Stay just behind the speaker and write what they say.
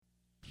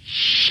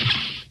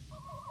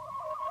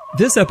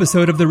This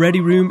episode of The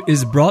Ready Room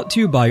is brought to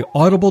you by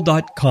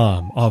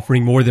Audible.com,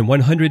 offering more than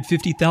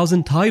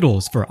 150,000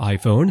 titles for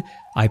iPhone,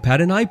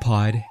 iPad and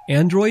iPod,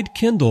 Android,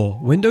 Kindle,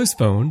 Windows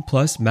Phone,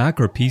 plus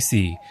Mac or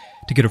PC.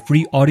 To get a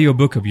free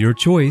audiobook of your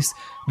choice,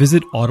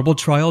 visit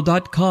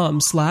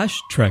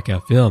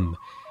audibletrial.com/TrekFM.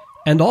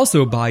 And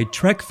also by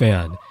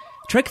TrekFan.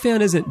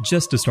 TrekFan isn't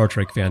just a Star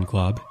Trek fan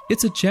club,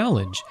 it's a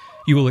challenge.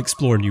 You will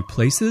explore new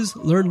places,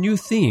 learn new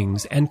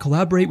things, and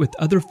collaborate with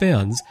other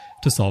fans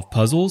to solve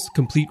puzzles,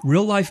 complete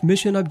real-life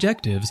mission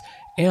objectives,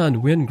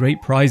 and win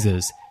great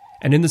prizes.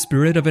 And in the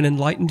spirit of an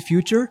enlightened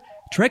future,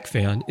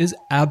 TrekFan is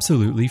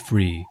absolutely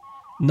free.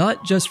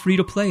 Not just free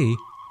to play,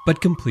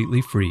 but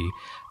completely free.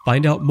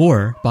 Find out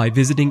more by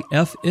visiting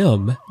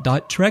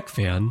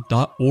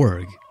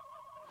fm.trekfan.org.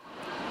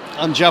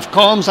 I'm Jeff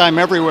Combs. I'm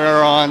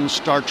everywhere on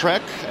Star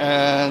Trek,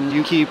 and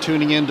you keep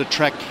tuning in to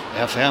Trek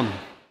FM.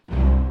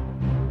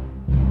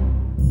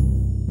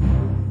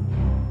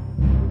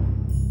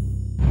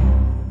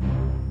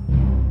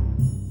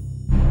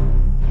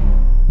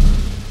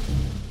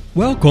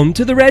 Welcome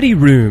to The Ready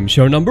Room,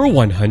 show number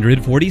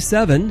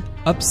 147,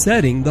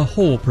 Upsetting the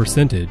Whole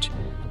Percentage.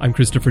 I'm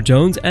Christopher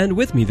Jones, and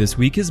with me this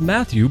week is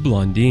Matthew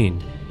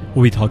Blondine.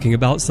 We'll be talking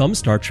about some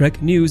Star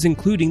Trek news,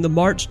 including the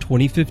March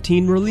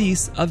 2015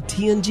 release of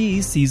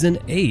TNG Season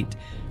 8,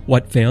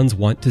 what fans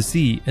want to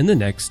see in the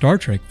next Star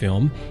Trek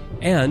film,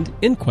 and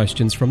in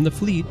Questions from the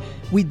Fleet,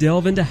 we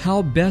delve into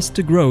how best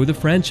to grow the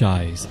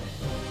franchise.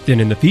 Then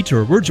in the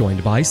feature, we're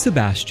joined by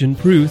Sebastian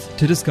Pruth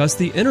to discuss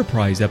the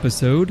Enterprise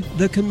episode,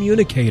 The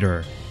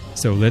Communicator.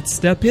 So let's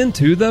step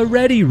into the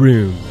Ready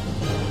Room.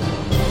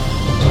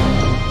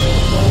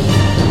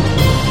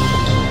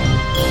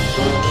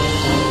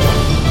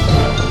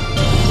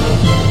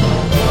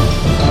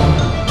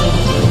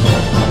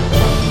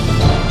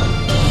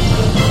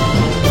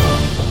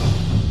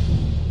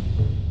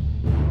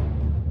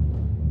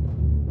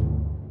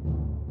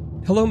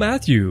 Hello,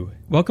 Matthew.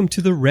 Welcome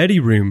to the Ready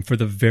Room for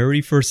the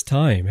very first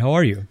time. How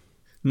are you?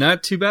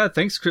 Not too bad.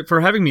 Thanks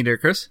for having me there,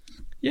 Chris.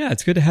 Yeah,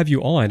 it's good to have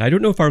you on. I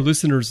don't know if our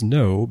listeners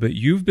know, but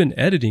you've been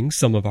editing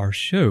some of our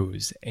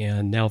shows,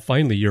 and now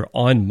finally you're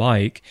on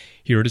mic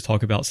here to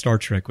talk about Star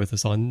Trek with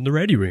us on the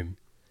Ready Room.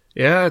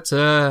 Yeah,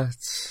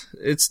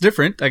 it's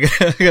different. I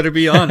got to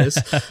be honest.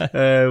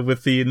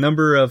 With the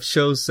number of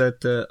shows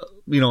that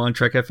on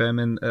Trek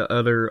FM and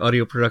other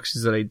audio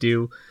productions that I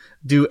do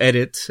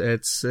edit,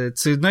 it's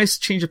a nice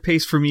change of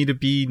pace for me to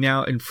be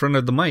now in front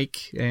of the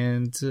mic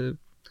and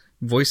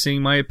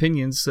voicing my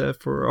opinions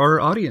for our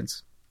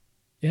audience.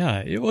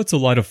 Yeah, it's a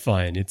lot of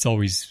fun. It's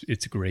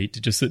great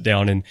to just sit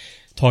down and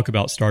talk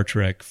about Star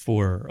Trek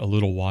for a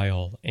little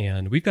while.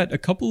 And we've got a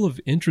couple of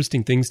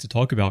interesting things to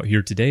talk about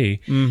here today.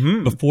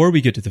 Mm-hmm. Before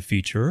we get to the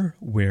feature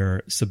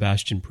where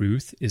Sebastian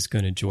Pruth is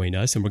going to join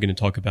us, and we're going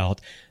to talk about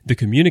The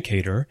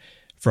Communicator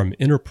from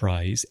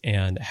Enterprise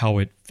and how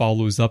it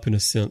follows up, in a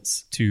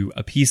sense, to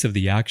a piece of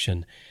the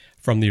action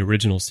from the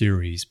original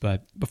series.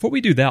 But before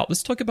we do that,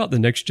 let's talk about The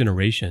Next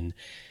Generation.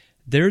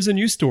 There's a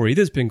new story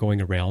that's been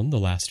going around the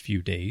last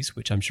few days,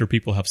 which I'm sure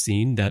people have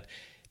seen, that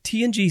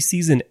TNG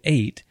Season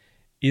 8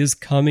 is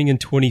coming in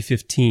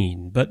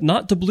 2015, but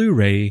not to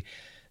Blu-ray.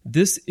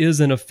 This is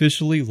an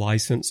officially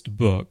licensed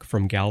book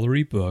from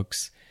Gallery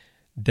Books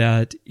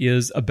that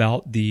is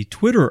about the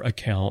Twitter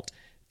account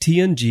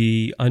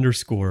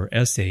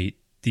TNG_S8,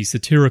 the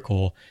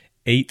satirical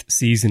 8th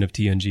season of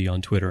TNG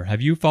on Twitter.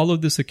 Have you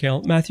followed this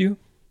account, Matthew?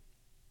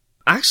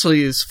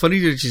 Actually, it's funny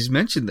that you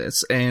mentioned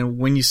this, and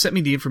when you sent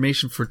me the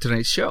information for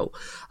tonight's show,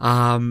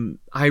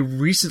 I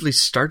recently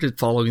started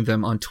following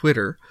them on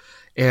Twitter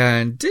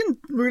and didn't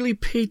really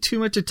pay too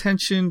much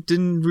attention,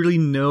 didn't really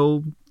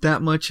know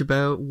that much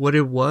about what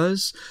it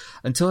was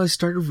until I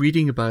started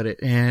reading about it,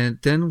 and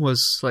then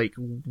was like,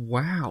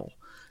 wow,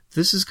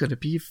 this is going to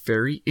be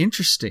very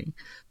interesting.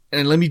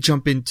 And let me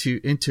jump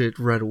into it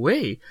right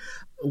away.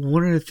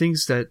 One of the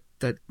things that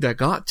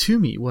got to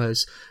me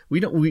was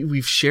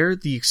we've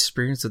shared the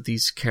experience of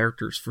these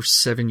characters for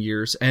 7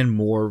 years and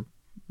more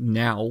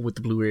now with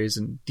the Blu-rays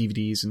and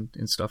DVDs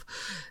and stuff.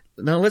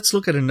 Now let's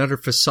look at another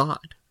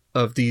facade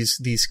of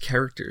these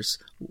characters,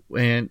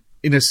 and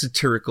in a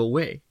satirical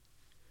way.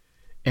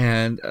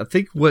 And I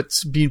think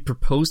what's being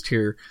proposed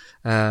here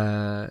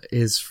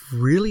is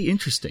really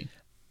interesting.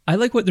 I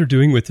like what they're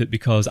doing with it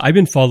because I've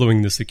been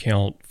following this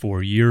account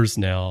for years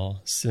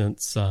now,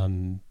 since,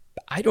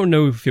 I don't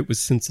know if it was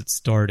since it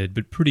started,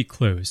 but pretty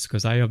close,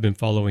 because I have been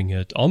following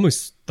it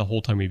almost the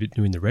whole time we've been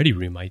doing the Ready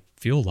Room, I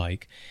feel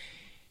like.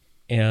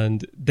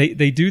 And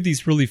they do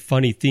these really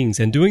funny things,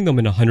 and doing them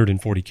in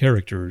 140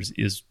 characters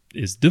is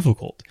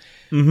difficult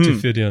to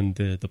fit in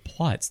the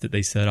plots that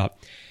they set up.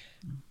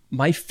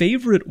 My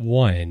favorite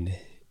one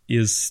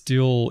is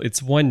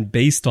it's one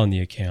based on the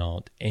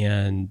account,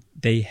 and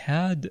they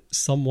had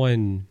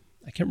someone,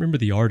 I can't remember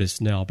the artist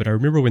now, but I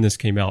remember when this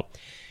came out,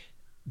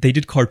 they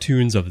did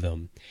cartoons of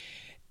them.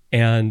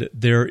 And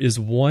there is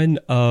one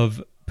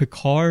of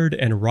Picard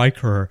and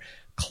Riker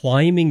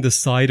climbing the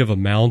side of a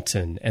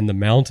mountain, and the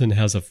mountain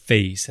has a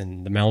face,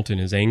 and the mountain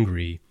is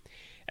angry.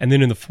 And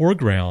then in the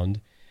foreground,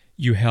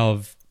 you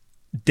have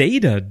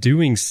Data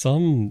doing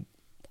some,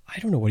 I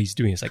don't know what he's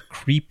doing. It's like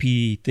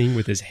creepy thing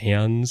with his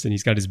hands, and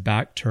he's got his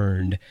back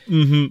turned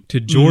to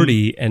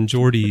Geordi and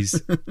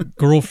Geordi's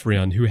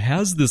girlfriend, who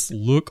has this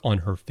look on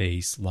her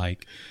face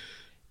like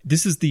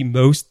this is the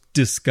most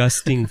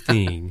disgusting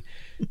thing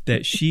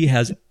that she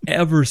has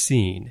ever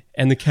seen.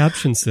 And the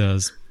caption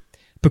says,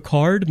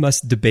 Picard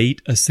must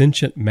debate a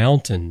sentient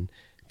mountain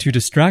to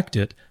distract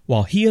it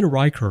while he and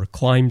Riker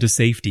climb to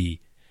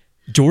safety.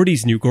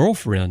 Geordi's new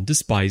girlfriend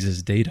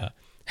despises Data.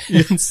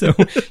 And so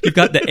you've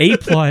got the A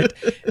plot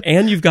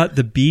and you've got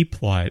the B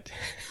plot.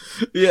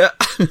 Yeah.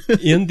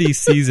 In these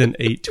season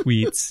 8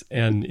 tweets,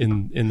 and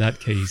in that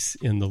case,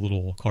 in the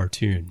little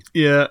cartoon.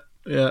 Yeah.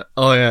 Yeah.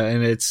 Oh yeah.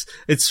 And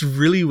it's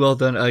really well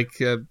done. Like,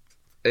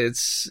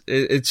 it's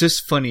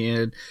just funny.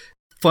 And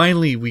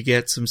finally we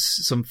get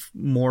some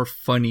more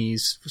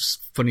funnies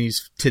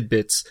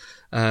tidbits.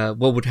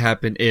 What would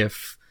happen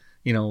if,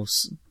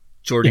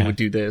 Geordi would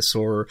do this,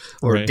 or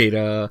right.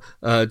 Data,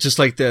 just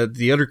like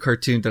the other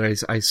cartoon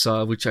that I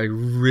saw, which I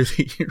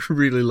really,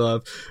 really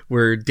love,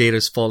 where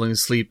Data's falling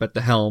asleep at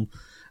the helm,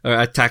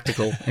 at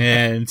tactical,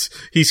 and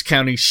he's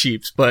counting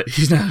sheeps, but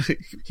he's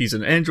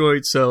an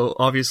android, so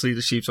obviously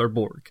the sheeps are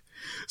Borg.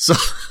 So,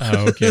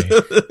 okay.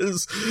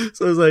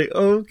 So I was like,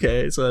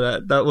 okay, so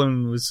that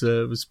one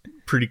was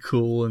pretty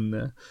cool,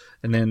 and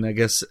then I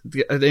guess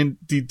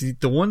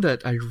the one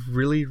that I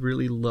really,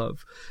 really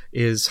love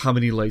is How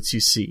Many Lights You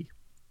See.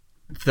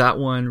 That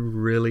one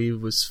really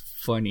was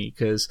funny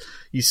because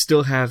you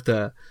still have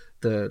the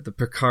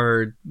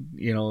Picard,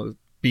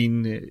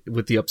 being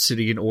with the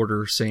Obsidian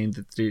Order, saying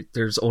that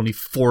there's only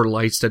 4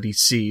 lights that he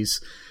sees,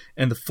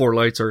 and the 4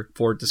 lights are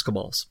 4 disco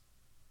balls.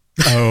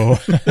 Oh,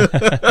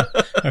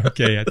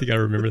 okay. I think I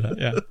remember that.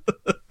 Yeah.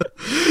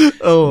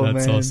 Oh,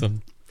 that's man.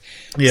 Awesome.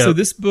 Yeah. So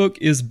this book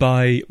is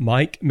by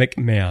Mike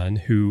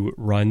McMahon, who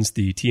runs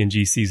the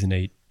TNG Season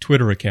 8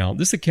 Twitter account.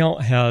 This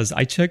account has,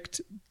 I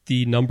checked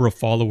the number of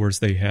followers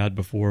they had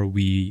before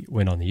we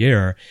went on the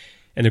air,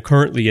 and they're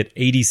currently at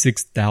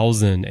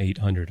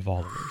 86,800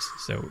 followers.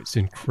 So it's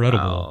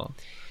incredible. Wow.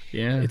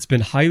 Yeah. It's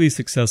been highly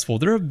successful.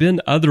 There have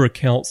been other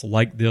accounts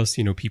like this.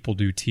 People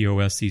do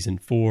TOS Season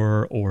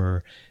 4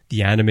 or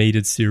the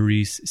animated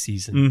series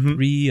Season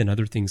 3 and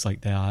other things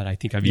like that. I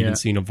think I've even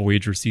seen a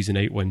Voyager Season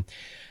 8 one.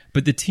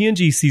 But the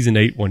TNG Season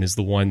 8 one is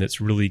the one that's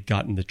really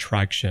gotten the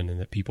traction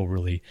and that people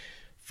really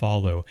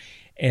follow.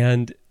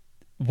 And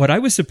what I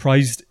was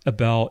surprised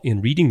about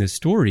in reading this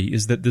story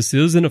is that this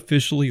is an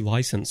officially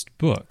licensed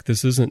book.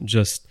 This isn't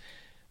just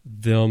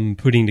them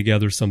putting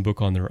together some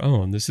book on their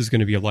own. This is going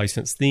to be a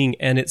licensed thing.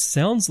 And it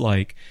sounds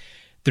like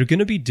they're going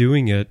to be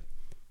doing it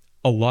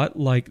a lot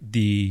like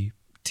the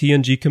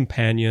TNG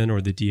Companion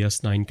or the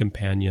DS9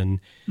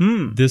 Companion,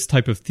 this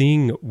type of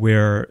thing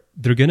where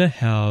they're going to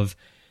have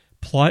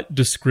plot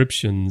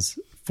descriptions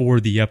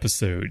for the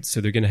episodes. So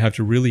they're going to have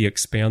to really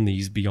expand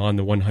these beyond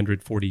the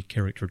 140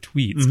 character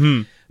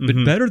tweets.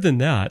 But better than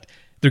that,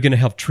 they're going to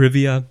have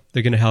trivia.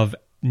 They're going to have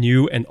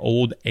new and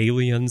old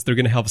aliens. They're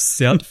going to have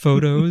set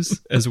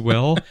photos as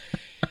well.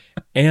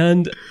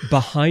 And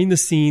behind the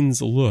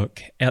scenes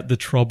look at the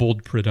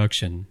troubled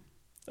production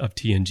of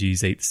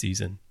TNG's 8th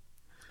season.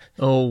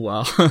 Oh,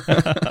 wow.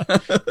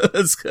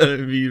 That's going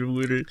to be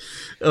weird.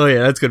 Oh,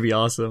 yeah, that's going to be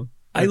awesome.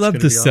 I love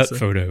the set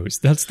photos.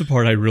 That's the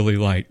part I really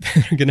like.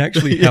 They're going to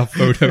actually have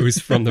photos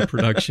from the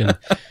production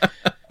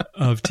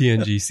of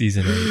TNG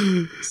Season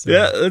 8. So,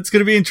 yeah, that's going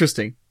to be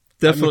interesting.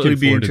 Definitely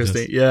be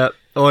interesting. Yeah.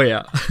 Oh,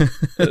 yeah.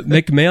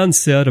 McMahon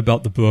said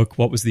about the book,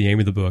 what was the aim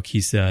of the book?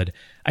 He said,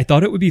 I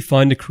thought it would be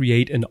fun to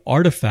create an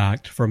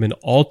artifact from an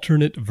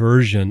alternate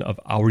version of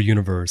our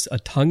universe, a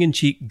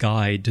tongue-in-cheek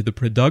guide to the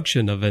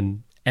production of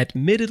an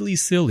admittedly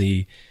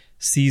silly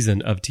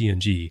season of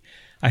TNG.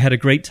 I had a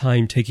great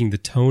time taking the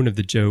tone of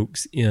the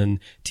jokes in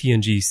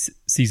TNG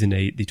Season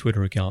 8, the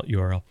Twitter account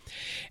URL,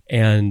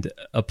 and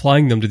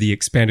applying them to the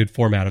expanded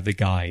format of the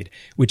guide,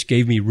 which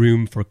gave me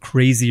room for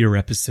crazier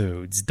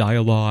episodes,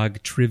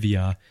 dialogue,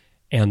 trivia,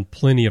 and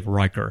plenty of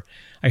Riker.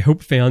 I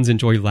hope fans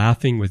enjoy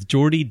laughing with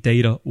Geordi,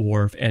 Data,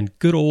 Worf, and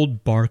good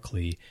old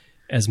Barclay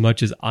as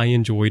much as I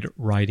enjoyed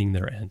writing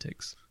their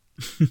antics.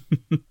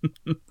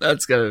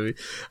 It's gonna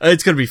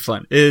be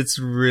fun. It's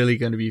really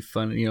gonna be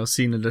fun,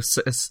 seeing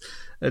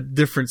a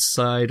different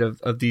side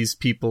of these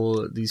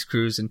people, these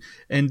crews,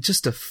 and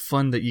just the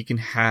fun that you can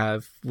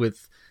have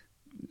with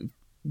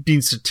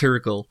being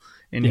satirical.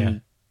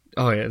 And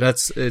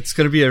it's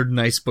gonna be a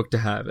nice book to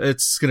have.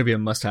 It's gonna be a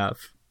must-have.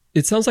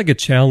 It sounds like a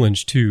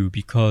challenge too,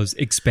 because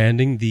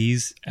expanding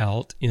these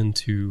out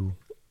into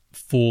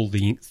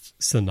full-length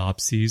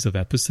synopses of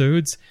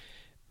episodes,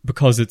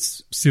 because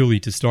it's silly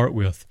to start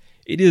with,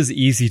 it is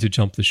easy to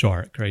jump the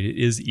shark, right? It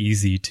is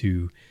easy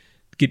to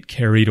get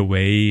carried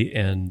away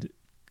and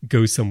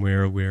go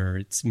somewhere where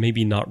it's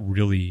maybe not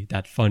really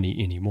that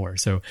funny anymore.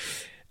 So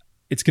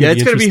it's going to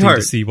be interesting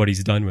to see what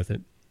he's done with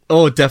it.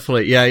 Oh,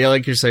 definitely. Yeah,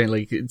 like you're saying,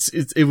 like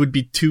it would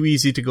be too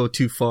easy to go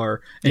too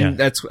far. And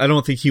I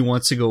don't think he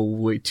wants to go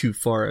way too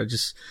far.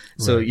 It's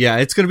going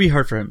to be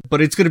hard for him,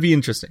 but it's going to be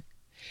interesting.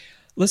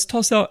 Let's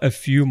toss out a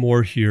few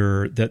more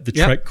here that the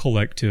Trek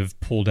Collective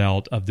pulled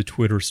out of the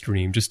Twitter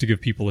stream, just to give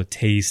people a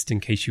taste in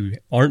case you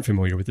aren't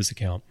familiar with this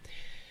account.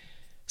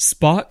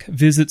 Spock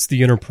visits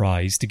the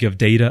Enterprise to give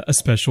Data a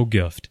special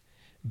gift.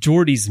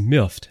 Geordi's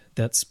miffed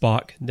that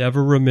Spock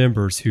never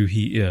remembers who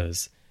he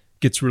is.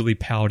 Gets really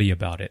pouty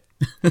about it.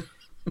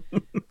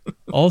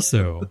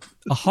 Also,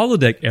 a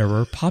holodeck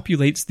error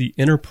populates the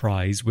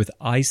Enterprise with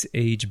Ice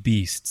Age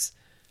beasts.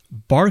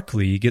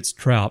 Barclay gets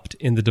trapped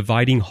in the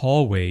dividing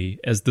hallway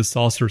as the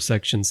saucer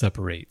section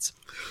separates.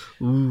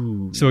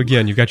 Ooh. So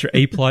again, you've got your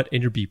A plot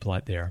and your B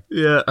plot there.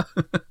 Yeah.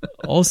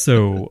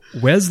 Also,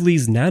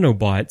 Wesley's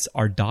nanobots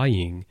are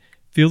dying,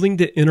 filling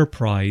the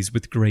Enterprise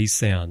with gray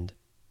sand.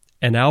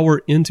 An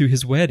hour into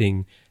his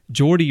wedding,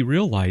 Geordi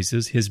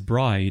realizes his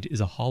bride is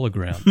a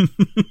hologram.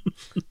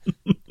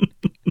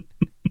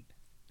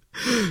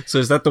 So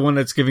is that the one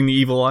that's giving the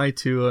evil eye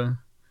to...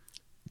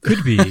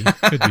 Could be.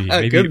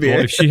 Maybe Could be. Well,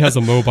 if she has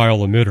a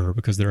mobile emitter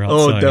because they're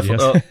outside. Oh,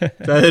 definitely. Yes.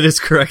 Oh, that is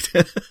correct.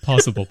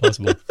 Possible.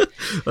 Well,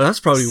 that's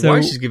probably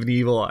why she's giving the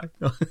evil eye.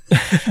 Well,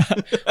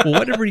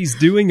 whatever he's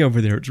doing over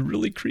there, it's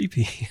really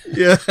creepy.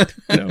 Yeah.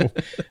 No,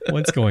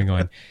 what's going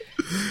on?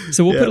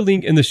 So we'll put a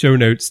link in the show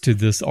notes to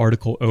this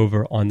article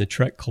over on the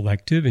Trek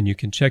Collective, and you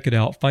can check it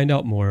out, find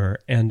out more,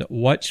 and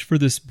watch for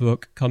this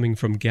book coming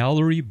from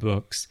Gallery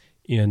Books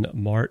in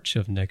March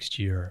of next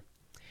year.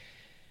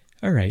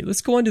 All right, let's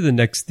go on to the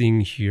next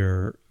thing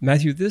here.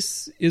 Matthew,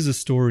 this is a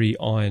story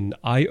on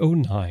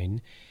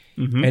IO9,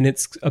 and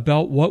it's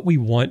about what we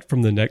want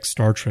from the next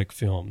Star Trek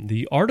film.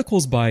 The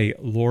article's by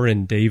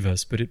Lauren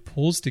Davis, but it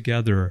pulls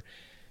together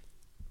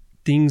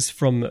things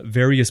from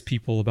various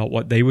people about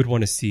what they would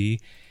want to see.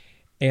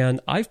 And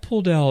I've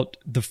pulled out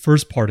the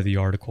first part of the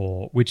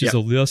article, which is a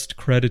list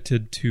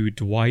credited to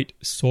Dwight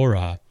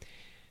Sora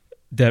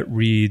that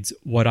reads,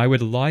 "What I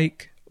would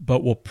like,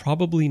 but will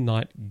probably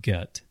not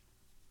get."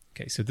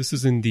 Okay, so this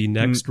is in the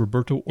next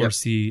Roberto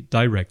Orci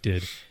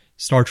directed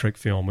Star Trek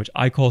film, which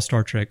I call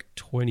Star Trek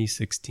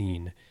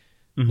 2016,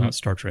 not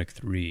Star Trek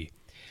 3.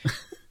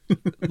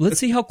 Let's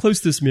see how close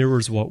this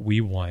mirrors what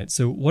we want.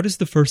 So what is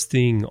the first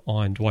thing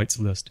on Dwight's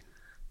list?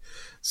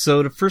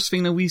 So the first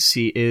thing that we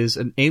see is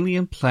an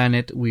alien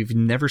planet we've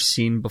never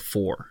seen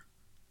before.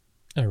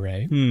 All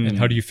right. And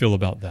how do you feel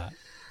about that?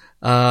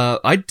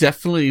 I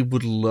definitely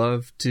would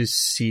love to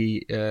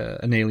see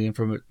an alien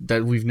from it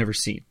that we've never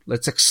seen.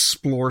 Let's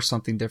explore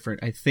something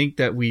different. I think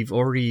that we've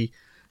already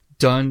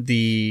done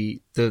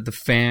the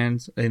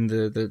fans and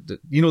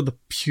the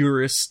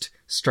purist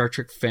Star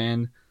Trek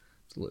fan.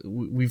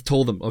 We've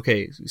told them,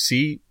 okay,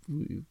 see,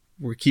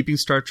 we're keeping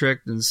Star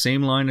Trek in the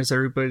same line as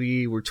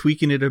everybody. We're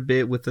tweaking it a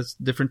bit with a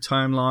different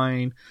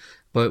timeline,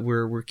 but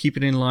we're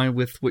keeping it in line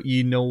with what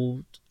you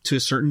know to a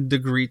certain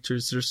degree, to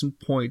a certain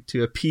point,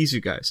 to appease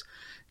you guys.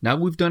 Now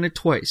we've done it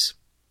twice.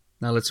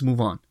 Now let's move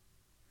on.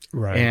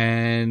 Right.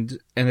 And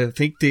I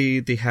think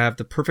they have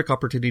the perfect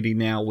opportunity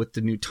now with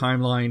the new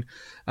timeline,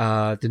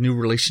 the new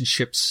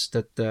relationships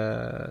that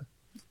the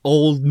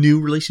new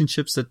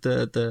relationships that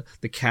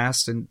the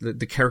cast and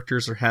the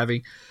characters are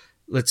having.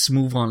 Let's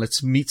move on.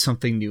 Let's meet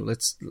something new.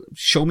 Let's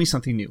show me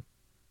something new.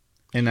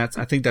 And I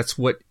think that's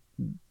what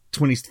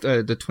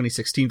the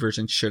 2016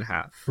 version should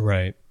have.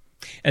 Right.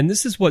 And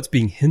this is what's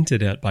being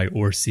hinted at by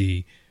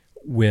Orci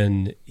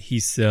when he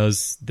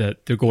says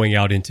that they're going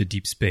out into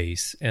deep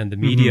space, and the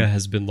media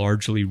has been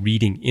largely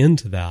reading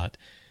into that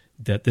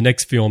the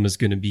next film is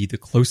going to be the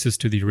closest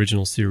to the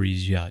original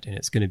series yet, and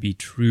it's going to be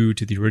true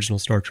to the original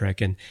Star Trek.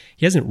 And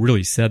he hasn't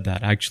really said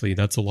that, actually.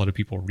 That's a lot of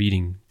people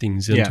reading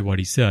things into what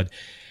he said.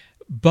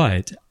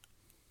 But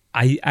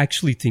I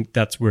actually think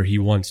that's where he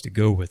wants to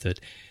go with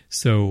it.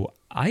 So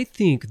I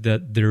think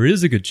that there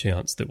is a good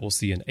chance that we'll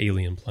see an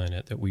alien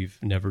planet that we've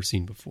never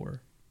seen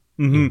before.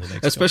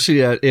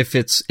 Especially if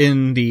it's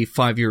in the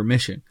 5-year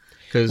mission,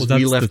 because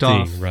we left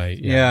off, right?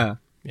 Yeah.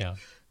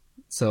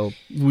 So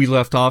we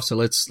left off. So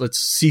let's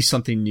see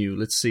something new.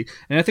 Let's see.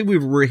 And I think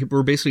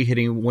we're basically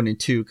hitting 1 and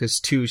 2, because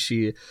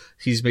 2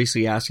 he's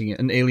basically asking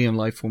an alien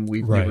life form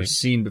we've never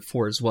seen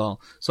before as well.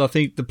 So I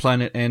think the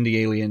planet and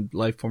the alien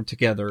life form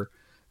together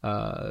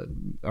are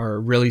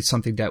really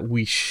something that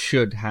we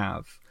should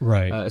have,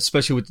 right?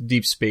 Especially with the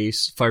deep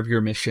space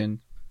 5-year mission.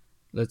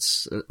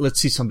 Let's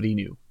see somebody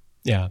new.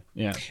 Yeah.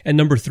 And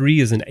number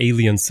 3 is an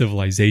alien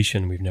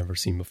civilization we've never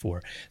seen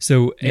before.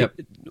 So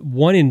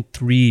 1 and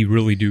 3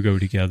 really do go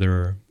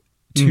together.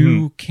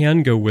 2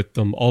 can go with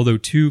them, although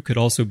 2 could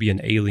also be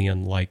an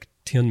alien like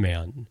Tin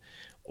Man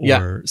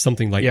or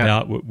something like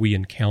that, what we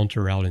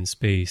encounter out in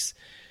space,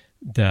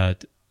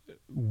 that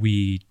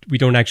we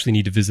don't actually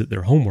need to visit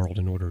their homeworld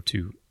in order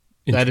to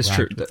interact that is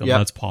true. with them.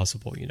 That's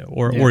possible,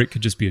 or it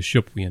could just be a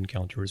ship we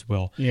encounter as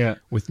well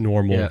with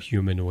normal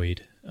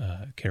humanoid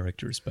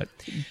characters. But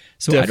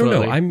so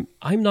definitely. I don't know.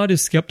 I'm not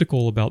as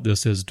skeptical about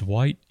this as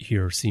Dwight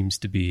here seems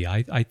to be.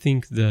 I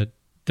think that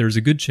there's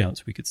a good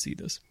chance we could see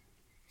this.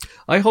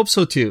 I hope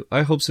so too.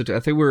 I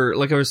think we're,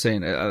 like I was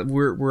saying,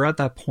 we're at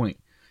that point.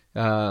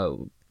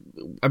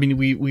 I mean,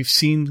 we've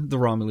seen the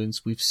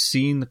Romulans, we've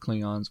seen the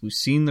Klingons, we've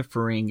seen the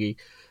Ferengi.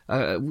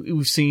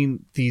 we've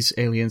seen these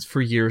aliens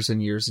for years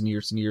and years and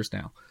years and years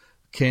now.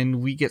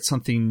 Can we get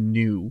something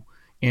new?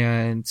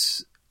 And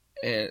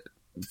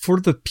for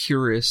the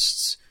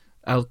purists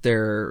out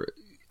there,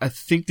 I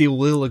think they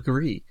will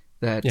agree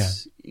that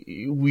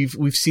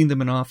we've seen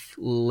them enough.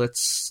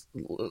 Let's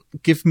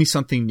give me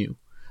something new.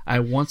 I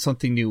want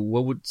something new.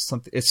 What would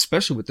something,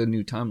 especially with the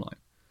new timeline?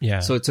 Yeah.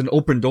 So it's an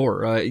open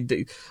door.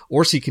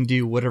 Orci can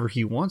do whatever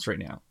he wants right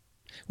now.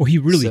 Well, he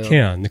really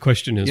can. The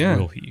question is,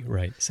 will he?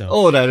 Right.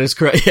 So. That is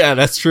correct. Yeah,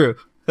 that's true.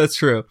 That's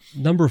true.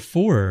 Number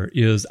 4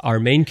 is our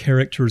main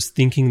characters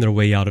thinking their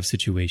way out of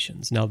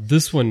situations. Now,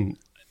 this one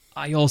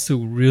I also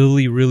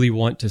really, really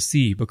want to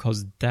see,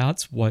 because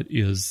that's what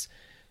is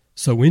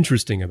so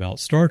interesting about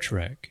Star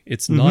Trek.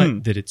 It's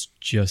not that it's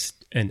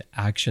just an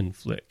action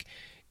flick.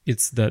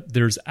 It's that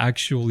there's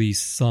actually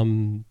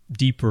some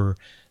deeper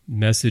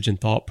message and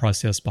thought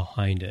process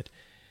behind it.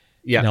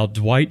 Yeah. Now,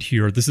 Dwight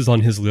here, this is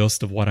on his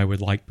list of what I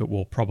would like, but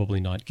will probably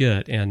not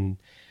get. And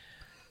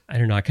I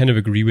don't know, I kind of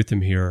agree with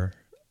him here.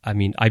 I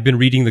mean, I've been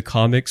reading the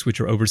comics, which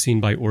are overseen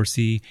by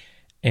Orci,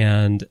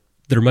 and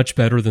they're much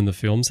better than the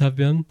films have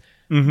been.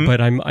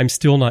 But I'm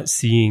still not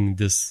seeing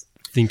this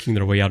thinking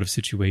their way out of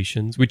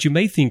situations, which you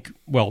may think,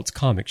 well, it's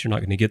comics, you're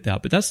not going to get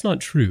that. But that's not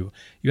true.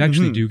 You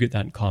actually do get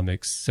that in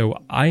comics.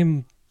 So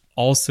I'm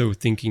also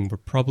thinking we're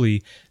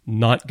probably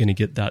not going to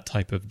get that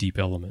type of deep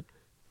element.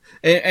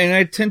 And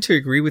I tend to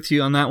agree with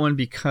you on that one,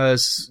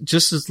 because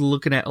just as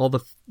looking at all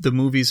the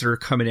movies that are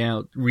coming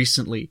out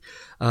recently,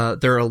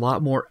 they're a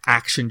lot more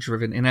action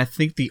driven. And I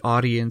think the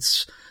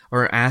audience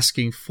are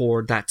asking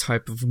for that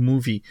type of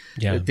movie.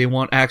 Yeah. They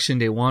want action.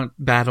 They want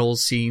battle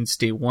scenes.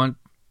 They want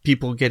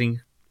people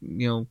getting,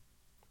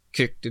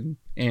 kicked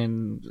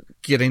and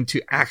get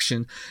into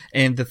action.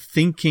 And the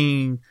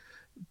thinking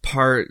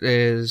part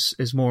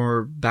is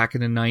more back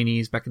in the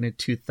 90s, back in the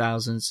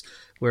 2000s,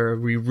 where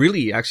we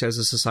really actually as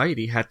a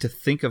society had to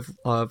think of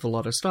a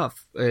lot of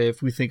stuff.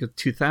 If we think of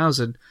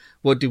 2000,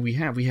 what did we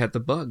have? We had the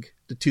bug,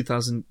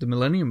 the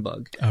Millennium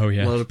Bug. Oh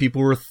yeah. A lot of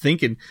people were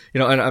thinking,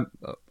 and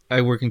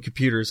I work in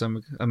computers.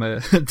 I'm a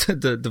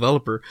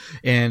developer,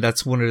 and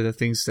that's one of the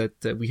things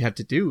that we had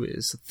to do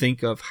is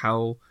think of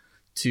how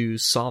to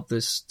solve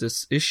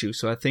this issue.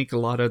 So I think a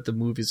lot of the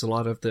movies, a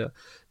lot of the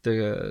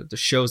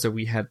shows that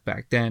we had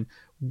back then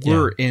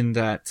were in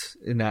that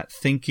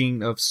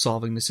thinking of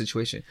solving the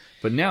situation.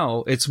 But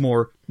now it's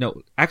more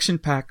action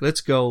packed. Let's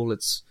go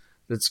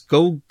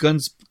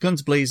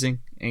guns blazing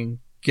and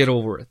get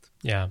over it.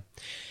 Yeah.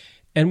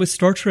 And with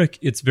Star Trek,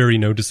 it's very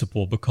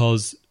noticeable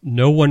because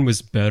no one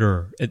was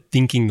better at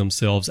thinking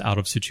themselves out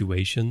of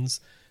situations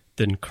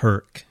than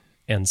Kirk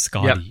and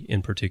Scotty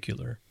in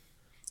particular.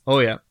 Oh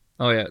yeah,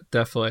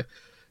 definitely.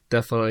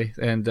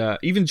 And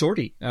even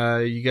Geordi,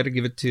 you got to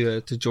give it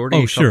to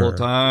Geordi a couple of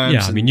times.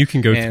 Yeah, I mean, you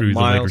can go through the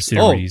later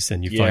series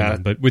and you find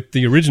them. But with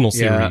the original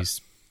series,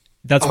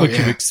 that's what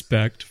you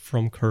expect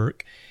from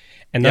Kirk.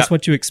 And that's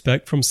what you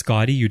expect from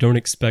Scotty. You don't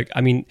expect...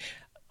 I mean,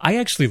 I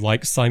actually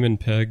like Simon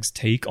Pegg's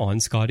take on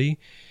Scotty,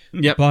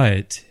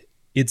 but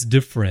it's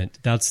different.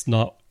 That's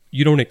not...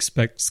 You don't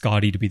expect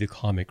Scotty to be the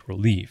comic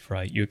relief,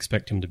 right? You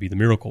expect him to be the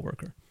miracle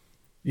worker.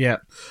 Yeah.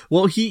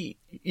 Well,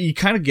 you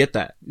kind of get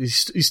that. You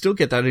still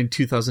get that in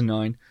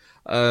 2009.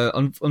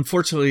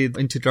 Unfortunately,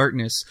 Into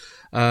Darkness,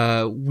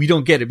 we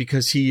don't get it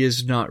because he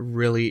is not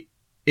really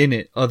in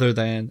it other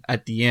than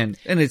at the end.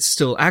 And it's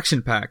still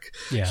action-packed.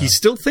 Yeah. He's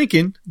still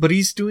thinking, but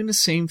he's doing the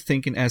same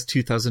thinking as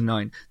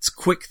 2009. It's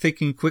quick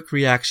thinking, quick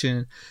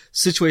reaction,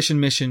 situation,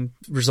 mission,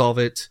 resolve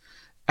it,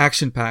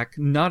 action-packed.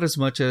 Not as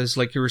much as,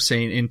 like you were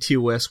saying, in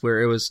TOS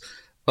where it was,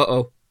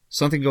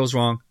 something goes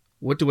wrong.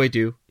 What do I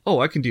do? Oh,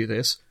 I can do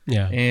this.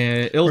 Yeah.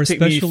 And it'll or take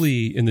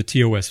especially in the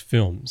TOS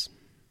films.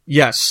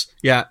 Yes.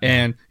 Yeah.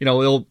 And,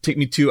 it'll take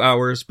me 2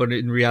 hours, but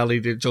in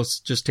reality, it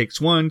just takes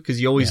one because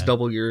you always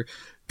double your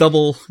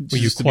double.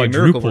 Well, you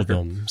quadruple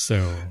them.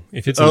 So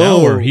if it's an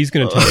hour, he's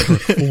going to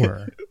take for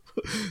 4.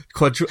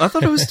 I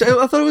thought it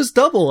was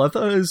double. I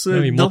thought it was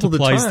no, he double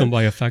multiplies the time. them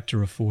by a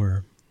factor of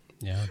 4.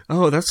 Yeah.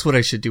 Oh, that's what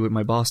I should do with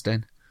my boss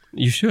then.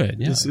 You should.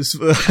 Yeah.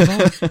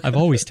 I've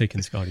always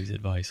taken Scotty's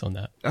advice on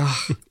that.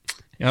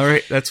 All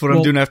right, that's what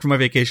I'm doing after my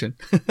vacation.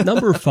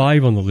 Number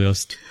 5 on the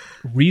list,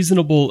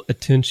 reasonable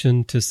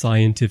attention to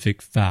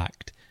scientific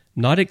fact.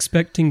 Not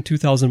expecting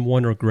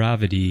 2001 or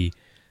Gravity,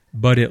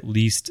 but at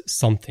least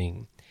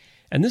something.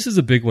 And this is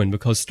a big one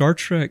because Star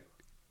Trek,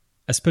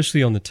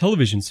 especially on the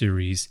television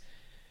series,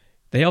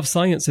 they have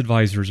science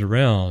advisors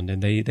around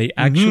and they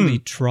actually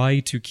try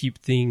to keep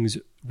things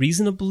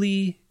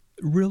reasonably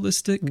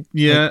realistic.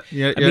 Yeah,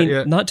 I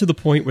mean, not to the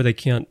point where they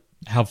can't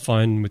have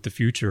fun with the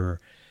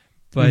future,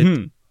 but...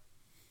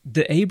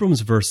 The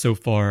Abrams verse so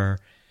far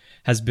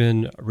has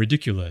been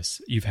ridiculous.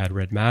 You've had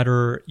red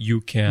matter.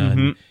 You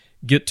can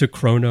get to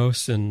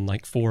Kronos in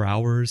like 4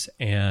 hours,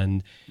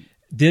 and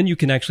then you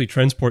can actually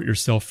transport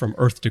yourself from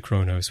Earth to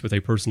Kronos with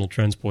a personal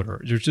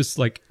transporter. There's just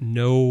like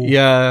no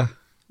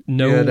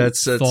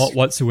thought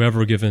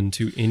whatsoever given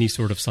to any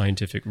sort of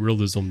scientific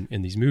realism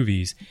in these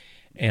movies,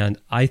 and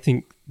I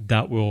think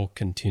that will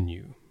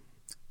continue.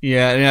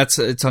 Yeah, and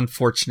it's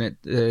unfortunate.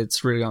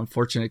 It's really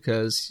unfortunate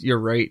because you're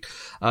right.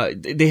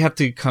 They have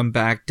to come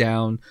back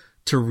down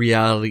to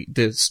reality,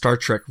 the Star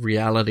Trek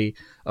reality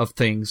of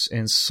things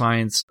and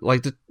science,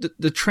 like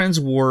the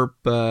Transwarp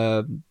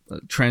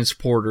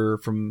transporter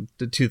from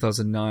the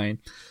 2009.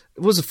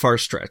 It was a far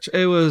stretch.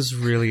 It was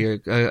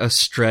really a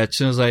stretch,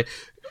 and I was like,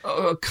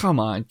 oh, come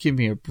on, give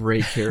me a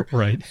break here.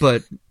 Right.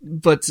 But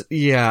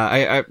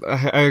yeah,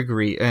 I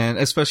agree. And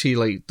especially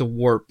like the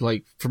warp,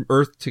 like from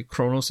Earth to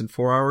Kronos in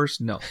 4 hours.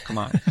 No, come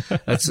on.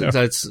 That's,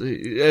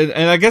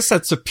 and I guess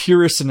that's the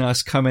purist in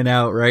us coming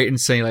out, right? And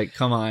saying like,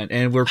 come on.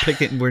 And we're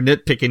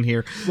nitpicking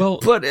here. Well,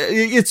 but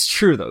it's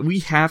true though. We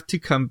have to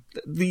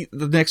the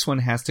next one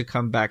has to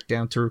come back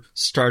down to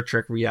Star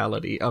Trek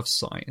reality of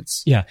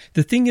science. Yeah.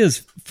 The thing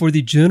is, for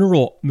the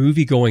general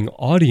movie-going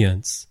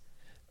audience,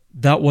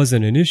 that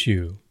wasn't an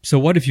issue. So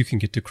what if you can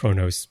get to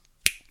Kronos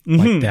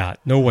like that?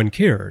 No one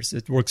cares.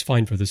 It works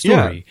fine for the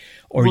story. Yeah.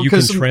 Or you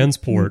can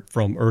transport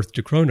from Earth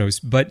to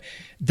Kronos. But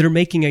they're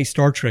making a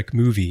Star Trek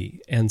movie.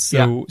 And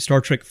so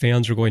Star Trek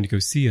fans are going to go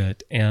see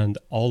it. And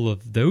all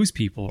of those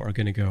people are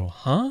going to go,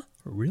 huh?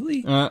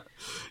 Really?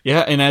 Yeah,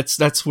 and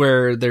that's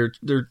where they're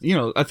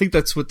I think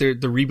that's what the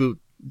reboot.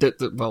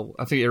 Well,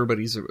 I think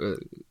everybody's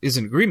is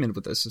in agreement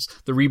with this. Is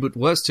the reboot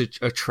was to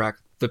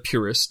attract the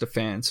purists, the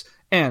fans,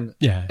 and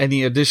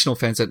any additional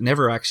fans that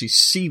never actually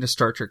seen a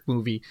Star Trek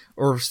movie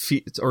or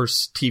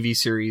TV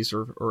series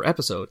or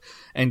episode,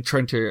 and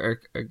trying to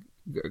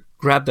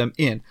grab them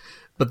in.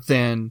 But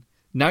then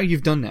now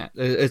you've done that.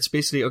 It's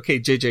basically, okay,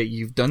 JJ,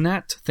 you've done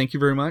that. Thank you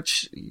very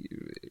much.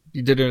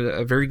 You did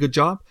a very good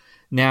job.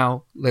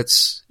 Now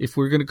if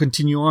we're going to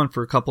continue on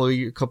for a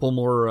couple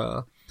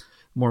more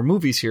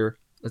movies here,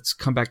 let's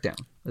come back down.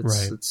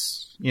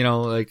 Let's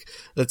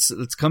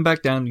come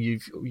back down.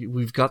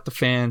 We've got the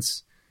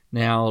fans.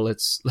 Now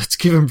let's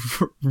give them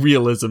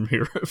realism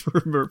here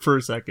for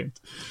a second.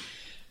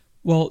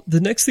 Well, the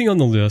next thing on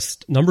the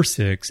list, number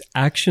 6,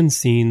 action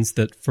scenes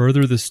that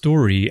further the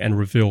story and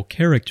reveal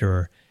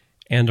character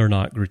and are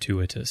not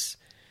gratuitous.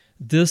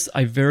 This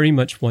I very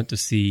much want to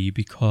see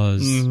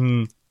because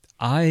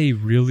I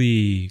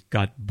really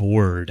got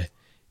bored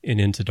in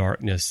Into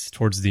Darkness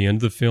towards the end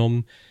of the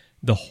film.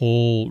 The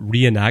whole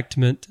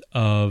reenactment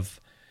of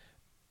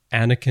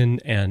Anakin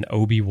and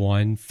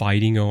Obi-Wan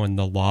fighting on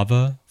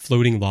the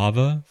floating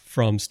lava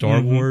from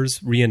Star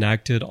Wars,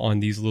 reenacted on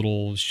these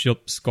little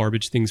ships,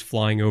 garbage things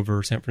flying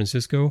over San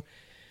Francisco.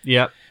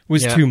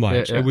 Was too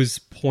much. It was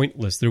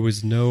pointless. There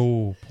was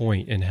no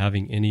point in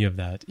having any of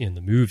that in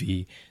the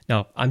movie.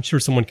 Now, I'm sure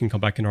someone can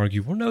come back and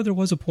argue, well, no, there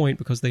was a point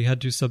because they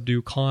had to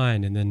subdue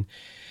Khan and then...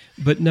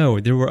 But no,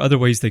 there were other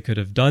ways they could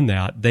have done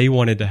that. They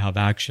wanted to have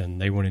action.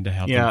 They wanted to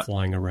have them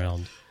flying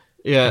around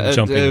and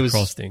jumping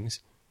across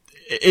things.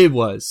 It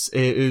was.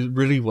 It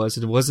really was.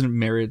 It wasn't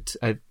merit.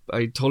 I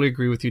totally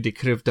agree with you. They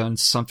could have done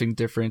something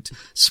different.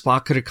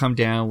 Spock could have come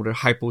down with a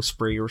hypo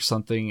spray or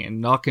something and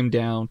knock him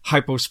down,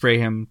 hypo spray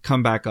him,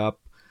 come back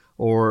up,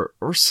 or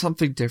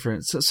something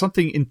different,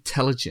 something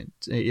intelligent.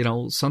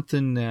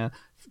 Something that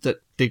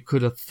they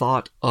could have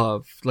thought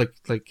of, like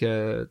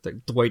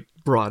Dwight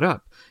brought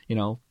up.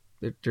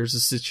 There's a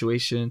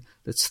situation.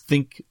 Let's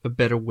think a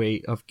better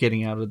way of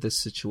getting out of this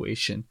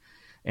situation,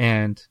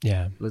 and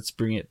let's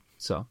bring it.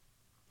 So.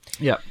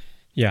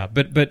 Yeah,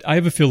 but I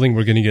have a feeling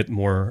we're going to get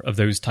more of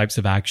those types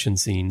of action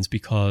scenes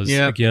because,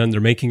 again,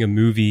 they're making a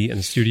movie and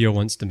the studio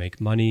wants to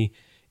make money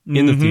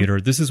in the theater.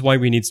 This is why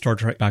we need Star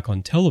Trek back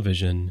on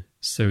television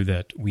so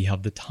that we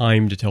have the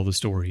time to tell the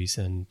stories.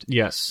 And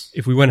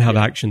if we want to have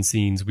action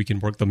scenes, we can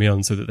work them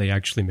in so that they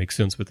actually make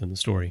sense within the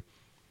story.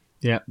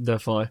 Yeah,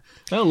 definitely.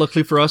 Well,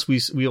 luckily for us,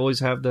 we always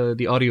have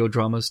the audio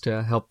dramas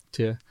to help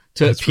to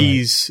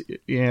appease,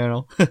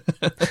 right.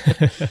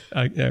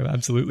 Yeah,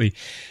 absolutely.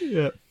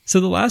 Yeah. So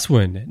the last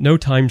one, no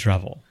time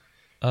travel.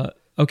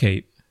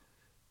 Okay.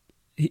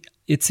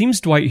 It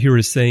seems Dwight here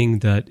is saying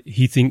that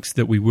he thinks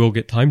that we will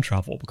get time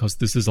travel because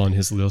this is on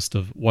his list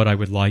of what I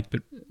would like,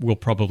 but we'll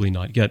probably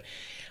not get.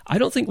 I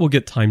don't think we'll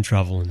get time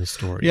travel in this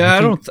story. Yeah,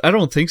 I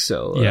don't think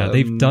so. Yeah,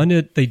 they've done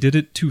it. They did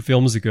it 2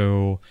 films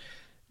ago.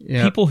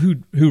 Yeah. People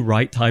who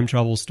write time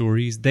travel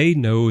stories, they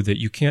know that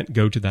you can't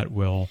go to that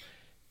well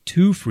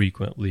too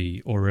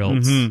frequently or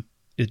else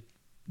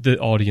the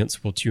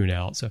audience will tune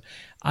out. So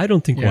I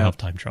don't think we'll have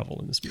time travel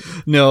in this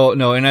movie.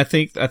 No, and I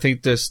think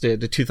this the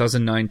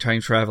 2009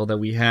 time travel that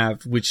we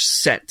have, which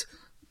set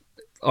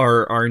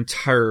our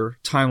entire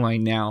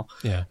timeline now,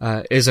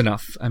 is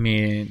enough. I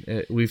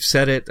mean, we've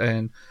said it,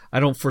 and I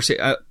don't foresee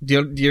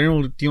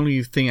the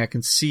only thing I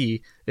can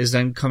see is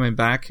them coming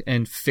back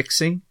and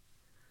fixing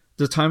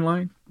the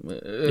timeline.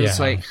 It's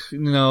like,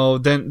 no,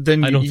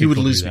 then you would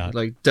lose me.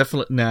 Like,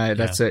 definitely,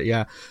 that's it.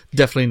 Yeah,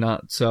 definitely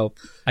not. So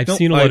I've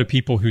seen a lot of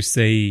people who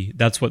say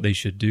that's what they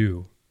should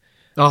do.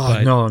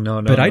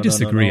 No. But I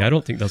disagree. I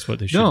don't think that's what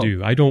they should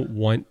do. I don't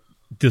want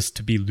this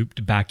to be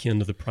looped back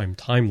into the prime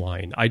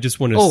timeline. I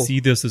just want to see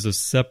this as a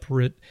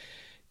separate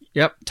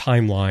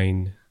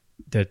timeline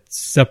that's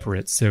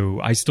separate. So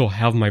I still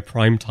have my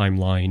prime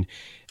timeline,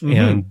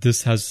 and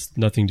this has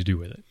nothing to do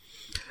with it.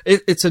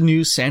 it's a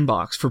new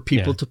sandbox for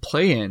people Yeah. to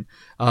play in.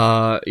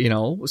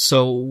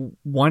 So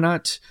why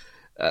not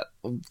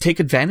take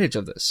advantage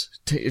of this?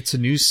 It's a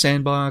new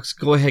sandbox.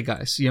 Go ahead,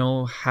 guys.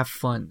 Have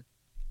fun.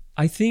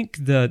 I think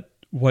that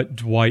what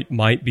Dwight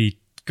might be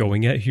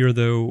going at here,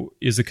 though,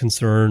 is a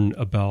concern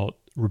about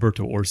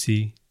Roberto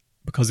Orci.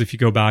 Because if you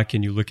go back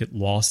and you look at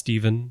Lost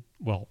even,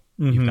 well,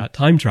 you've got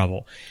time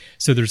travel.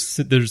 So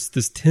there's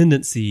this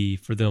tendency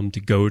for them to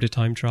go to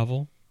time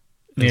travel.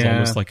 It's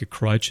almost like a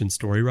crutch in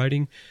story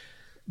writing.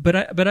 But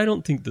I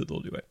don't think that they'll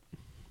do it.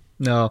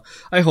 No,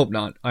 I hope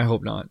not.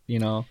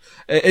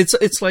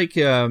 It's like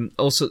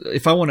also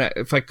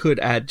if I could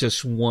add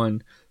just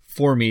one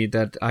for me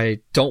that I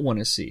don't want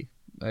to see,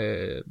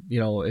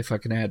 if I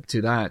can add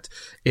to that,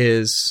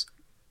 is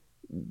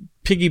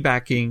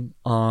piggybacking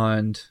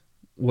on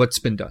what's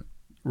been done.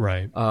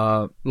 Right.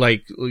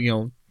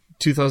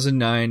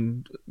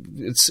 2009.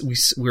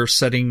 We're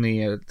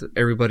setting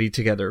everybody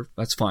together.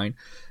 That's fine.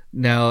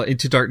 Now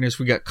Into Darkness,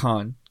 we got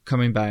Khan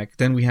coming back.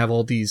 Then we have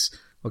all these.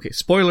 Okay,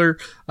 spoiler.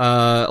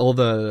 All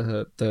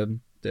the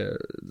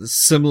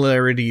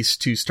similarities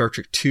to Star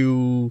Trek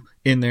II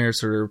in there,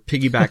 sort of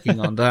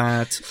piggybacking on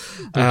that.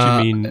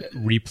 Don't you mean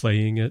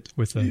replaying it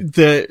with a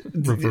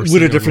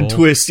different role?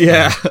 twist?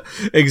 Yeah,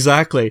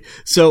 exactly.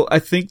 So I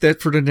think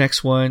that for the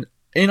next one,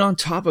 and on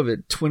top of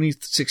it,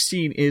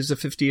 2016 is the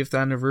 50th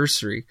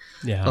anniversary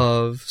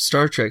of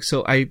Star Trek.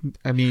 So I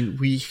mean,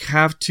 we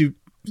have to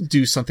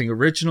do something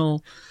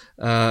original,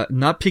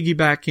 not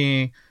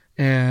piggybacking,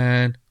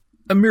 and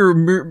a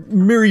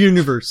mirror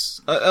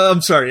universe.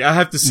 I'm sorry, I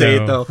have to say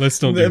it though. Let's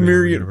don't do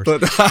mirror universe.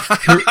 But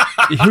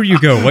here you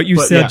go. What you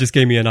said yeah. just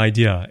gave me an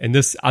idea, and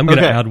this I'm going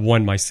to add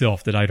one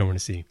myself that I don't want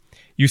to see.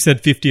 You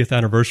said 50th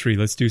anniversary.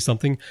 Let's do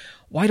something.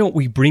 Why don't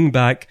we bring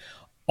back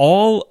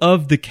all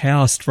of the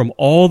cast from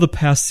all the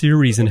past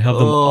series and have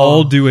them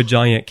all do a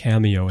giant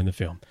cameo in the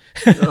film?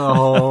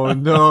 Oh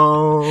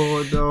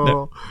no!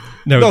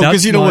 No,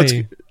 because you know what's.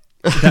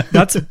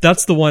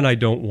 That's the one I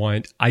don't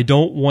want. I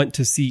don't want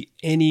to see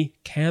any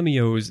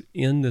cameos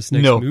in this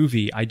next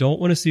movie. I don't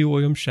want to see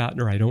William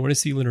Shatner. I don't want to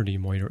see Leonard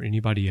Nimoy or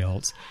anybody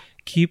else.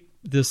 Keep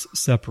this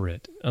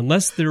separate.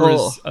 Unless there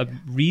is a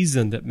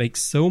reason that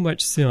makes so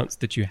much sense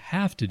that you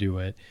have to do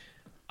it,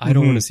 I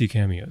don't want to see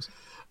cameos.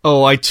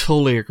 Oh, I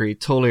totally agree.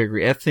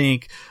 I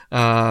think,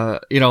 I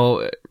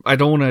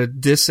don't want to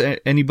diss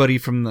anybody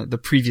from the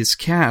previous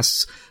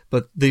casts,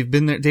 but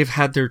they've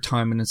had their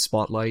time in the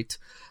spotlight.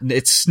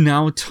 It's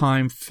now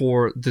time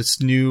for this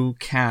new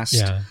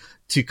cast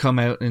to come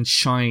out and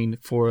shine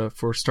for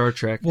Star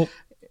Trek. Well,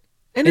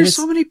 and there's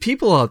so many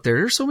people out there.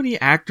 There's so many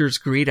actors,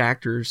 great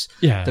actors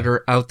that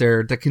are out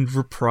there that can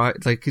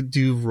could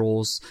do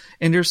roles.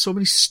 And there's so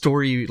many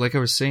like I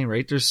was saying,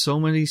 right? There's so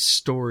many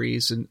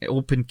stories and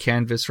open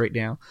canvas right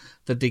now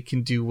that they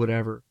can do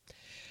whatever.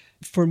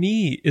 For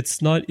me,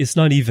 it's not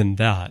even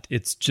that.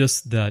 It's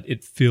just that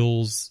it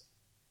feels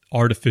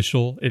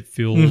artificial. It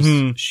feels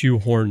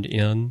shoehorned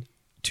in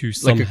to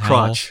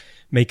somehow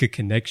make a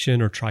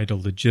connection or try to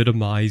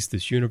legitimize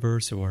this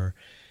universe or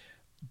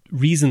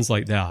reasons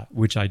like that,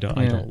 which I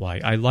don't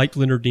like. I liked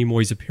Leonard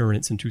Nimoy's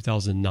appearance in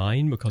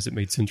 2009 because it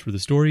made sense for the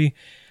story.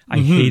 I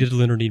hated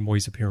Leonard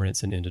Nimoy's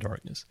appearance in Into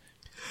Darkness.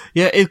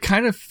 Yeah, it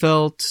kind of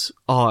felt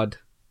odd.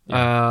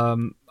 Yeah.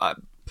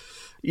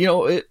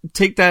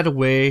 Take that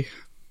away.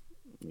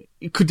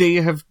 Could they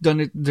have done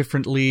it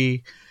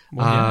differently?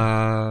 Well,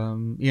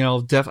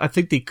 I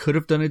think they could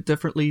have done it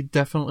differently.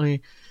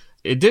 Definitely.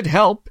 It did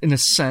help in a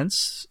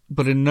sense,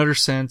 but in another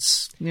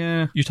sense,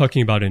 yeah. You're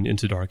talking about in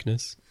Into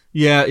Darkness?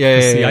 Yeah.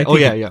 See, I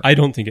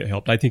don't think it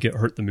helped. I think it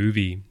hurt the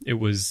movie.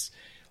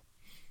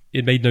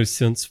 It made no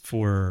sense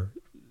for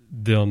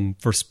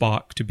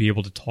Spock to be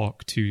able to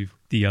talk to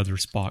the other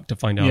Spock to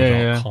find out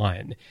about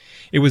Khan.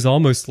 It was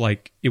almost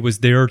like it was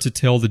there to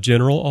tell the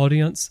general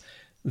audience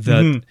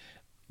that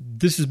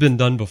this has been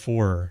done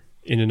before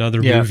in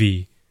another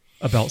movie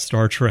about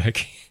Star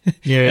Trek.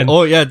 Yeah.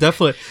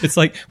 Definitely. It's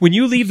like when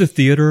you leave the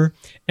theater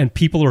and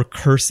people are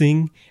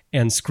cursing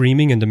and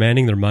screaming and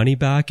demanding their money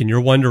back, and you're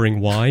wondering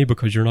why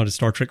because you're not a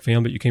Star Trek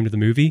fan, but you came to the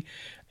movie.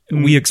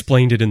 We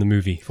explained it in the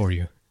movie for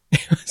you.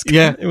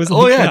 It was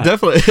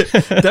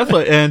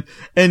definitely.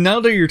 And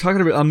now that you're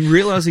talking about, I'm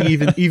realizing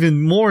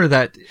even more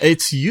that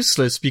it's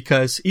useless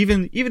because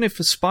even if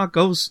a Spock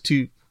goes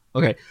to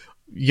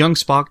young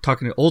Spock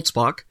talking to old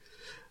Spock,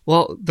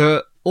 well,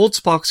 the old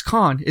Spock's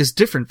Khan is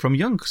different from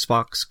young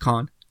Spock's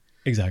Khan.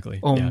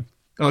 Exactly.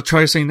 I'll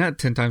try saying that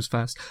 10 times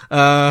fast.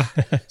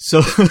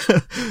 So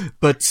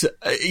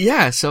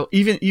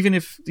even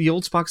if the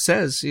old Spock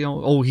says,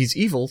 he's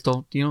evil,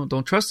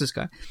 don't trust this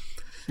guy.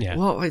 Yeah.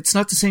 Well, it's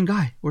not the same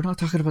guy. We're not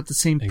talking about the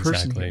same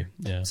person here.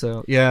 Yeah.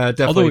 So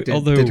definitely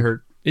did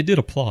hurt. It did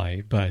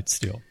apply, but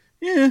still.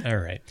 Yeah. All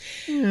right.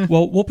 Yeah.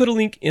 Well, we'll put a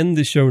link in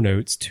the show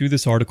notes to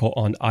this article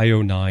on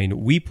IO9.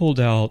 We pulled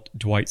out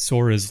Dwight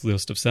Sora's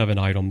list of 7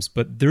 items,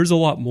 but there's a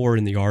lot more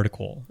in the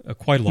article,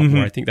 quite a lot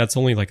more. I think that's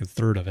only like a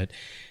third of it.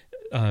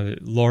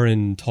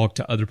 Lauren talked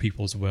to other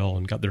people as well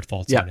and got their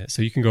thoughts on it.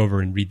 So you can go over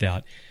and read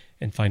that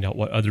and find out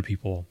what other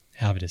people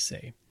have to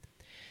say.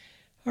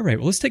 All right,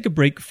 well, let's take a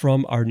break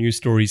from our news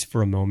stories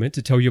for a moment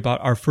to tell you about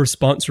our first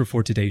sponsor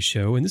for today's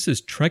show, and this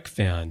is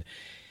TrekFan.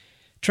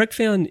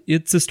 TrekFan,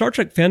 it's a Star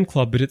Trek fan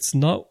club, but it's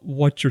not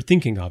what you're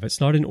thinking of.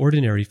 It's not an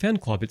ordinary fan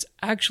club. It's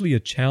actually a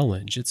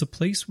challenge. It's a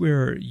place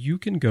where you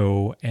can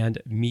go and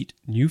meet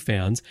new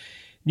fans,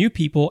 new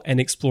people, and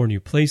explore new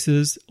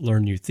places,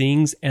 learn new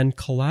things, and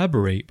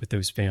collaborate with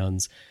those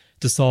fans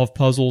to solve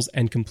puzzles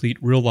and complete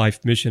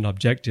real-life mission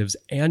objectives,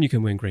 and you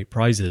can win great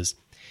prizes.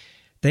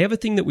 They have a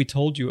thing that we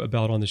told you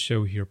about on the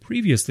show here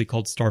previously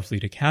called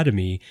Starfleet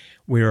Academy,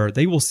 where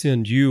they will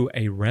send you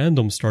a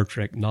random Star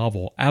Trek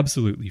novel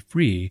absolutely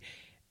free.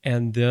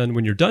 And then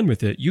when you're done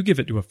with it, you give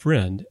it to a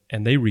friend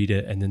and they read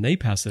it and then they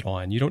pass it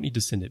on. You don't need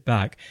to send it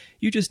back.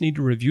 You just need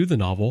to review the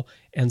novel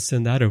and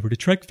send that over to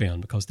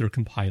TrekFan because they're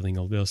compiling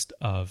a list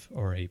of,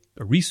 or a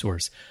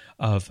resource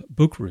of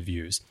book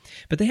reviews.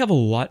 But they have a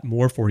lot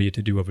more for you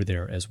to do over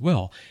there as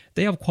well.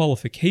 They have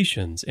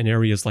qualifications in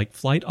areas like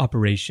flight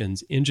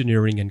operations,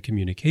 engineering, and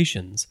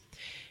communications.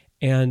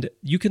 And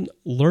you can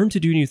learn to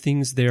do new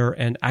things there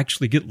and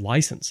actually get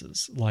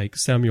licenses, like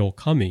Samuel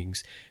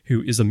Cummings,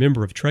 who is a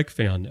member of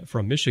TrekFan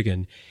from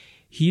Michigan.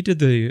 He did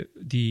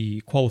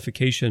the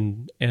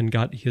qualification and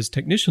got his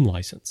technician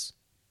license.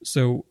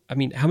 So, I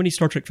mean, how many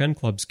Star Trek fan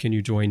clubs can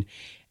you join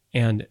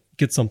and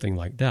get something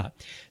like that?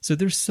 So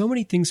there's so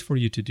many things for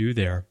you to do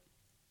there.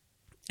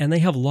 And they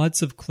have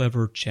lots of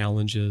clever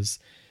challenges.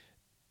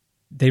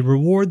 They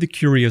reward the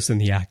curious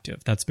and the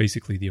active. That's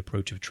basically the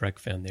approach of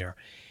TrekFan there.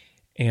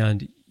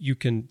 And you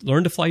can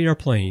learn to fly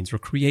airplanes or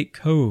create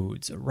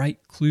codes, or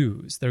write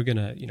clues. They're going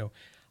to,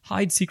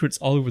 hide secrets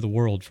all over the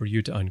world for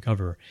you to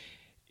uncover.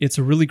 It's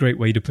a really great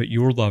way to put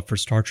your love for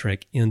Star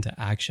Trek into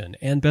action.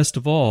 And best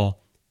of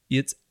all,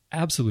 it's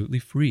absolutely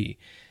free.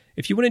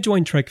 If you want to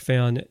join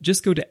TrekFan,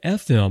 just go to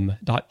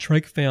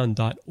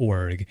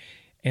fm.trekfan.org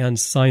and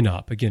sign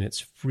up. Again, it's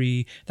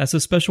free. That's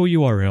a special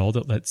URL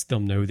that lets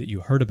them know that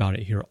you heard about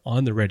it here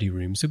on the Ready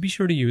Room. So be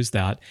sure to use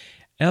that.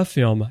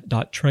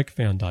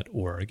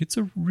 fm.trekfan.org. It's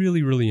a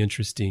really, really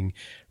interesting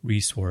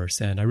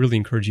resource, and I really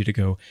encourage you to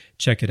go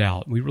check it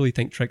out. We really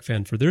thank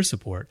TrekFan for their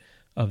support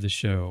of the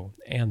show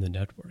and the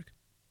network.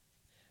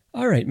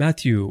 All right,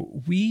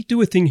 Matthew, we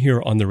do a thing here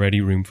on the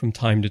Ready Room from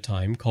time to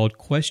time called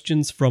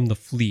Questions from the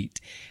Fleet.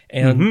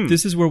 And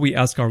this is where we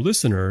ask our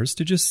listeners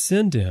to just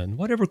send in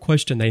whatever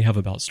question they have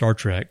about Star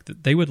Trek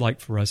that they would like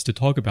for us to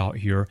talk about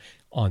here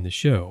on the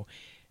show.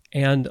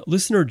 And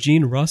listener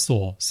Gene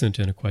Russell sent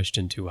in a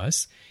question to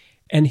us.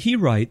 And he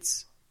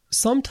writes,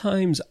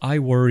 "Sometimes I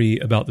worry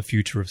about the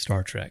future of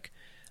Star Trek.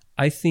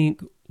 I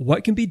think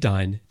what can be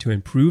done to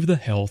improve the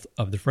health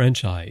of the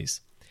franchise.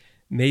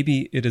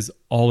 Maybe it is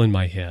all in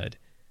my head.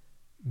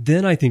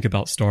 Then I think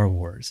about Star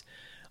Wars.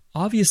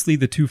 Obviously,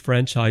 the two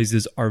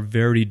franchises are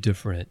very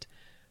different,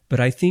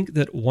 but I think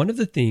that one of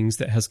the things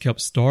that has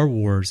kept Star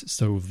Wars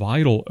so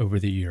vital over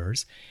the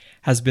years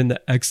has been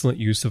the excellent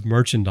use of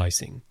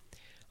merchandising.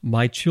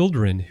 My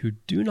children, who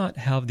do not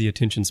have the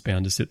attention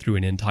span to sit through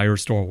an entire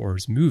Star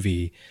Wars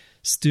movie,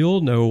 still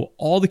know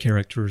all the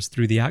characters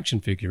through the action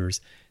figures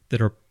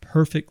that are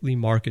perfectly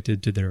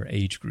marketed to their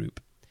age group.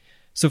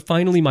 So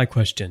finally, my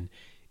question,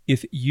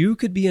 if you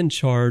could be in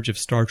charge of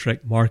Star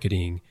Trek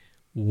marketing,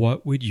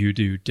 what would you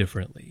do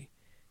differently?"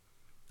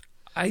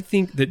 I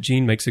think that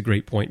Gene makes a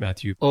great point,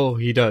 Matthew. Oh,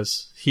 he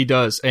does. He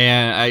does.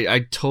 And I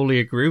totally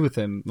agree with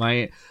him.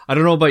 I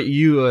don't know about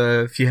you,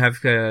 if you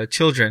have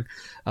children.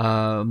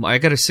 I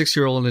got a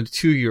 6-year-old and a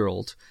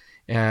 2-year-old,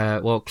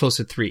 close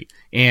to 3.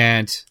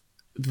 And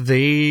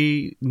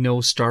they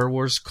know Star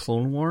Wars,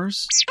 Clone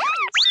Wars,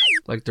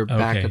 like they're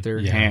back of their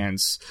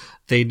hands.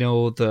 They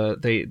know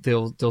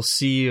they'll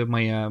see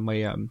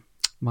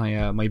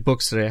my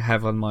books that I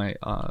have on my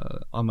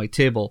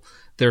table.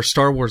 They're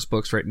Star Wars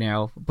books right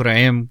now, but I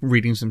am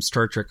reading some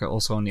Star Trek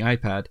also on the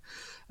iPad,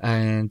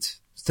 and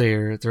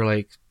they're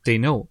like, they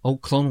know,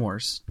 Clone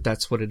Wars,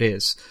 that's what it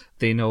is.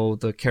 They know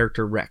the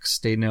character Rex.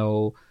 They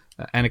know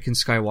Anakin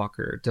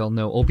Skywalker. They'll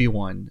know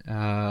Obi-Wan,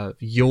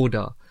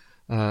 Yoda.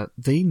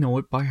 They know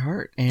it by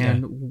heart.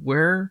 And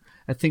where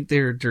I think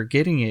they're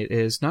getting it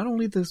is not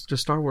only the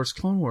Star Wars,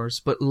 Clone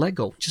Wars, but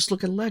Lego. Just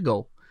look at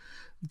Lego.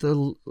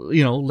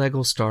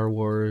 Lego Star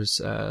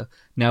Wars.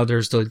 Now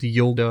there's the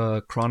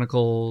Yoda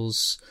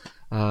Chronicles,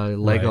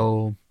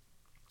 Lego, right.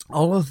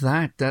 All of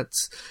that.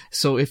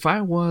 So if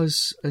I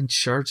was in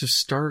charge of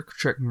Star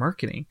Trek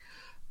marketing,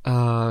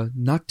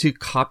 not to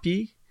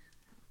copy,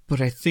 but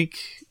I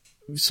think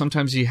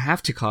sometimes you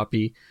have to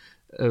copy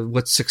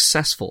what's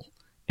successful,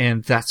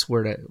 and that's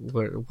what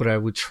I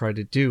would try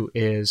to do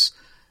is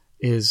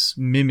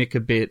mimic a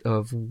bit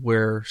of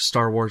where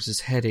Star Wars is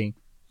heading.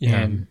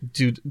 Yeah. And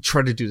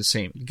try to do the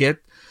same.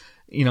 Get,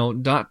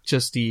 not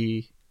just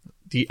the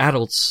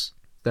adults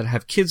that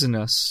have kids in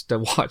us that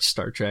watch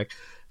Star Trek,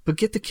 but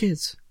get the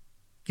kids,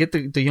 get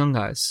the young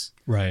guys,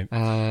 right?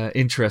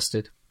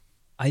 Interested.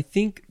 I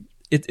think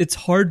it's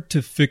hard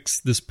to fix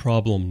this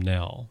problem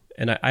now,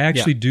 and I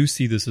actually do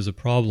see this as a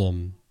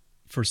problem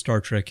for Star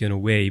Trek in a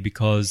way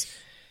because,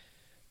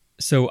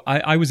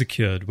 I was a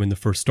kid when the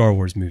first Star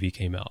Wars movie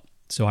came out,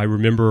 so I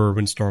remember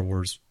when Star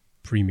Wars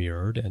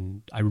premiered,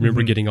 and I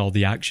remember getting all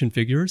the action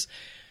figures.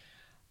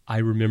 I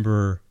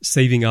remember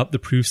saving up the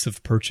proofs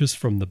of purchase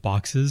from the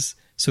boxes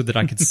so that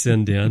I could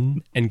send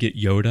in and get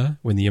Yoda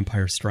when The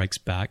Empire Strikes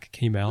Back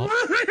came out,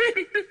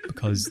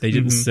 because they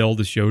didn't sell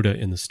this Yoda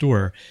in the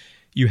store.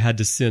 You had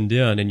to send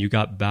in, and you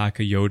got back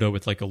a Yoda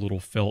with like a little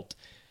felt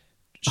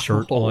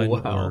shirt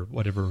on or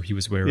whatever he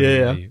was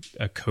wearing,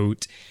 a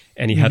coat,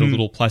 and he had a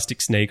little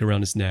plastic snake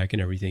around his neck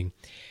and everything.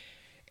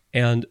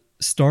 And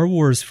Star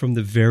Wars from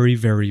the very,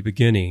 very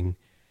beginning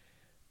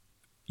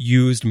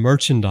used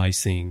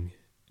merchandising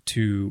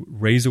to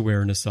raise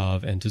awareness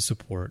of and to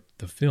support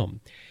the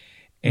film.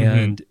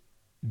 And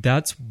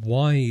that's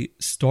why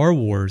Star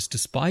Wars,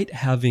 despite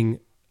having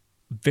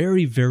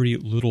very, very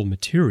little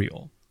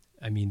material,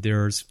 I mean,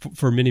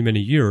 for many,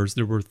 many years,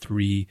 there were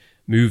 3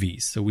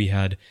 movies. So we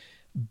had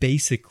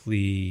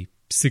basically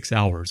 6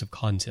 hours of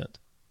content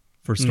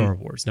for Star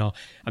Wars. Now,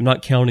 I'm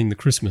not counting the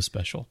Christmas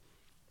special,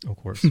 of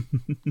course.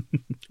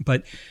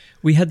 But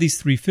we had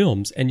these 3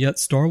 films, and yet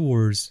Star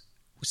Wars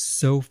was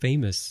so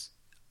famous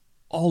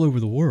all over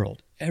the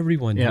world.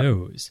 Everyone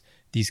knows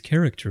these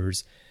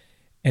characters,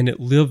 and it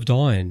lived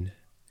on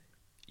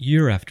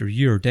year after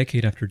year,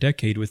 decade after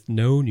decade, with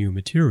no new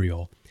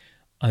material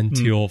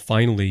until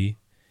finally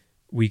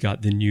we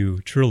got the new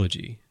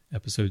trilogy,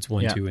 episodes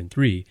 1, 2, and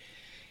 3.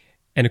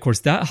 And of course,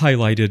 that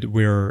highlighted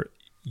where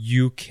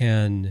you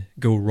can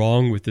go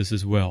wrong with this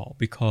as well,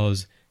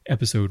 because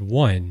episode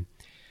 1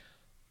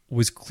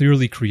 was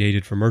clearly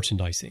created for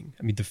merchandising.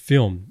 I mean, the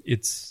film,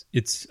 it's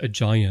a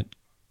giant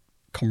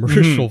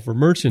commercial for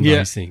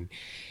merchandising.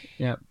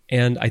 Yeah.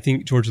 And I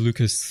think George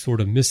Lucas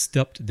sort of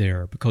misstepped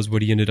there, because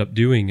what he ended up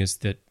doing is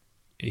that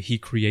he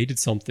created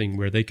something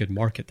where they could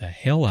market the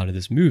hell out of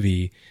this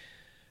movie,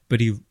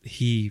 but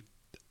he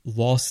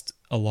lost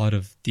a lot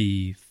of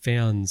the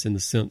fans in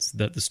the sense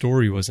that the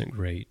story wasn't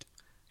great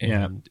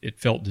and it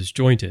felt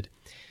disjointed.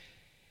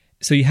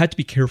 So you had to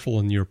be careful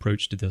in your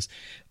approach to this.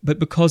 But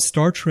because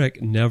Star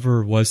Trek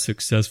never was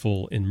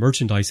successful in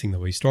merchandising the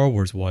way Star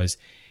Wars was,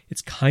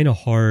 it's kind of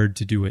hard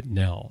to do it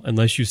now,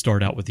 unless you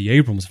start out with the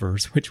Abrams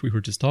verse, which we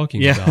were just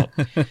talking about.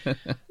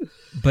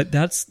 But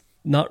that's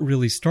not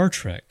really Star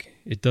Trek.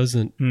 It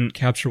doesn't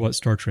capture what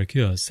Star Trek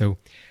is. So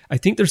I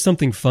think there's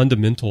something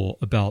fundamental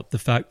about the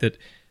fact that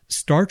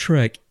Star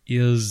Trek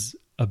is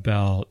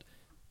about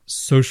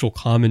social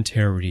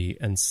commentary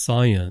and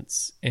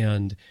science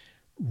and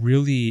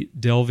really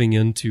delving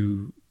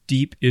into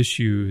deep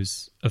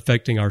issues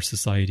affecting our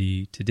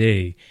society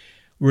today,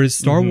 whereas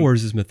Star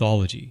Wars is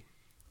mythology.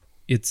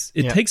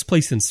 It takes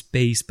place in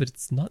space, but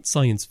it's not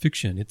science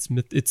fiction.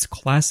 It's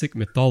classic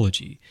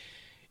mythology.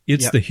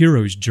 It's the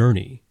hero's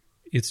journey.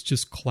 It's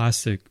just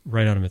classic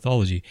right out of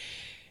mythology.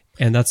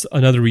 And that's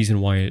another reason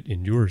why it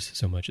endures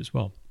so much as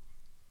well.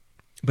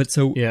 But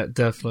so yeah,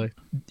 definitely.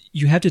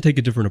 You have to take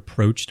a different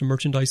approach to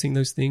merchandising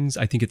those things.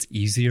 I think it's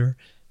easier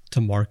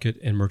to market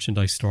and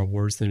merchandise Star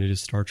Wars than it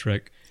is Star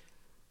Trek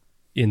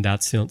in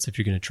that sense, if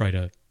you're going to try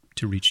to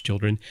reach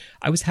children.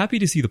 I was happy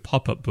to see the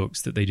pop-up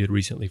books that they did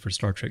recently for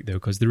Star Trek, though,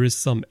 because there is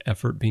some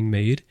effort being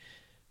made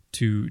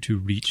to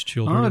reach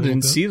children. Oh, I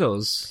didn't see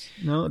those.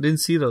 No, I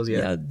didn't see those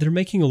yet. Yeah, they're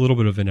making a little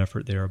bit of an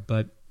effort there,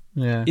 but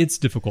it's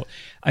difficult.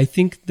 I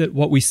think that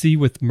what we see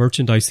with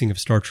merchandising of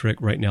Star Trek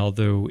right now,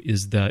 though,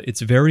 is that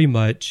it's very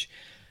much,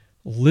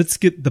 let's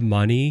get the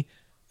money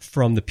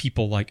from the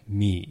people like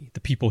me, the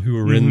people who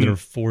are in their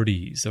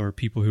 40s or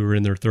people who are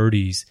in their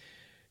 30s,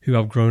 who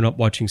have grown up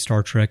watching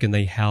Star Trek and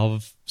they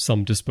have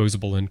some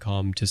disposable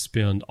income to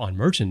spend on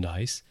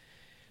merchandise.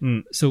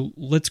 So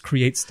let's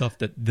create stuff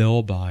that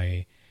they'll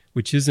buy,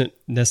 which isn't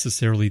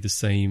necessarily the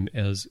same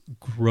as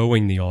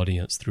growing the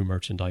audience through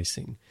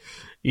merchandising.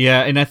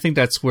 Yeah, and I think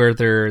that's where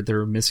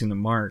they're missing the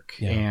mark.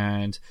 Yeah.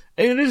 And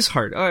it is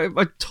hard. I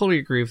totally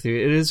agree with you.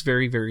 It is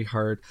very, very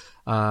hard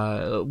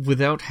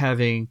without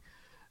having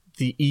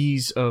the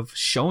ease of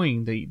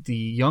showing the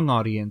young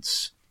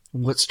audience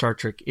what Star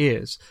Trek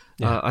is.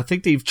 Yeah. I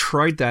think they've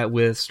tried that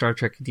with Star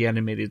Trek the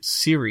Animated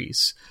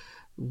Series.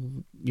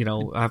 You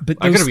know, I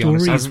gotta be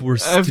honest,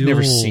 I've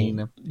never seen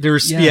them.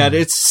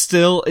 It's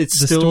still the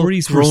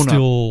stories were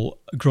still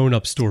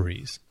grown-up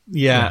stories.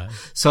 Yeah.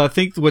 So I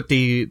think what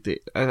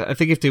I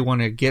think if they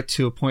want to get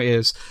to a point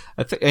is,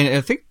 I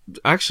think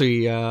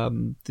actually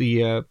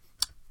the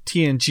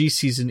TNG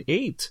season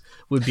 8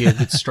 would be a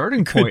good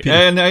starting point.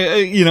 And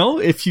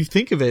if you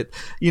think of it,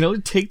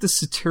 take the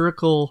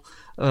satirical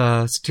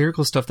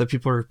stuff that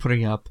people are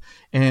putting up,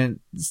 and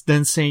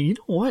then saying, you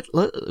know what,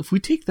 if we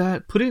take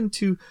that, put it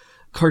into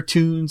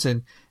cartoons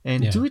and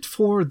do it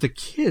for the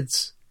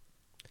kids,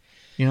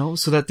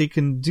 so that they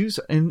can do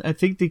so. And I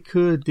think they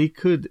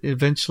could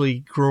eventually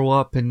grow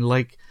up and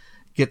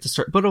get the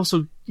start, but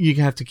also you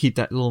have to keep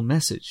that little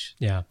message.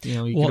 Yeah.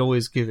 You could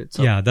always give it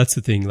something. Yeah, that's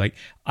the thing.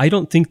 I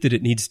don't think that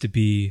it needs to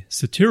be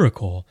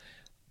satirical,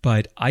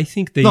 but I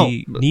think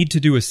they need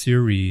to do a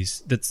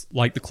series that's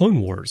like the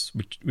Clone Wars,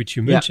 which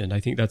you mentioned. I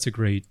think that's a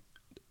great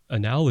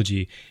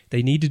analogy.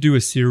 They need to do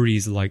a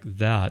series like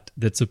that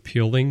that's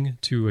appealing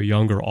to a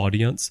younger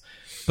audience,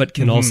 but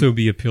can also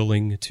be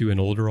appealing to an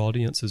older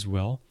audience as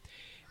well.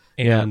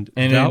 And,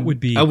 and that would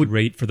be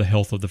great for the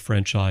health of the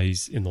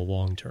franchise in the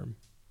long term.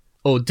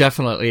 Oh,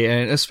 definitely.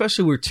 And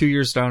especially we're 2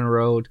 years down the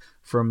road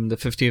from the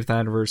 50th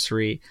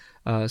anniversary.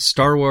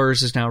 Star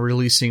Wars is now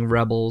releasing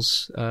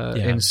Rebels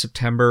in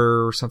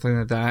September or something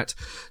like that.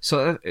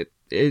 So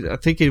I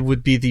think it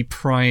would be the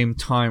prime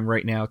time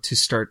right now to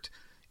start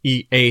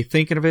A,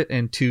 thinking of it,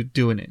 and 2,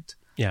 doing it.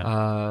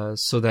 Yeah.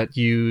 So that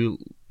you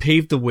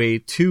pave the way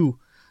to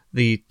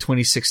the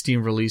 2016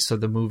 release of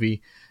the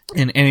movie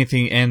and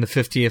the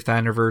 50th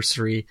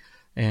anniversary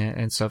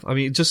and stuff. I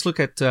mean, just look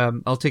at,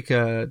 I'll take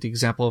the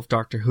example of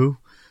Doctor Who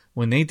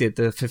when they did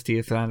the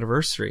 50th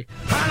anniversary.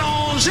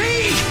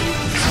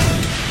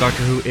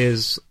 Doctor Who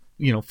is,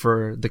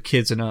 for the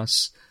kids and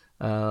us,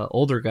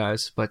 older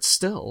guys, but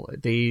still,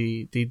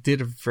 they did they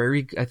did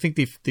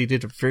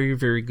a very,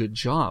 very good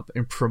job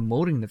in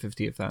promoting the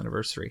 50th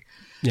anniversary.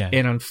 Yeah.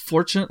 And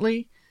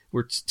unfortunately,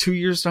 we're 2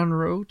 years down the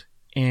road,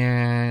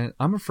 and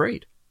I'm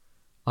afraid.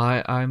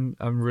 I'm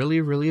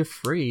really, really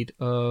afraid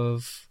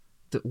of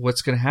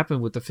what's going to happen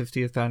with the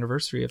 50th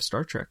anniversary of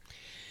Star Trek.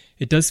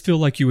 It does feel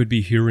like you would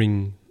be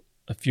hearing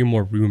a few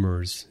more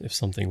rumors if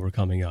something were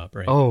coming up,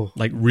 right? Oh,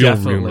 like real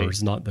definitely.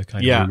 rumors, not the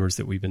kind of rumors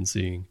that we've been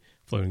seeing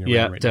floating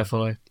around right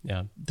definitely. now.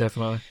 Yeah,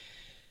 definitely.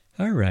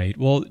 All right.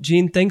 Well,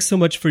 Gene, thanks so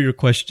much for your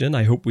question.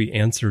 I hope we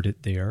answered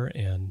it there,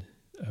 and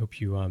I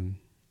hope you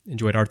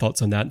enjoyed our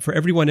thoughts on that. And for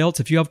everyone else,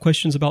 if you have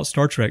questions about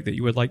Star Trek that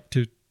you would like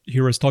to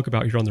hear us talk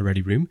about here on the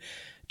Ready Room,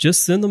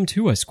 just send them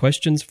to us,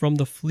 questions from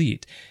the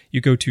fleet.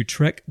 You go to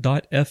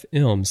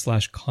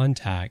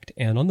trek.fm/contact,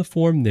 and on the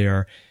form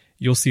there,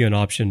 you'll see an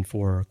option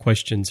for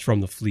questions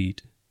from the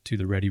fleet to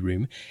the Ready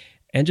Room.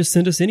 And just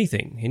send us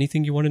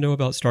anything you want to know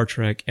about Star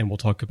Trek, and we'll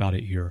talk about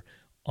it here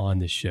on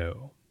the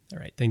show. All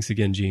right. Thanks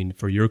again, Gene,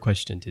 for your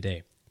question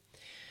today.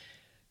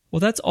 Well,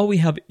 that's all we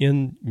have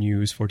in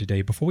news for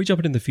today. Before we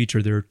jump into the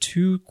feature, there are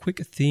 2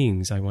 quick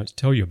things I want to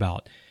tell you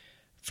about.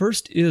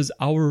 First is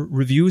our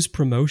reviews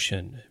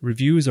promotion.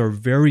 Reviews are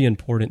very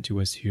important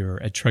to us here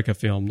at Trek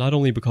FM, not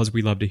only because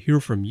we love to hear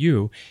from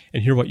you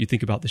and hear what you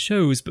think about the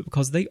shows, but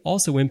because they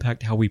also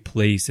impact how we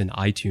place in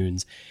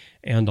iTunes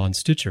and on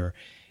Stitcher.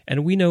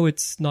 And we know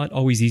it's not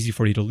always easy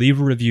for you to leave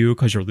a review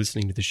because you're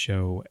listening to the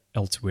show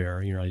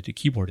elsewhere. You're not at a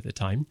keyboard at the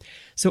time.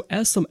 So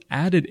as some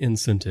added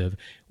incentive,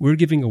 we're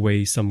giving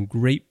away some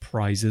great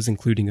prizes,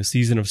 including a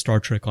season of Star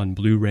Trek on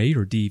Blu-ray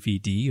or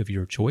DVD of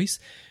your choice,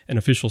 an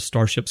official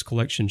Starships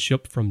collection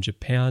shipped from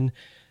Japan,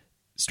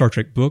 Star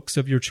Trek books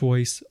of your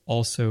choice,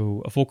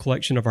 also a full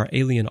collection of our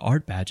alien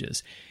art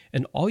badges.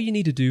 And all you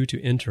need to do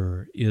to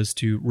enter is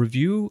to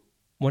review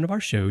one of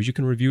our shows. You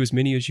can review as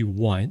many as you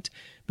want,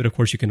 but of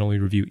course you can only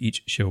review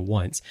each show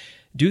once.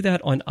 Do that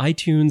on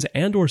iTunes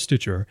and or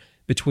Stitcher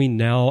between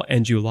now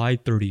and July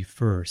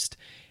 31st.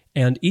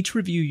 And each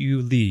review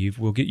you leave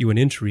will get you an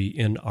entry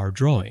in our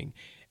drawing.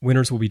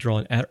 Winners will be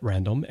drawn at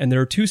random, and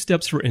there are 2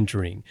 steps for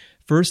entering.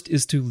 First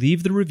is to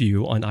leave the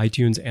review on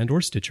iTunes and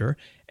or Stitcher,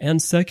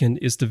 and second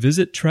is to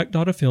visit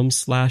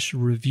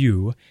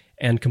trek.fm/review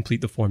and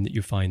complete the form that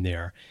you find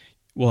there.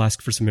 We'll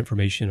ask for some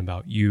information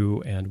about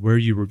you and where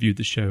you reviewed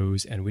the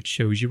shows and which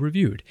shows you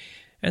reviewed.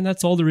 And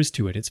that's all there is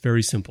to it. It's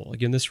very simple.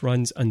 Again, this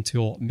runs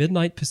until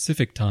midnight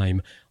Pacific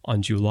time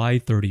on July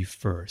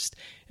 31st.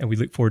 And we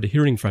look forward to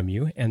hearing from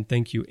you, and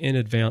thank you in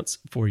advance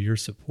for your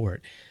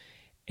support.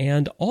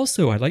 And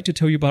also, I'd like to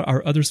tell you about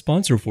our other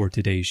sponsor for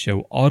today's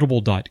show,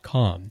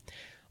 Audible.com.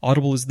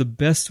 Audible is the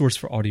best source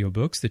for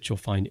audiobooks that you'll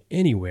find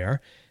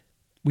anywhere.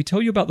 We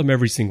tell you about them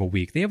every single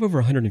week. They have over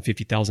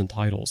 150,000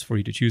 titles for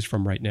you to choose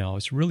from right now.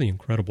 It's really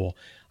incredible.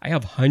 I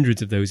have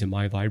hundreds of those in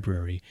my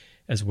library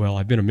as well.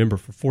 I've been a member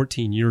for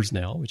 14 years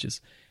now, which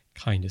is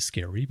kind of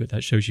scary, but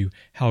that shows you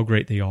how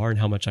great they are and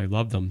how much I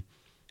love them.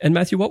 And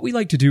Matthew, what we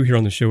like to do here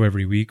on the show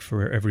every week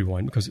for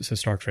everyone, because it's a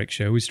Star Trek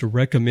show, is to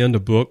recommend a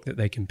book that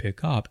they can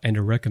pick up and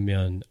to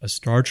recommend a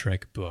Star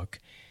Trek book.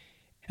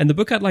 And the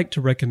book I'd like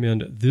to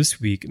recommend this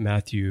week,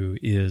 Matthew,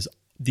 is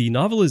the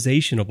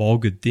novelization of All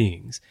Good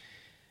Things.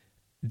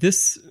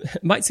 This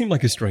might seem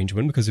like a strange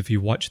one, because if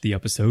you watch the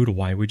episode,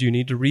 why would you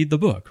need to read the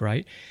book,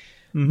 right?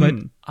 Mm-hmm. But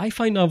I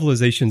find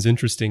novelizations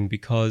interesting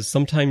because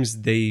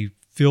sometimes they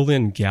fill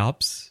in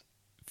gaps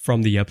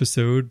from the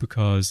episode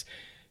because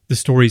the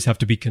stories have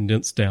to be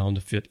condensed down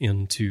to fit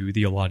into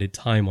the allotted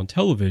time on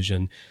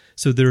television.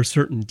 So there are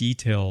certain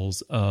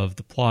details of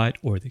the plot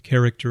or the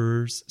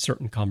characters,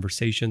 certain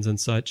conversations and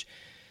such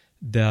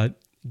that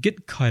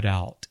get cut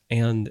out,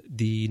 and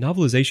the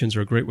novelizations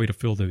are a great way to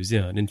fill those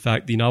in. In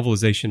fact, the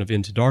novelization of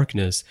Into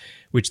Darkness,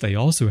 which they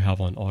also have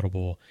on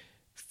Audible,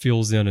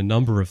 fills in a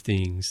number of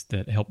things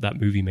that help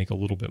that movie make a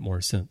little bit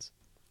more sense.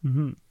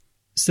 Mm-hmm.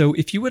 So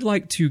if you would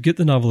like to get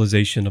the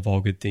novelization of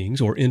All Good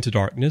Things or Into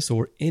Darkness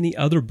or any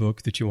other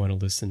book that you want to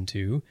listen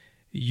to,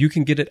 you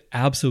can get it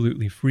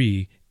absolutely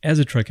free as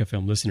a Trek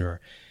FM listener.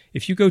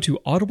 If you go to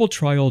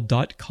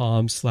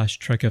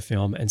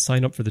audibletrial.com/trekfm and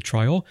sign up for the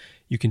trial,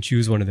 you can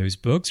choose one of those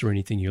books or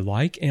anything you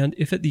like. And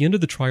if at the end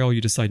of the trial you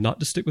decide not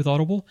to stick with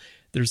Audible,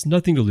 there's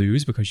nothing to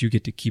lose because you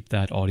get to keep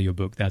that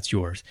audiobook. That's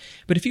yours.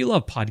 But if you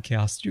love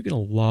podcasts, you're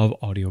going to love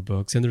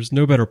audiobooks, and there's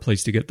no better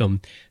place to get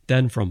them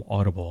than from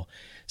Audible.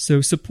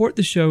 So support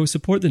the show,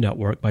 support the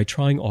network by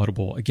trying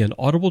Audible. Again,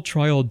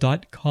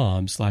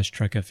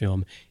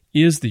 audibletrial.com/trekfm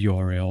is the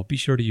URL. Be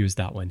sure to use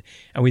that one.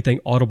 And we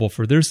thank Audible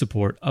for their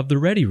support of the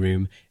Ready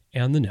Room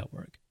and the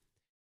network.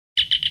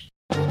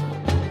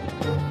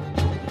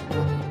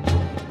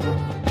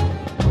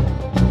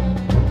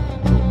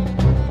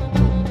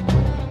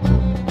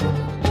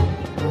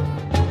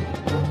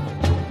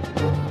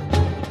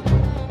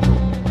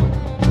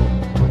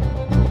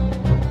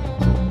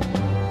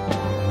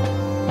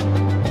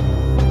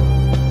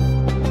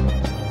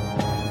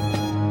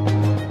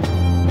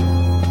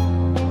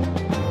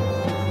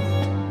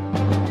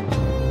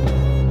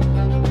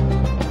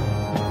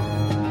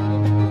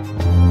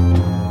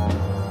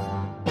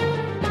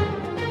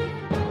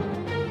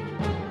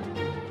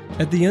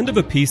 At the end of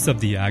a piece of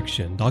the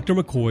action, Dr.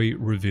 McCoy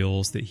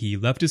reveals that he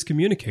left his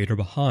communicator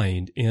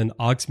behind in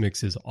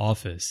Oxmix's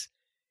office.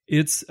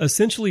 It's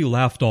essentially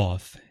laughed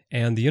off,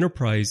 and the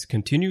Enterprise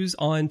continues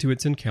on to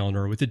its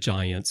encounter with a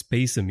giant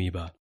space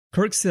amoeba.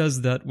 Kirk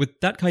says that with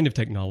that kind of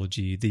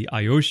technology, the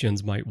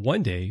Iosians might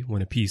one day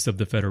win a piece of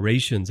the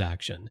Federation's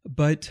action.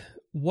 But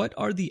what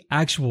are the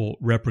actual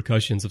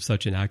repercussions of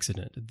such an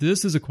accident?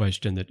 This is a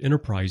question that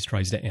Enterprise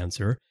tries to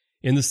answer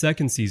in the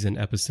second season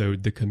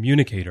episode, The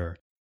Communicator.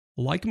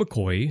 Like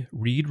McCoy,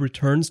 Reed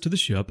returns to the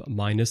ship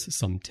minus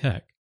some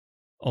tech.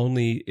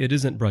 Only it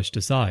isn't brushed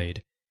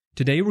aside.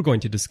 Today we're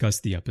going to discuss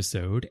the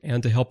episode,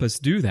 and to help us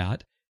do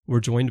that, we're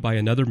joined by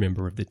another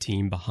member of the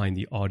team behind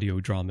the audio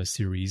drama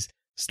series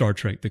Star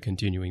Trek: The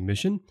Continuing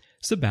Mission,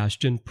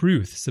 Sebastian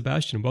Pruth.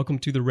 Sebastian, welcome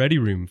to the Ready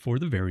Room for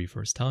the very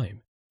first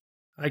time.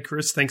 Hi,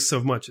 Chris. Thanks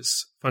so much.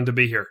 It's fun to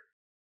be here.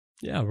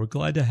 Yeah, we're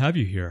glad to have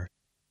you here.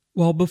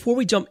 Well, before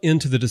we jump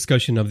into the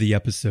discussion of the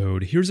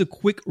episode, here's a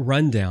quick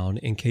rundown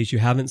in case you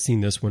haven't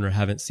seen this one or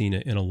haven't seen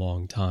it in a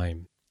long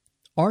time.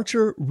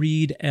 Archer,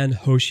 Reed, and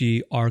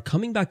Hoshi are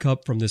coming back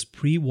up from this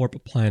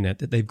pre-warp planet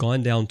that they've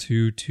gone down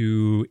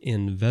to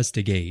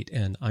investigate,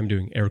 and I'm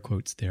doing air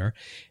quotes there,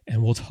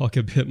 and we'll talk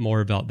a bit more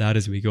about that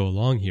as we go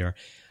along here.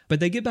 But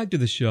they get back to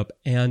the ship,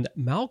 and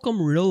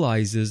Malcolm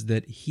realizes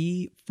that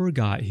he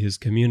forgot his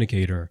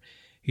communicator.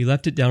 He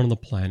left it down on the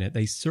planet.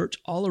 They search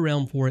all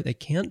around for it. They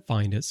can't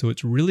find it, so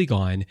it's really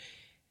gone.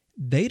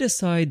 They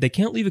decide they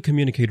can't leave a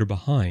communicator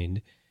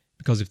behind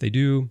because if they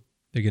do,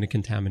 they're going to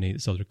contaminate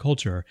this other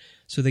culture.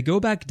 So they go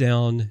back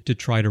down to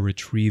try to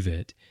retrieve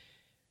it.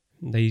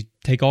 They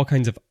take all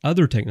kinds of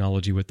other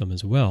technology with them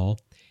as well.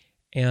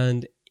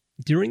 And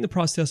during the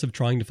process of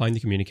trying to find the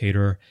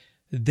communicator,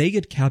 they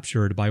get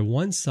captured by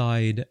one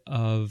side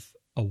of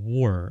a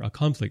war, a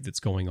conflict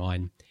that's going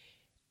on.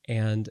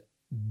 And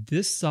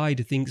this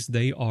side thinks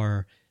they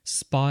are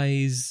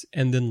spies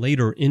and then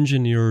later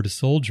engineered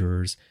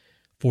soldiers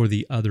for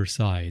the other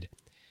side.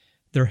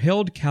 They're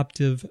held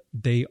captive,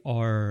 they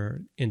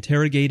are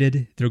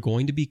interrogated, they're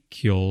going to be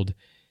killed,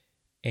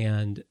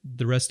 and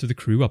the rest of the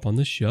crew up on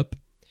the ship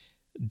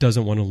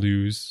doesn't want to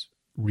lose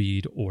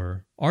Reed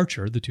or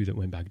Archer, the two that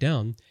went back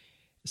down,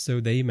 so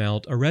they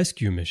mount a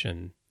rescue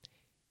mission.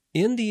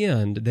 In the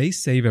end, they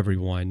save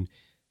everyone,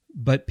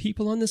 but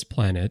people on this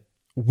planet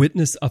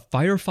witness a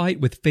firefight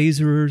with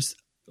phasers,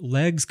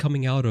 legs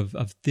coming out of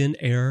thin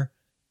air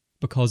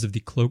because of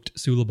the cloaked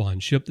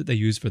Suliban ship that they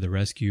use for the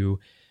rescue.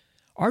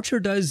 Archer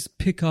does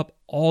pick up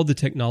all the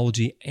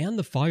technology and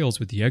the files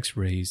with the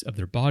X-rays of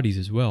their bodies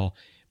as well,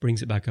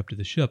 brings it back up to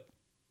the ship.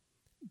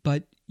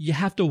 But you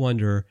have to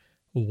wonder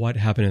what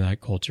happened in that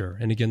culture.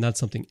 And again, that's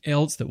something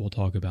else that we'll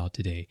talk about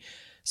today.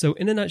 So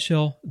in a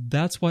nutshell,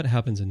 that's what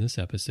happens in this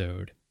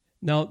episode.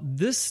 Now,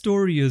 this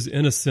story is,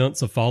 in a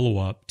sense, a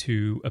follow-up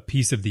to a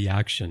piece of the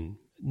action.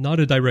 Not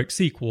a direct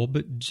sequel,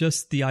 but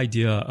just the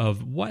idea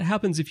of what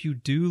happens if you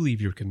do leave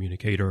your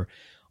communicator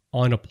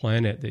on a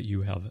planet that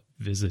you have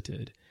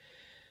visited.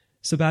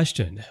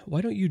 Sebastian, why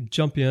don't you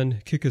jump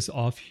in, kick us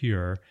off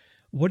here?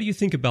 What do you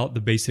think about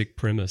the basic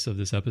premise of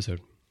this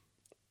episode?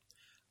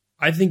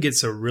 I think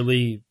it's a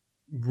really,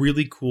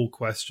 really cool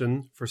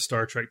question for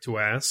Star Trek to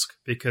ask,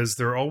 because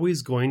they're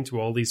always going to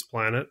all these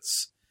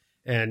planets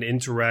and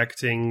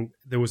interacting.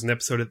 There was an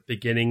episode at the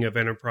beginning of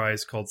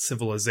Enterprise called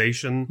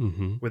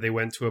Civilization, where they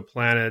went to a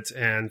planet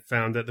and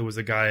found that there was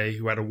a guy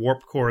who had a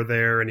warp core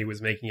there and he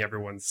was making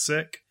everyone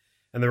sick.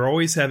 And they're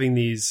always having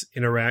these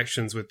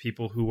interactions with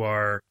people who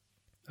are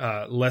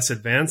less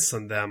advanced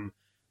than them.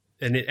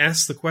 And it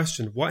asks the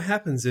question, what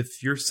happens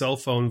if your cell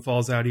phone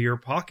falls out of your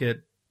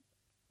pocket?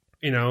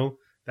 You know,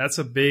 that's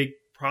a big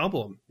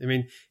problem. I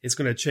mean, it's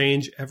going to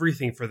change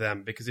everything for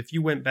them, because if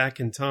you went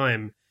back in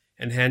time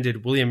and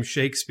handed William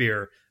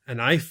Shakespeare an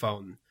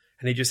iPhone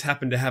and he just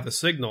happened to have a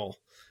signal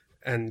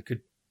and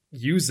could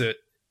use it,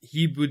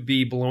 he would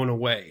be blown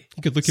away.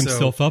 He could look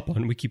himself up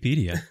on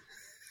Wikipedia.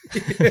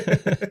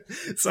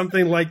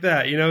 Something like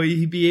that. You know,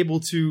 he'd be able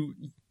to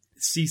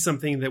see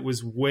something that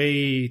was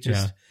way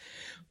just. Yeah.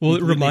 Well,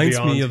 it reminds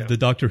me beyond of the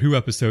Doctor Who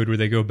episode where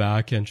they go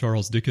back and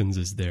Charles Dickens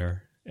is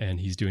there and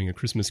he's doing A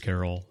Christmas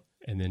Carol,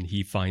 and then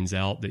he finds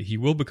out that he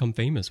will become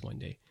famous one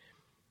day.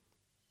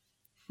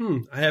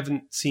 I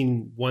haven't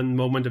seen one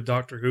moment of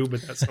Doctor Who,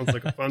 but that sounds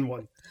like a fun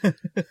one.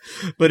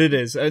 But it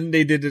is, and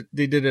they did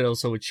it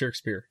also with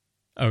Shakespeare.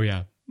 Oh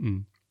yeah.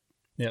 Mm.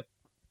 Yep.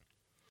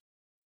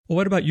 Well,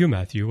 what about you,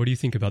 Matthew? What do you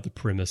think about the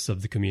premise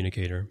of the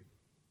communicator?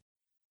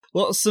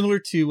 Well, similar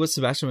to what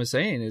Sebastian was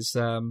saying, is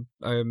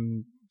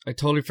I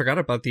totally forgot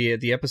about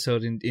the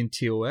episode in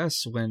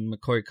TOS when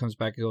McCoy comes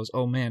back and goes,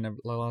 "Oh man, I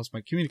lost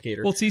my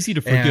communicator." Well, it's easy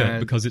to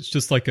forget because it's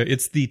just like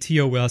it's the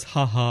TOS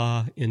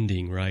haha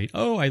ending, right?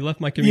 Oh, I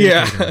left my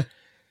communicator. Yeah.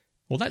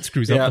 Well, that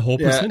screws up the whole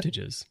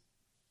percentages.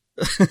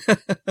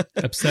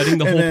 Upsetting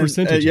the whole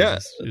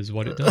percentages is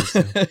what it does.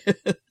 So.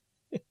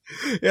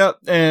 Yeah,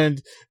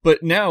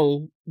 but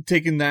now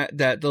taking that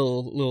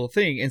little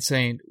thing and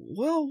saying,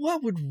 well,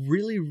 what would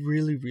really,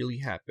 really, really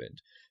happen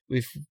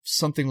if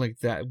something like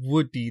that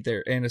would be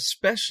there, and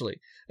especially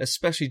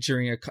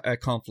during a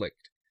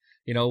conflict.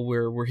 You know,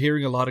 we're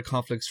hearing a lot of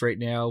conflicts right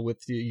now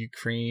with the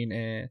Ukraine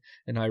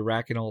and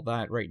Iraq and all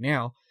that right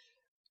now.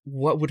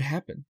 What would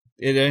happen?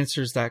 It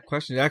answers that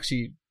question. It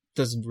actually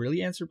doesn't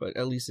really answer, but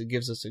at least it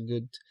gives us a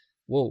good,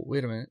 whoa,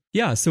 wait a minute.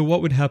 Yeah, so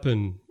what would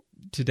happen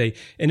today?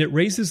 And it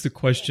raises the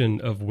question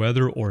of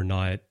whether or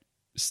not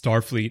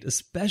Starfleet,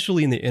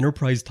 especially in the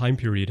Enterprise time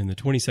period in the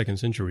 22nd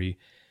century,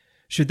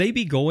 should they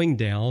be going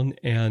down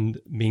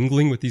and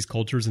mingling with these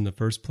cultures in the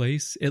first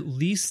place? At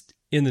least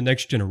in the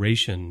next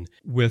generation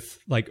with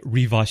like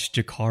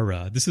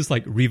Rivashtakara. This is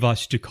like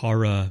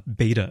Rivashtakara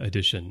beta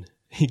edition.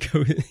 He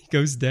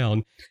goes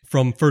down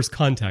from First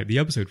Contact, the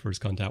episode First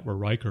Contact, where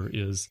Riker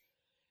is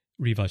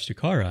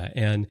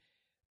Rivashtakara.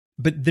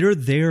 But they're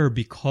there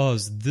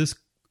because this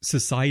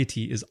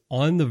society is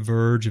on the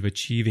verge of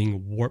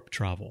achieving warp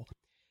travel.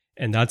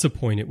 And that's a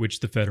point at which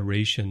the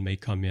Federation may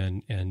come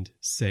in and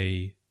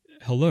say,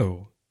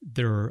 hello,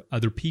 there are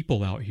other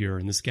people out here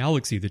in this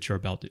galaxy that you're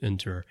about to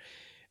enter,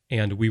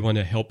 and we want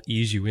to help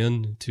ease you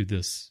into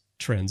this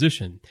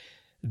transition.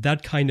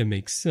 That kind of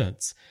makes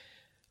sense.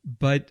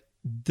 But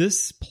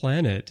this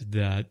planet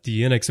that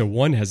the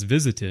NX-01 has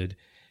visited,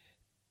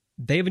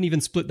 they haven't even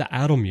split the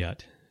atom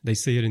yet. They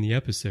say it in the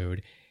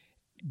episode.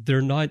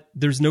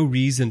 There's no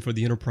reason for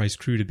the Enterprise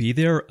crew to be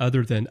there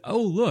other than,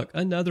 oh, look,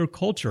 another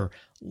culture.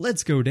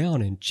 Let's go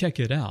down and check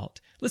it out.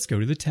 Let's go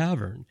to the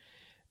tavern.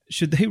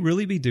 Should they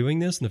really be doing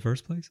this in the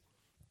first place?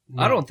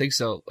 No. I don't think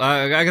so.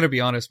 I got to be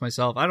honest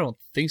myself. I don't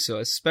think so,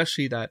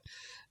 especially that,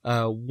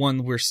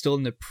 we're still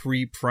in the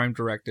pre-Prime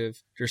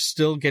Directive. They're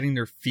still getting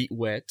their feet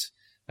wet.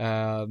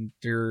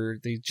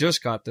 They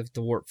just got the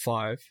Warp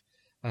 5.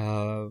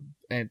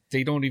 And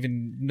they don't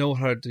even know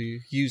how to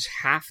use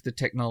half the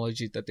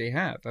technology that they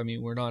have. I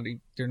mean,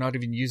 they're not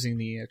even using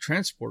the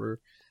transporter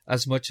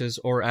as much as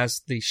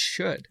they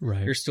should.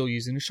 Right. They're still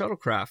using the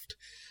shuttlecraft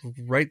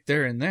right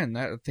there and then.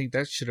 I think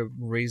that should have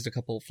raised a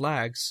couple of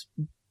flags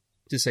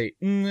to say,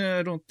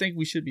 I don't think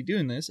we should be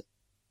doing this.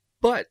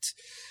 But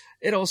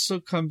it also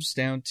comes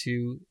down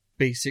to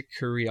basic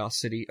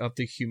curiosity of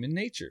the human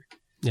nature.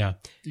 Yeah.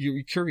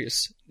 You're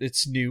curious.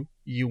 It's new.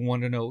 You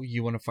want to know.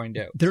 You want to find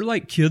out. They're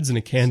like kids in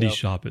a candy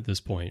shop at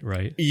this point,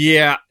 right?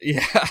 Yeah,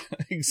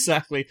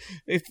 exactly.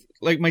 If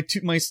like my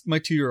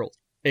 2-year-old,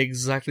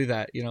 exactly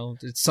that. You know,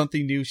 it's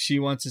something new. She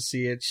wants to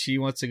see it. She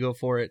wants to go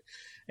for it,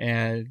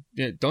 and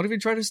don't even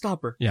try to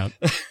stop her. Yeah.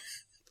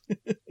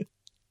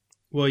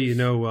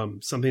 Well,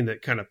 something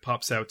that kind of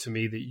pops out to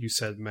me that you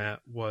said,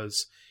 Matt,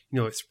 was,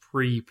 it's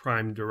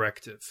pre-Prime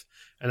Directive.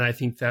 And I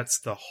think that's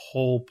the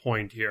whole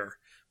point here,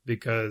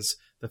 because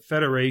the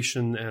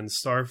Federation and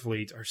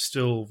Starfleet are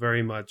still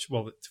very much,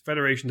 well, the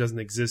Federation doesn't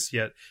exist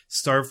yet.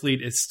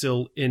 Starfleet is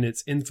still in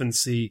its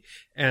infancy,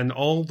 and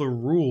all the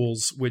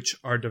rules which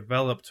are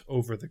developed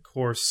over the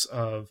course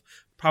of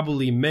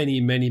probably many,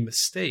 many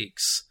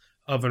mistakes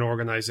of an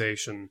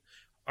organization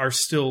are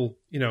still,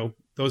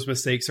 those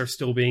mistakes are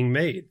still being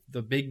made.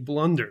 The big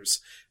blunders,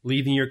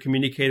 leaving your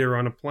communicator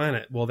on a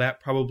planet. Well,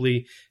 that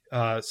probably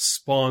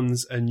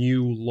spawns a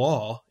new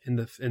law in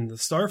the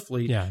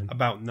Starfleet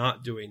about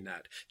not doing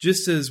that.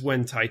 Just as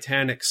when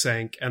Titanic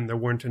sank and there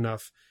weren't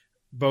enough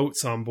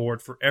boats on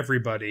board for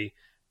everybody,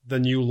 the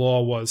new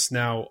law was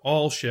now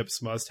all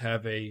ships must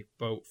have a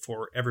boat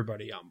for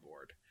everybody on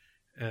board.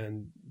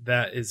 And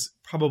that is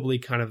probably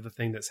kind of the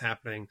thing that's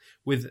happening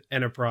with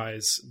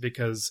Enterprise,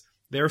 because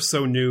they're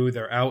so new,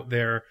 they're out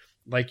there,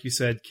 like you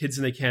said, kids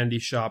in a candy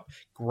shop,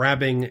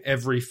 grabbing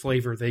every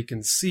flavor they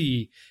can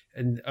see,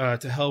 and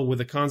to hell with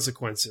the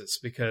consequences,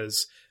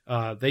 because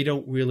they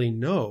don't really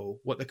know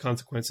what the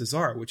consequences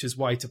are, which is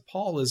why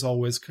T'Pol is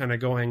always kind of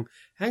going,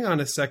 hang on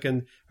a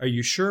second, are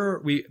you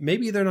sure?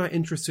 Maybe they're not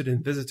interested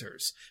in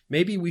visitors.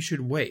 Maybe we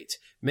should wait.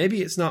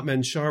 Maybe it's not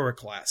Menshara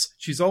class.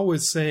 She's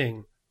always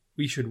saying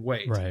we should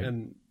wait. Right.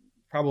 And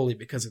probably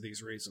because of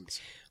these reasons.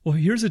 Well,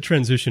 here's a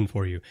transition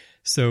for you.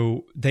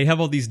 So they have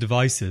all these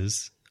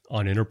devices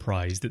on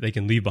Enterprise that they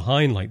can leave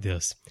behind like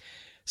this.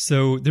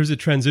 So there's a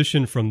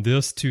transition from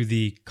this to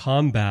the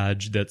comm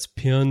badge that's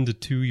pinned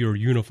to your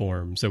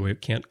uniform so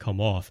it can't come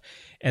off.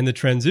 And the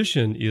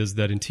transition is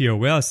that in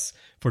TOS,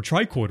 for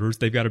tricorders,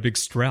 they've got a big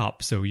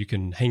strap so you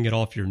can hang it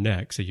off your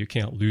neck so you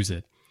can't lose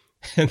it.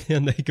 And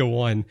then they go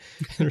on and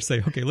they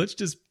say, okay, let's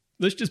just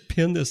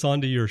pin this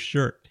onto your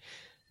shirt.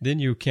 Then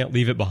you can't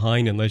leave it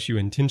behind unless you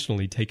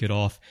intentionally take it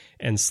off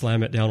and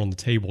slam it down on the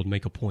table to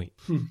make a point.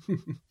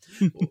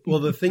 Well,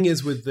 the thing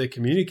is with the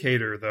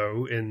communicator,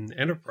 though, in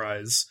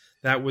Enterprise,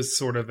 that was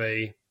sort of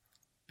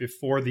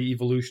before the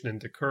evolution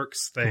into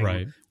Kirk's thing,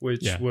 right.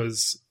 which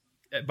was,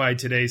 by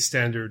today's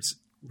standards,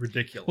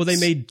 ridiculous. Well, they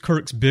made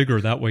Kirk's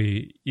bigger. That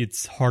way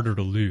it's harder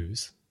to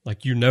lose.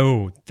 Like,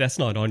 that's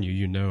not on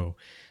you,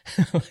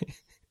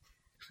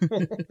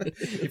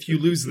 If you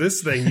lose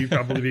this thing, you'd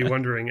probably be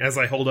wondering, as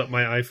I hold up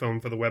my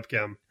iPhone for the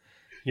webcam,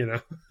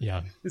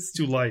 Yeah. It's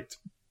too light.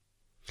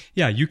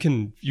 Yeah, you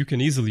can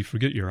easily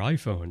forget your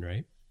iPhone,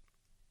 right?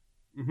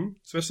 Mm-hmm.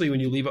 Especially when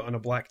you leave it on a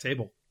black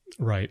table.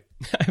 Right.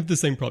 I have the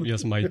same problem.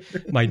 Yes,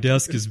 my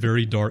desk is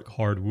very dark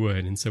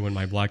hardwood, and so when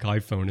my black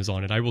iPhone is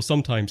on it, I will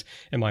sometimes,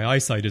 and my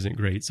eyesight isn't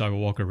great, so I will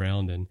walk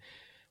around and,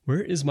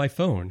 where is my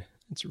phone?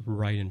 It's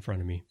right in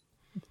front of me.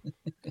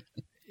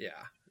 Yeah,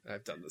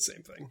 I've done the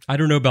same thing. I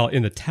don't know about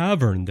in the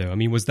tavern, though. I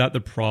mean, was that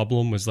the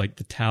problem? Was like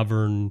the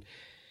tavern,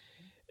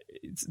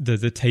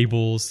 the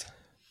tables,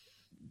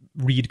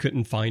 Reed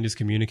couldn't find his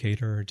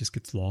communicator, it just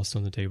gets lost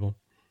on the table?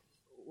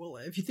 Well,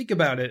 if you think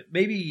about it,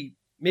 maybe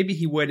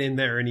he went in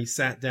there and he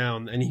sat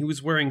down and he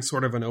was wearing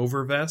sort of an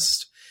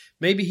overvest.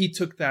 Maybe he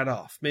took that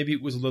off. Maybe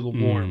it was a little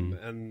warm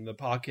and the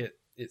pocket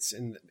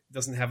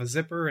doesn't have a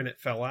zipper and it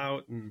fell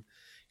out. And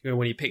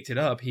when he picked it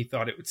up, he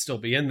thought it would still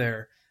be in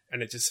there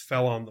and it just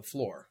fell on the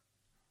floor.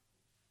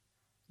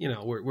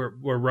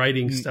 We're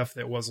writing stuff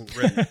that wasn't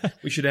written.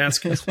 We should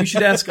ask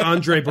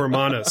Andre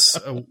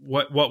Bermanis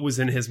what was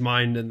in his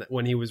mind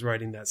when he was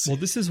writing that scene. Well,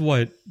 this is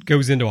what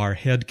goes into our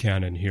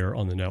headcanon here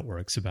on the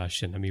network,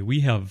 Sebastian. I mean, we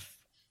have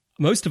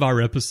most of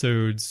our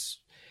episodes,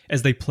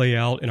 as they play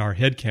out in our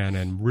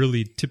headcanon,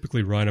 really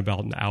typically run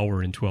about an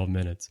hour and 12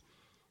 minutes.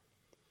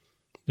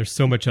 There's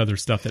so much other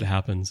stuff that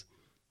happens.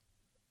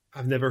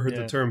 I've never heard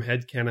the term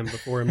headcanon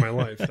before in my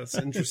life. That's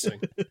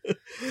interesting.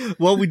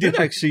 Well, we did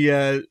actually,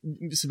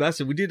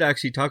 Sebastian, we did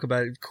actually talk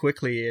about it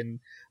quickly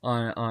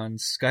on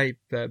Skype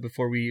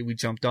before we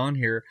jumped on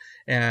here,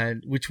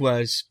 and which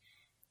was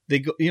they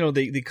go,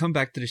 they come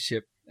back to the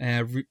ship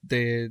and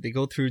they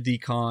go through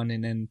decon,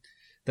 and then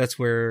that's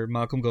where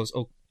Malcolm goes,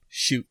 "Oh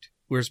shoot,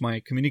 where's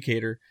my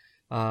communicator?"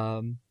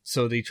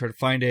 So they try to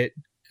find it,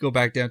 go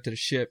back down to the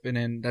ship, and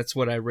then that's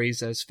what I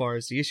raised as far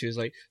as the issue is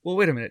like, well,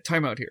 wait a minute,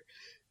 time out here.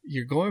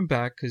 You're going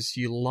back because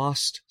you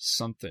lost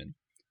something.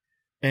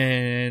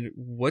 And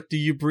what do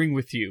you bring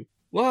with you?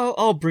 Well,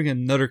 I'll bring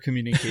another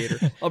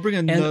communicator. I'll bring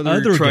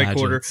another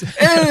tricorder.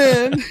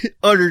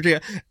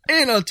 And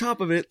and on top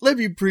of it, let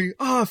me bring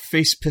a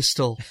face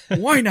pistol.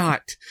 Why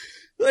not?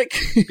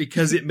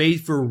 Because it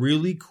made for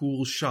really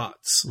cool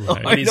shots.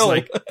 Right. And he's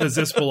like, does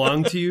this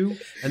belong to you?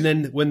 And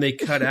then when they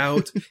cut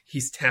out,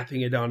 he's tapping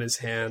it on his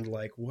hand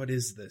like, what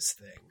is this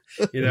thing?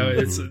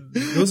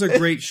 Those are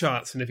great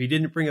shots. And if he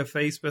didn't bring a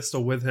face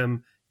pistol with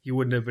him, he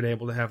wouldn't have been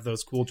able to have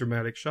those cool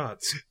dramatic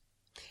shots.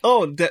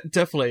 Oh,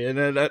 definitely.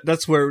 And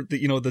that's where the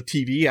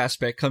TV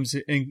aspect comes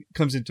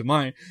into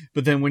mind.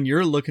 But then when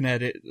you're looking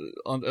at it,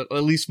 on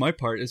at least my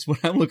part is when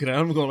I'm looking at it,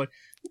 I'm going like,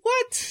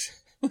 what?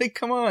 Like,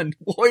 come on.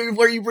 Why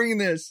are you bringing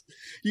this?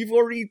 You've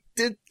already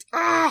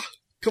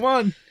come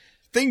on.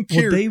 Think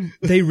here. Well,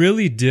 they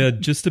really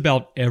did just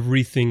about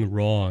everything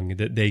wrong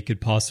that they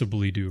could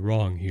possibly do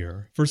wrong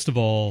here. First of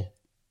all,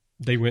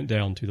 they went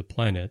down to the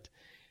planet.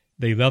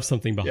 They left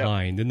something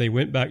behind. Then they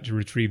went back to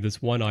retrieve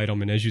this one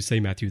item. And as you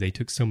say, Matthew, they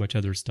took so much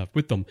other stuff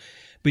with them.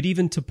 But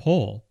even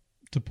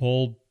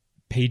T'Pol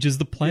pages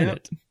the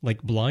planet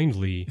like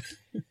blindly.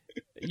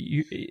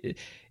 They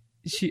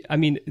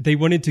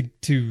wanted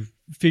to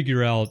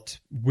figure out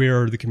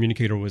where the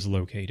communicator was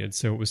located.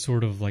 So it was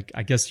sort of like,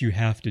 I guess you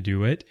have to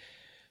do it.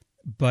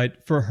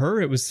 But for her,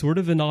 it was sort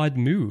of an odd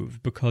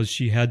move because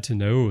she had to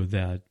know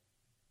that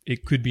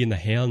it could be in the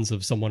hands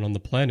of someone on the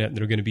planet and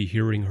they're going to be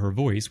hearing her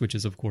voice, which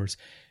is, of course,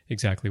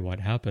 exactly what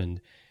happened.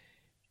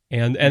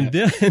 And then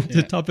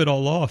to top it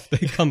all off,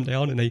 they come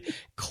down in a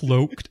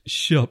cloaked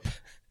ship.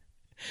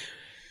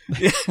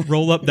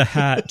 Roll up the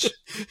hatch.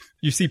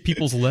 You see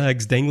people's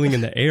legs dangling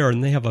in the air,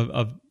 and they have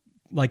a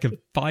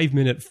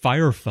 5-minute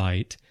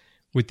firefight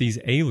with these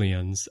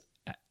aliens.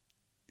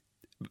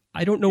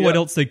 I don't know what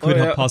else they could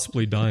have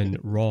possibly done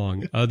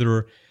wrong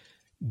other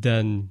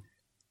than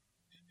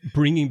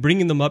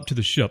bringing them up to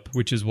the ship,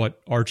 which is what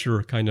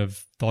Archer kind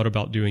of thought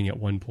about doing at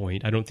one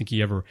point. I don't think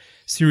he ever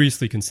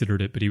seriously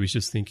considered it, but he was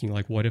just thinking,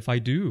 like, what if I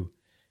do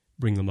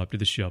bring them up to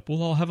the ship?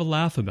 Well, I'll have a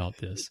laugh about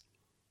this.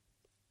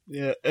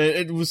 Yeah,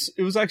 it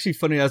was actually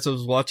funny as I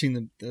was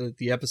watching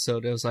the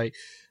episode. I was like,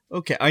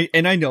 okay,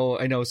 I know,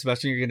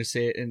 Sebastian, you're going to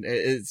say it, and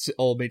it's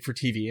all made for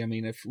TV. I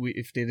mean,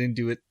 if they didn't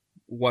do it,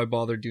 why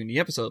bother doing the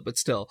episode? But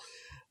still,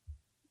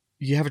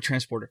 you have a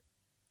transporter.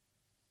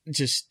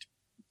 Just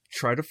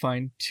try to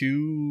find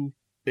two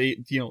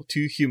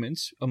two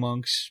humans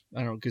amongst,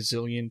 I don't know,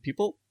 gazillion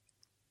people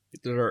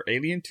that are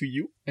alien to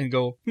you and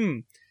go,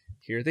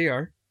 here they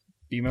are.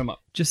 Beam them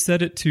up. Just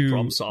set it to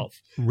Problem solve.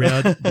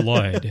 red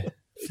blood.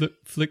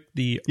 Flick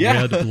the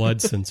red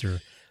blood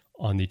sensor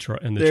on the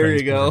in the there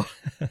you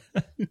transporter.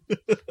 go.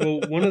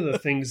 Well, one of the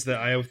things that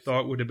I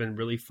thought would have been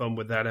really fun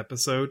with that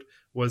episode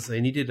was they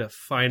needed a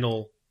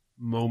final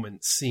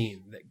moment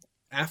scene. That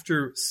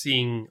after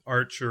seeing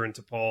Archer and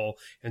T'Pol,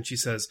 and she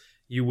says,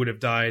 "You would have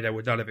died. I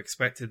would not have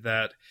expected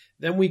that."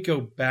 Then we go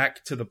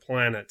back to the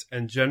planet,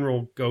 and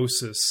General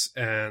Gosis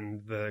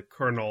and the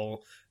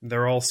Colonel,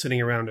 they're all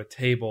sitting around a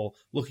table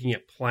looking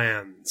at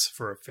plans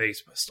for a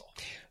phase pistol.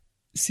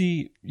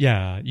 See,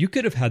 yeah, you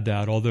could have had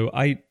that, although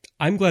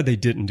I'm glad they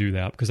didn't do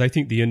that, because I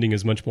think the ending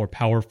is much more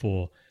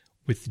powerful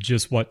with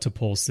just what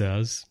T'Pol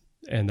says,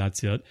 and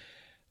that's it.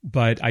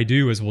 But I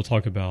do, as we'll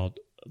talk about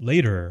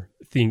later,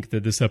 think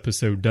that this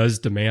episode does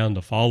demand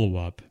a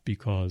follow-up,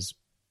 because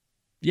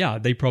yeah,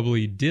 they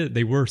probably did.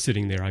 They were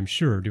sitting there, I'm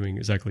sure, doing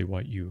exactly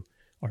what you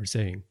are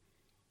saying.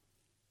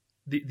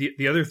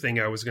 The other thing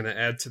I was going to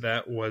add to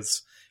that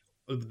was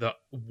the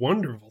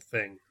wonderful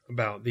thing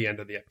about the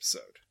end of the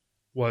episode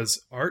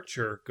was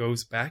Archer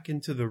goes back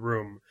into the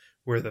room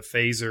where the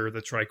phaser,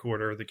 the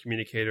tricorder, the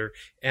communicator,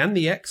 and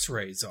the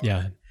X-rays are.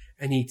 Yeah.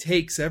 And he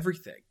takes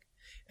everything.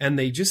 And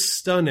they just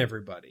stun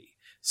everybody.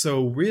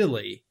 So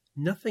really,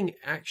 nothing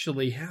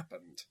actually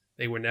happened.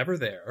 They were never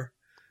there.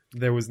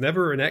 There was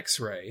never an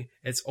X-ray.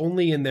 It's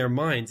only in their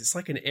minds. It's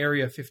like an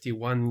Area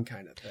 51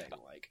 kind of thing.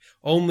 Like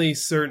only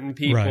certain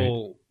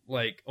people,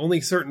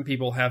 only certain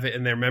people have it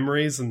in their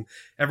memories, and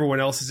everyone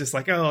else is just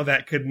like, oh,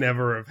 that could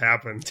never have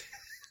happened.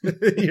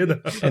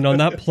 And on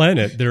that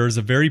planet, there is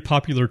a very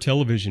popular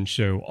television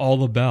show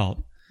all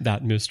about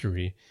that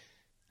mystery.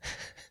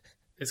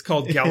 It's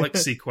called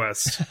Galaxy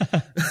Quest.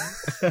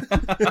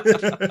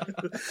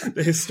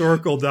 The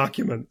historical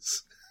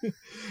documents.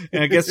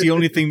 And I guess the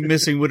only thing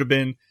missing would have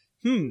been,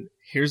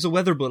 here's a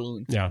weather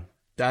balloon. Yeah.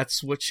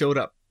 That's what showed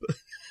up.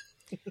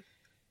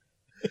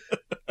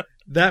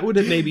 That would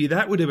have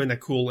been a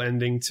cool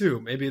ending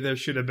too. Maybe there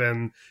should have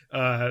been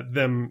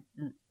them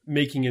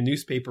making a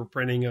newspaper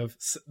printing of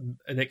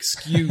an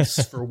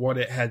excuse for what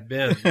it had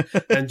been,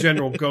 and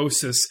General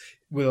Gosis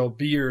with a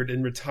beard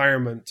in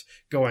retirement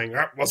going,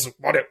 "That wasn't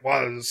what it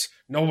was.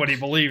 Nobody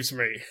believes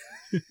me."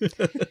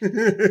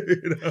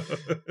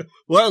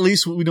 Well, at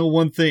least we know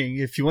one thing.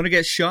 If you want to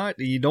get shot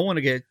and you don't want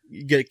to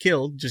get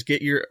killed, just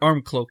get your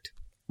arm cloaked.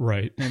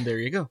 Right. And there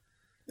you go.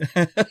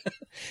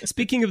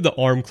 Speaking of the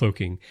arm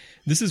cloaking,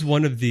 this is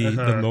one of the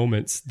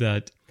moments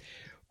that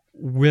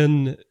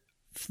when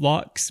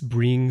Phlox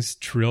brings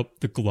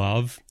Trip the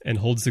glove and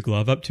holds the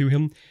glove up to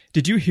him,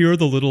 did you hear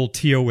the little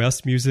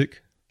TOS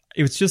music?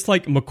 It was just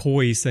like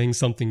McCoy saying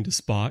something to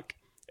Spock,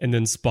 and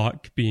then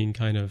Spock being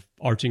kind of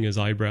arching his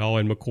eyebrow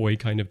and McCoy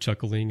kind of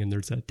chuckling, and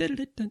there's a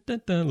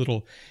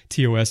little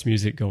TOS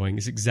music going.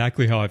 It's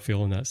exactly how I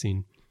feel in that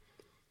scene.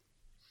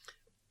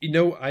 You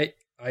know, I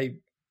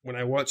when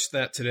I watched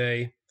that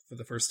today for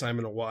the first time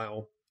in a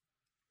while,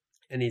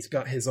 and he's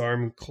got his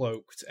arm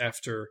cloaked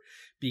after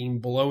being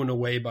blown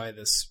away by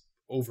this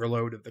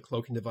overload of the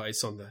cloaking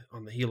device on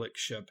the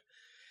Helix ship,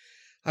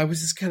 I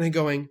was just kind of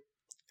going,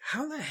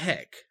 how the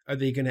heck are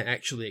they going to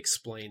actually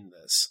explain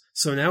this?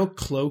 So now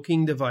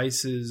cloaking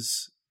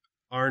devices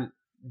aren't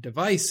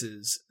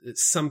devices.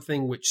 It's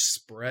something which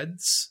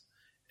spreads.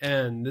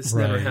 And this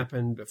never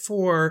happened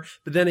before.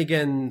 But then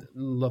again,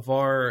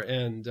 LeVar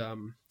and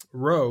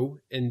Ro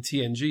in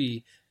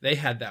TNG, they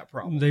had that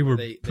problem. They were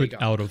put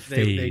out of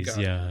phase,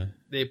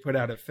 They put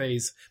out of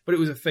phase. But it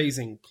was a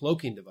phasing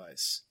cloaking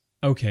device.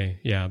 Okay,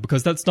 yeah,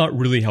 because that's not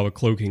really how a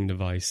cloaking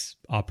device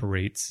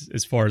operates,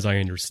 as far as I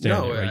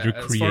understand it. Right? You're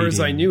as far as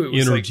I knew, it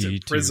was energy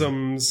like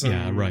prisms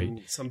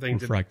and something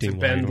to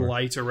bend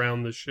light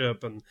around the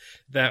ship, and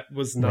that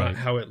was not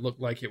how it looked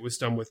like it was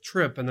done with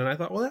Trip. And then I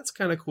thought, well, that's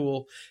kind of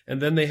cool.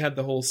 And then they had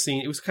the whole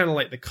scene. It was kind of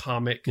like the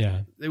comic.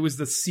 Yeah. It was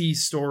the C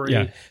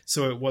story,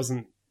 so it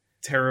wasn't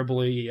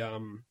terribly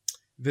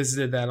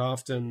visited that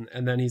often.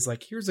 And then he's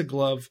like, here's a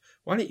glove.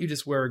 Why don't you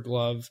just wear a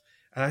glove?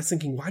 And I was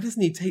thinking, why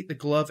doesn't he take the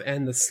glove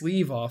and the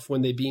sleeve off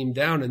when they beam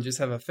down and just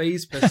have a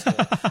phase pistol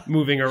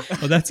moving around?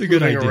 Oh, that's a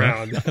good idea.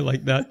 Around. I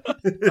like that.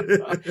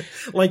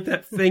 Like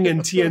that thing in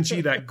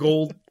TNG, that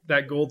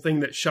gold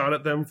thing that shot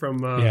at them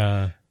from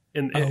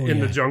in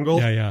the jungle.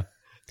 Yeah.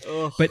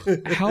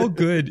 But how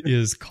good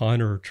is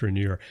Connor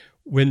Trenier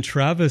when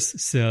Travis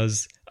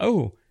says,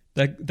 "Oh,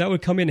 that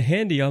would come in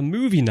handy on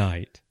movie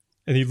night,"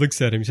 and he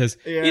looks at him, he says,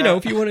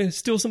 "If you want to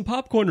steal some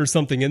popcorn or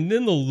something," and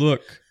then the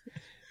look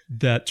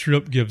that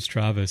Trip gives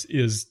Travis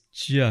is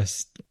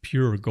just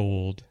pure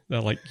gold. They're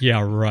like, yeah,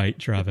 right,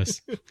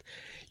 Travis.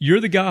 You're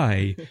the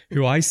guy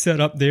who I set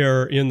up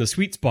there in the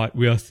sweet spot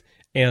with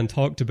and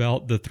talked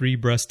about the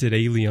 3-breasted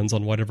aliens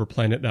on whatever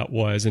planet that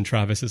was. And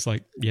Travis is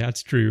like, yeah,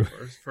 it's true.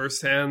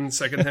 First hand,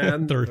 second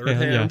hand, third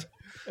hand.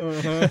 Yeah.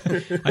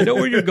 Uh-huh. I know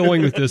where you're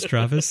going with this,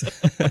 Travis.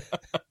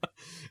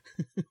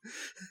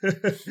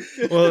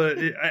 Well,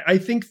 I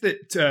think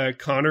that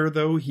Connor,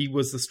 though, he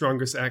was the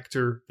strongest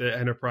actor the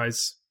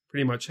Enterprise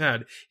pretty much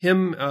had.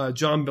 Him,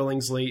 John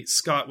Billingsley,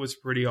 Scott was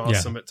pretty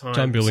awesome at times.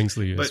 John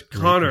Billingsley is but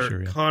great Connor, for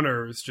sure, yeah.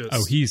 Connor is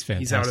just he's fantastic.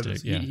 He's out of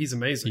this. He's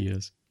amazing. He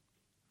is.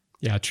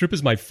 Yeah, Trip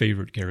is my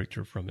favorite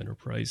character from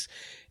Enterprise,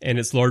 and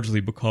it's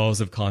largely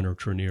because of Connor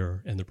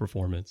Trenier and the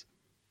performance.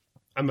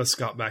 I'm a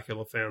Scott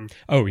Bakula fan.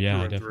 Oh,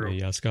 yeah, definitely.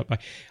 Yeah, Scott.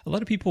 A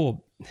lot of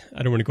people,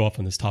 I don't want to go off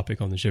on this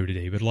topic on the show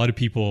today, but a lot of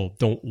people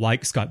don't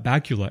like Scott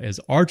Bakula as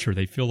Archer.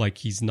 They feel like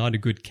he's not a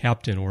good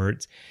captain or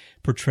it's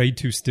portrayed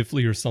too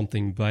stiffly or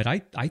something, but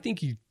I think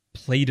he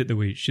played it the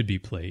way it should be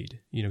played.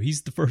 You know,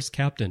 he's the first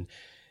captain.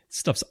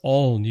 Stuff's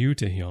all new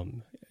to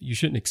him. You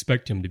shouldn't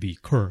expect him to be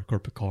Kirk or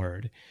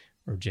Picard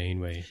or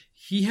Janeway.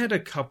 He had a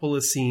couple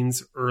of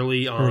scenes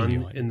early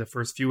on in the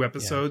first few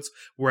episodes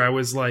where I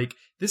was like,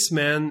 this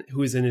man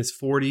who is in his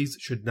 40s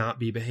should not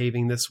be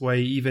behaving this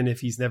way, even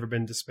if he's never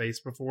been to space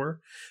before.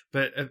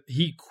 But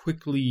he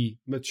quickly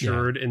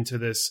matured into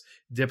this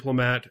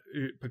diplomat,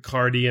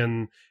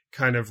 Picardian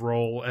kind of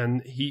role.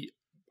 And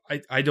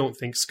I don't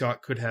think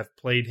Scott could have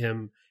played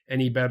him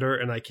any better,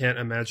 and I can't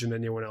imagine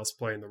anyone else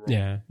playing the role.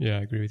 Yeah,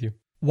 I agree with you.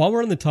 While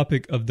we're on the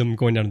topic of them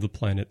going down to the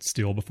planet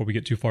still, before we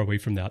get too far away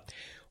from that,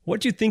 what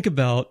do you think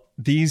about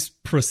these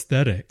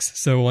prosthetics?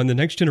 So on the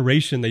Next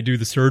Generation, they do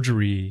the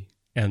surgery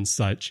and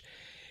such.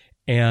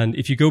 And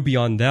if you go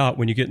beyond that,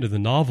 when you get into the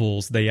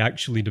novels, they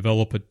actually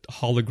develop a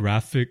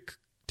holographic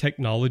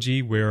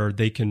technology where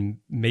they can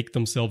make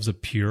themselves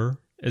appear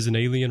as an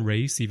alien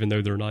race, even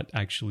though they're not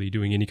actually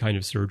doing any kind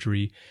of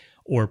surgery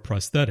or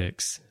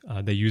prosthetics.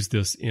 They use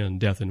this in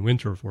Death in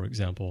Winter, for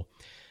example,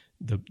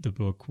 the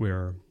book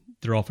where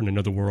they're off in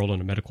another world on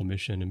a medical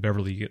mission and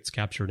Beverly gets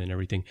captured and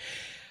everything.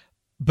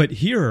 But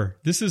here,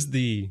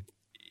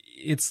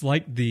 it's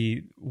like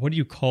what do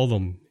you call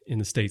them in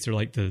the States? They're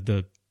like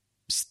the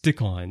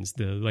stick-ons,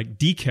 the like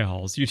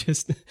decals. You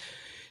just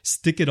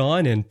stick it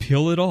on and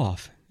peel it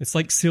off. It's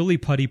like silly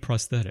putty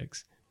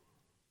prosthetics.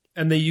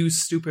 And they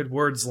use stupid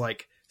words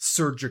like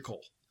surgical.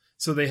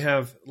 So they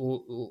have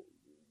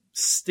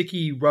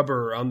sticky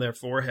rubber on their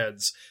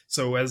foreheads.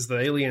 So as the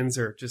aliens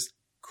are just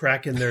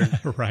cracking their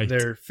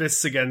their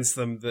fists against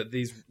them, that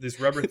these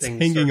rubber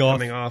things hanging are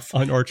coming off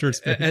on Archer's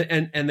face.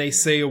 And they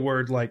say a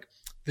word like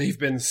they've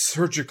been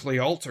surgically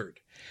altered,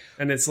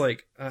 and it's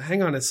like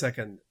hang on a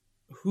second,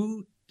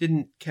 who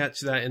didn't catch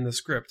that in the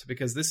script?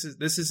 Because this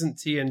isn't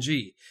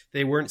TNG.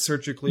 They weren't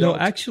surgically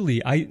altered.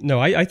 Actually,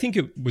 I think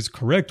it was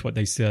correct what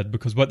they said,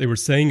 because what they were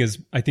saying is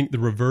I think the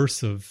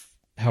reverse of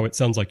how it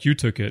sounds like you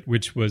took it,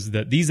 which was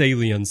that these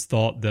aliens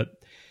thought that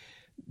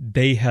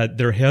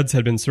their heads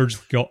had been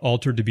surgically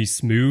altered to be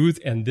smooth,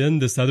 and then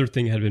this other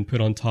thing had been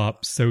put on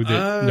top so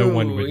that no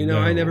one would know.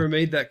 I never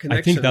made that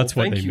connection. I think that's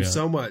what they meant. Thank you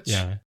so much.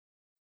 Yeah.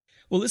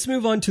 Well, let's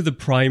move on to the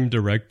Prime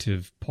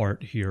Directive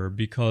part here,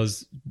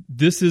 because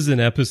this is an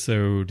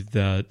episode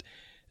that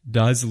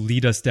does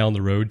lead us down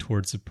the road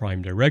towards the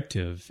Prime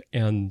Directive.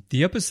 And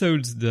the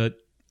episodes that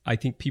I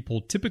think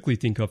people typically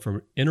think of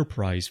from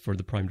Enterprise for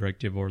the Prime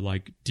Directive are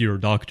like Dear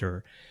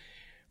Doctor,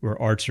 where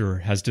Archer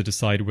has to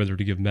decide whether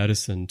to give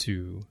medicine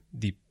to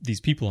these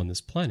people on this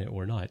planet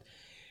or not.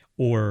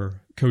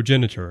 Or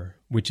Cogenitor,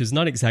 which is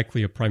not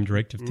exactly a Prime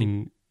Directive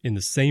thing in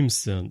the same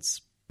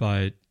sense,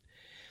 but,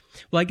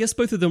 well, I guess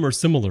both of them are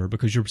similar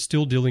because you're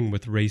still dealing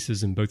with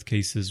races in both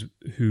cases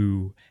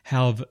who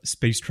have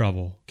space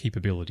travel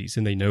capabilities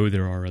and they know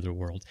there are other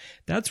worlds.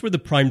 That's where the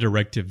Prime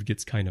Directive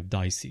gets kind of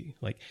dicey.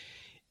 Like,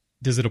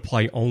 does it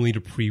apply only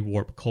to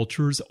pre-warp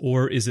cultures,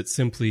 or is it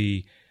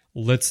simply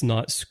let's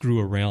not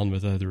screw around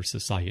with other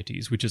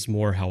societies, which is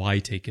more how I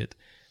take it,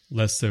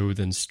 less so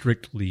than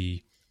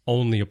strictly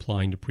only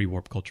applying to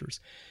pre-warp cultures.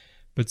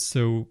 But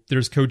so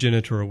there's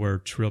Cogenitor, where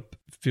Trip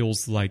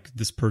feels like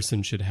this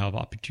person should have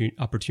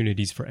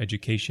opportunities for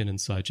education and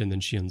such, and then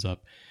she ends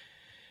up,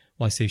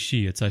 well, I say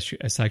she, it's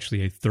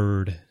actually a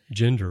third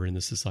gender in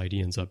the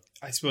society, ends up.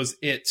 I suppose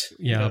it.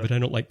 Yeah, but I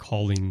don't like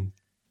calling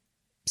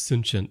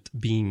sentient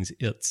beings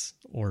its,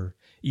 or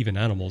even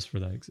animals for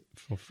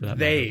that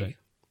they. matter.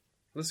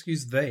 Let's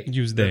use they.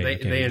 Use they.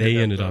 Okay. They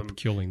ended up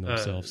killing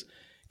themselves,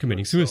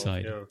 committing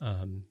suicide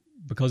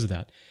because of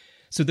that.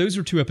 So those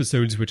are two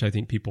episodes which I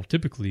think people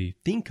typically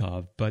think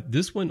of, but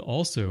this one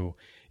also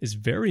is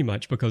very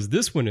much, because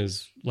this one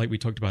is, like we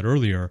talked about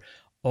earlier,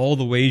 all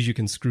the ways you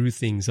can screw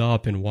things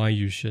up and why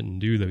you shouldn't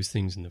do those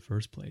things in the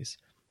first place.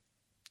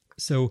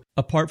 So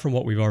apart from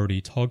what we've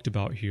already talked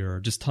about here,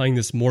 just tying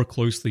this more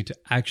closely to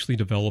actually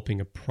developing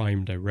a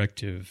Prime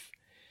Directive,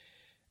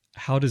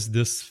 how does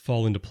this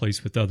fall into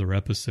place with other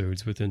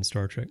episodes within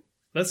Star Trek?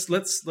 Let's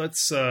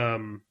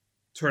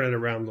turn it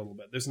around a little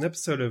bit. There's an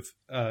episode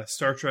of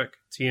Star Trek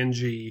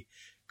TNG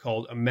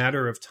called A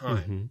Matter of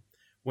Time,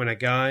 when a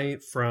guy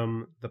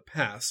from the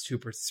past who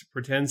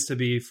pretends to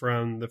be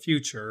from the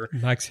future,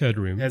 Max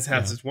Headroom, has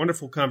this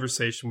wonderful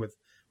conversation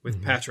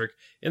with Patrick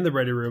in the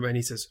ready room, and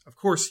he says, of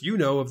course, you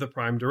know of the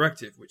Prime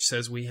Directive, which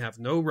says we have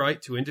no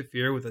right to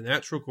interfere with the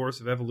natural course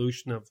of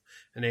evolution of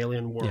an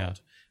alien world. Yeah.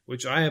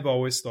 Which I have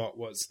always thought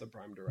was the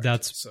Prime Directive.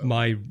 That's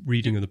my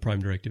reading of the Prime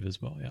Directive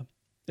as well, yeah.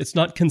 It's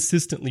not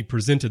consistently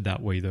presented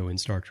that way, though, in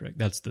Star Trek.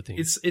 That's the thing.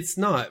 It's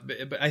not,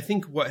 but I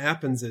think what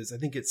happens is, I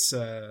think it's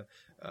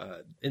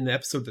in the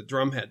episode The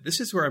Drumhead. This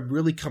is where I'm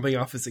really coming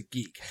off as a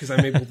geek, because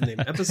I'm able to name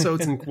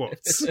episodes and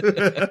quotes.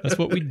 That's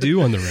what we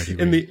do on the Ready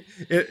Room.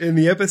 In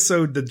the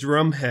episode The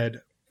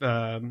Drumhead,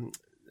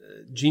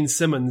 Gene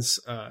Simmons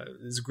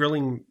is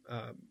grilling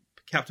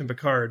Captain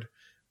Picard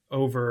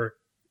over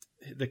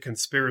the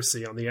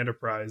conspiracy on the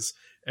Enterprise,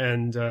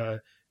 and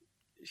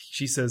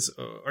she says,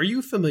 "Are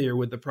you familiar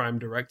with the Prime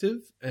Directive?"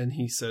 And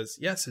he says,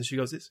 "Yes." And she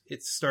goes,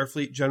 "It's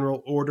Starfleet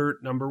General Order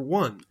Number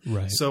 1."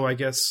 Right. So I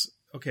guess,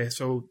 okay,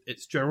 so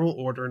it's General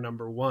Order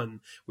Number 1,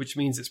 which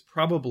means it's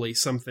probably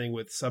something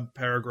with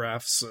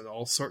subparagraphs and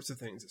all sorts of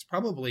things. It's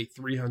probably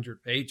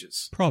 300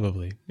 pages.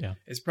 Probably, yeah.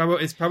 It's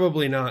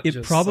probably not. It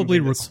just probably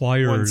something that's one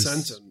requires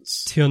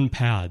sentence. 10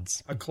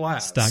 pads, A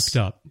class stacked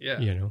up. Yeah.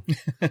 You know.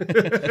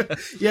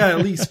 Yeah,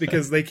 at least,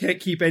 because they can't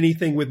keep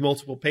anything with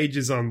multiple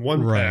pages on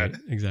one Right. pad.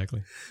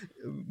 Exactly.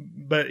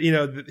 But you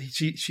know,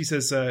 she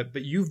says,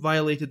 "But you've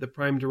violated the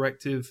Prime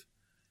Directive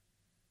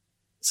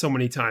so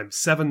many times,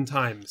 7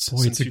 times."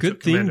 Boy, since it's a you good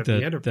took command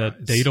thing of the that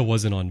Enterprise. Data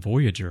wasn't on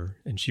Voyager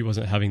and she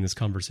wasn't having this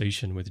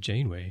conversation with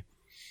Janeway.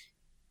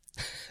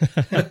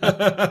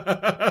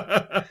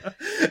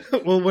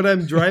 Well, what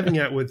I'm driving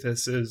at with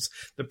this is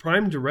the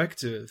Prime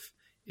Directive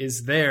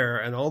is there,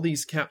 and all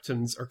these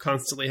captains are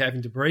constantly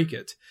having to break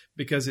it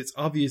because it's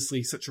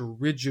obviously such a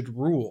rigid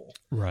rule.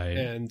 Right.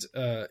 And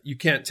you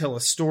can't tell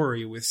a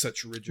story with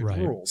such rigid Right.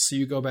 rules. So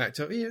you go back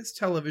to, it's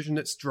television,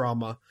 it's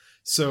drama.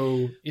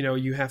 So,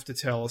 you have to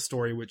tell a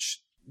story which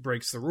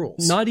breaks the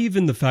rules. Not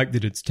even the fact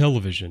that it's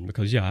television,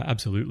 because yeah,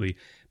 absolutely.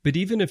 But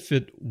even if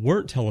it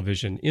weren't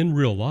television in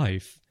real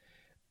life,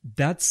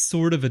 that's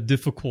sort of a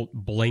difficult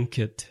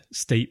blanket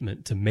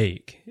statement to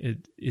make.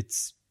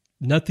 It's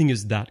nothing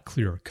is that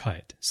clear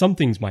cut. Some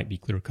things might be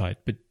clear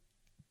cut, but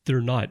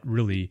they're not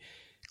really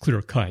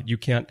clear cut. You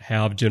can't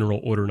have General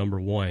Order Number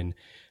 1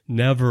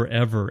 never,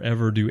 ever,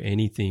 ever do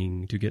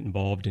anything to get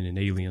involved in an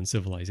alien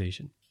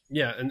civilization.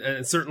 Yeah,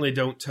 and certainly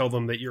don't tell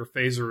them that your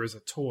phaser is a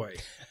toy,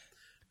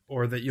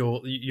 or that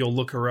you'll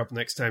look her up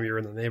next time you're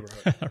in the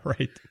neighborhood.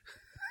 Right.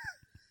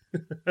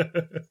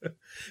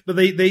 But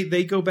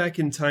they go back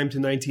in time to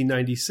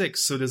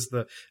 1996. So does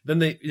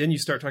then you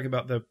start talking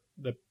about the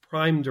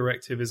Prime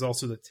Directive is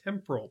also the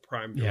temporal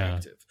Prime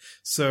Directive. Yeah.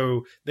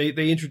 So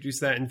they introduced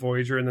that in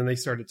Voyager, and then they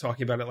started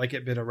talking about it like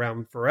it'd been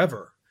around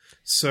forever.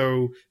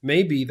 So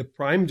maybe the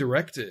Prime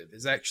Directive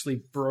is actually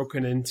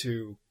broken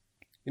into,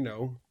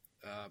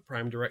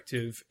 Prime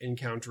Directive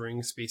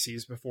encountering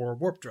species before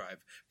warp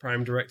drive,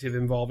 Prime Directive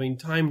involving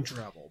time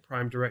travel,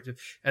 Prime Directive,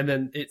 and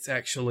then it's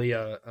actually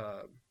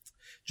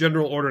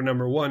General Order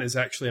Number 1 is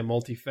actually a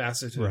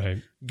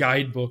multifaceted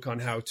guidebook on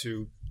how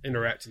to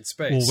interact in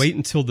space. We'll wait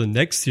until the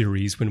next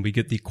series when we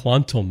get the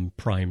Quantum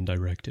Prime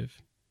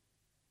Directive.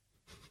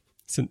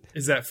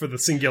 Is that for the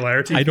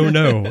singularity? I don't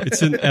know.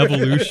 It's an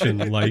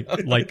evolution,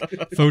 like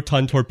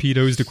photon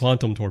torpedoes to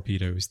quantum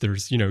torpedoes.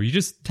 There's, you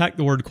just tack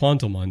the word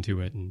quantum onto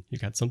it and you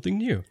got something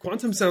new.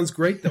 Quantum sounds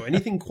great, though.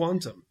 Anything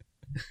quantum.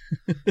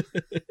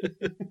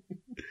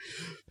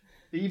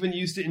 They even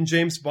used it in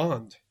James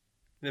Bond.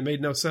 It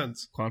made no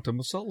sense. Quantum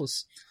of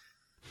Solace.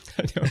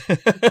 I know.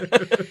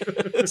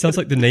 Sounds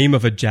like the name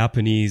of a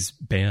Japanese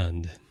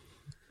band.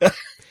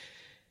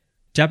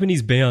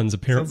 Japanese bands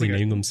apparently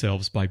name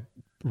themselves by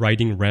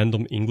writing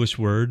random English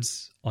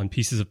words on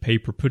pieces of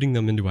paper, putting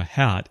them into a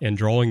hat, and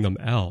drawing them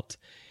out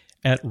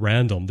at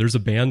random. There's a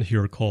band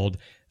here called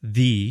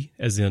The,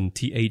 as in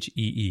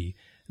Thee,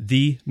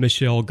 The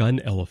Michelle Gun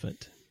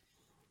Elephant.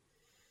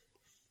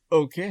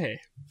 Okay.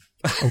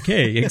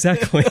 Okay,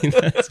 exactly.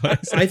 That's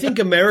what I think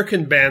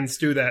American bands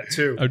do that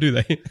too. Oh, do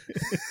they?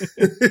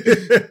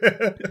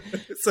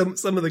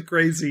 Some of the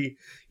crazy,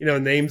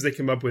 names they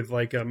come up with,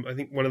 like I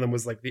think one of them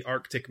was like the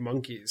Arctic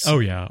Monkeys. Oh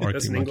yeah, Arctic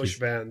that's an Monkeys. English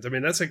band. I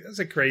mean, that's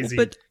a crazy,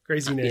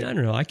 crazy name. I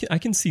don't know. I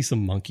can see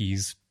some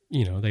monkeys.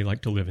 They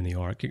like to live in the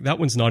Arctic. That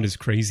one's not as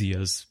crazy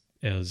as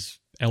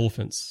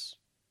elephants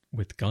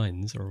with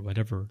guns or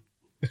whatever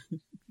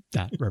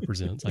that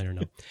represents. I don't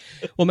know.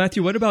 Well,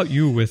 Matthew, what about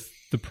you with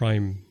the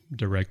Prime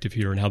Directive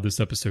here and how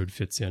this episode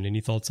fits in? Any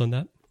thoughts on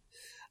that?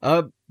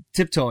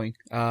 Tiptoeing.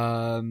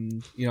 I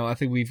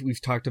think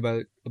we've talked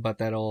about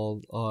that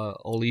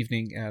all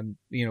evening, and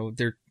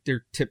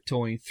they're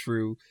tiptoeing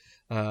through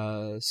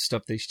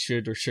stuff they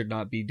should or should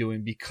not be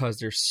doing because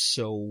they're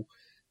so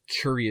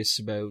curious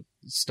about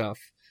stuff,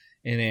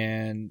 and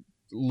then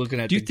looking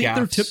at. Do you think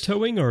they're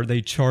tiptoeing or are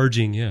they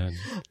charging in?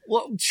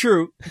 Well,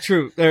 true.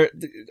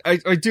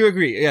 I do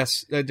agree.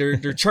 Yes,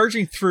 they're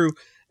charging through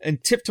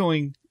and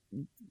tiptoeing.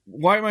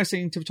 Why am I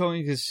saying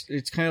tiptoeing? Because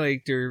it's kind of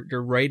like they're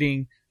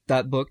writing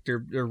that book.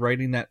 They're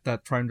writing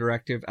that Prime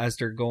Directive as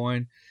they're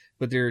going,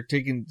 but they're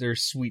taking their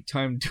sweet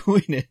time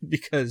doing it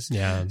because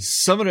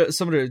some of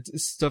the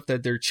stuff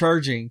that they're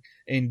charging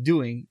and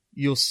doing,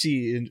 you'll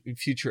see in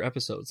future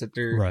episodes that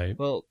they're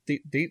well,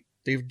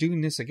 they're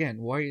doing this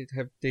again. Why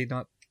have they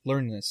not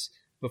learned this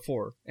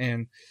before?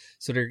 And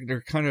so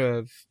they're kind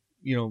of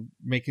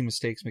making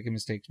mistakes,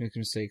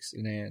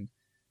 and then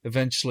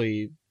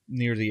eventually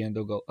near the end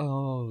they'll go,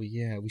 oh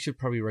yeah, we should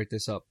probably write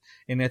this up.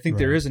 And I think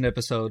there is an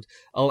episode.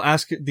 I'll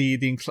ask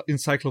the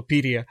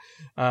encyclopedia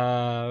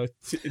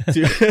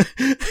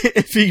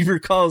if he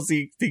recalls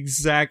the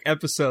exact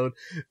episode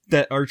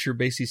that Archer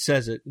basically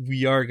says it.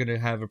 We are going to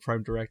have a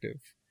prime directive,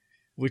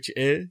 which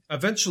is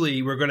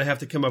eventually we're going to have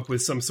to come up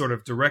with some sort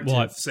of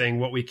directive saying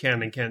what we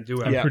can and can't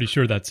do. I'm pretty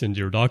sure that's in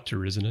Dear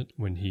Doctor, isn't it?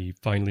 When he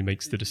finally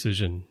makes the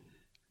decision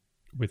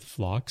with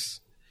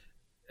Phlox.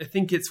 I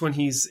think it's when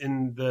he's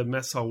in the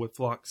mess hall with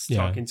Phlox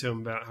talking to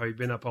him about how he'd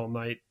been up all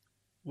night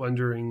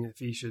wondering if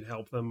he should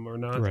help them or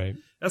not. Right.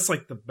 That's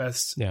like the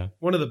best,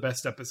 one of the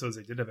best episodes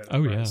they did of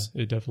Enterprise. Oh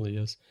yeah, it definitely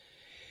is.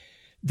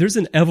 There's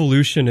an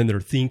evolution in their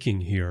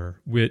thinking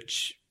here,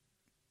 which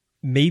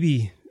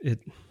maybe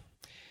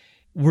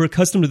we're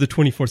accustomed to the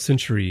 24th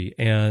century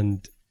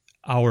and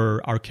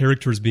our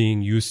characters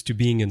being used to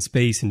being in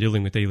space and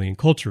dealing with alien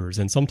cultures.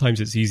 And sometimes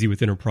it's easy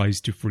with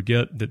Enterprise to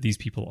forget that these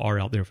people are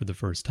out there for the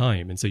first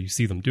time. And so you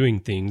see them doing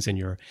things and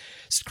you're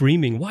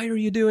screaming, why are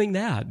you doing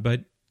that?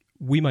 But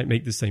we might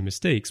make the same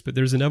mistakes. But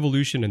there's an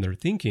evolution in their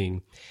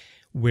thinking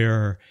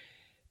where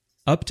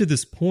up to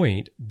this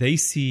point, they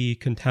see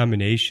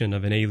contamination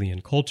of an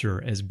alien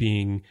culture as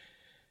being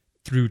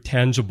through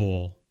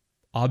tangible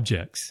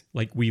objects.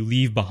 Like we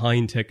leave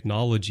behind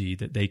technology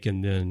that they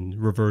can then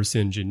reverse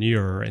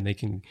engineer, and they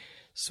can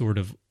sort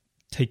of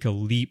take a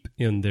leap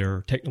in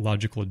their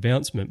technological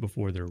advancement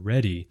before they're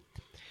ready.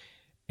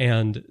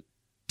 And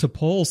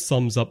T'Pol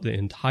sums up the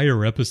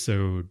entire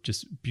episode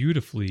just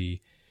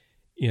beautifully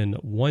in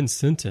one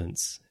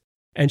sentence.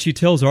 And she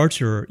tells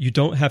Archer, you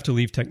don't have to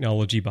leave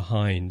technology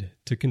behind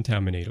to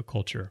contaminate a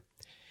culture.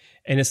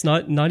 And it's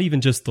not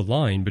even just the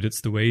line, but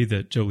it's the way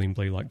that Jolene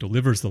Blalock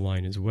delivers the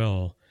line as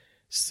well.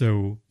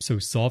 So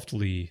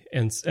softly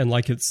and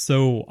like it's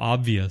so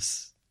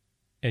obvious,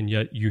 and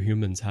yet you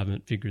humans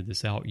haven't figured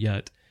this out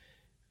yet,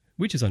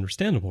 which is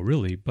understandable,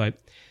 really.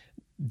 But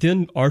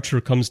then Archer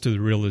comes to the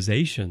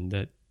realization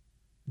that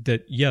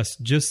yes,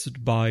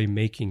 just by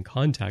making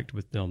contact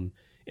with them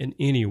in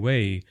any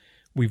way,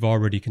 we've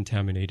already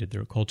contaminated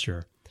their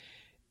culture.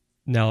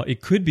 Now,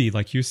 it could be,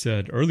 like you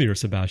said earlier,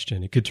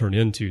 Sebastian, it could turn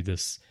into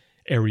this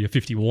Area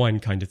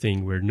 51 kind of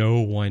thing where no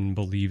one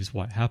believes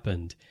what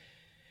happened.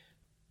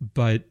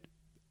 But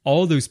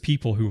all those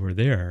people who were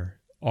there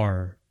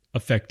are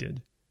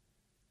affected.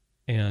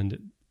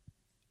 And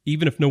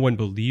even if no one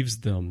believes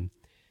them,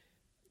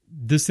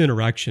 this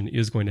interaction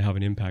is going to have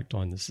an impact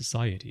on the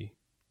society.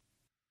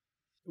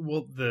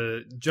 Well,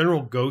 the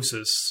General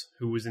Gossis,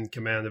 who was in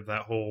command of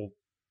that whole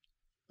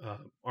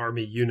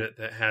army unit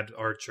that had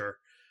Archer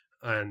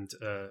and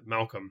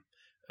Malcolm,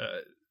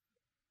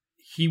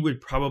 he would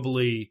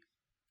probably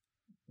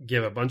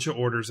give a bunch of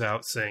orders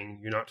out saying,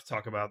 you're not to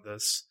talk about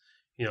this.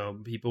 You know,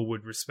 people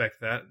would respect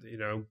that, you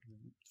know,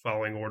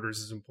 following orders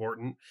is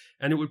important.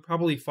 And it would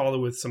probably follow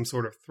with some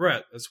sort of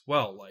threat as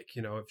well. Like,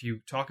 you know, if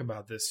you talk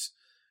about this,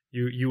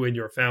 you and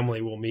your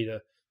family will meet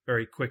a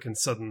very quick and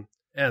sudden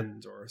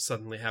end or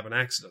suddenly have an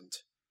accident,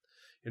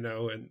 you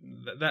know, and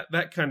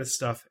that kind of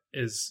stuff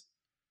is,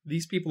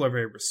 these people are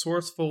very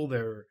resourceful.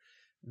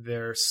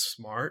 They're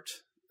smart.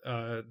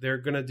 They're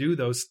going to do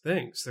those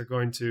things. They're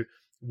going to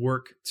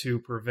work to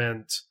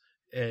prevent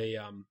a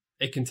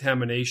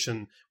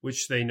contamination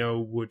which they know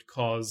would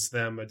cause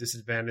them a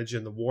disadvantage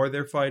in the war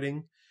they're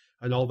fighting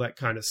and all that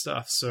kind of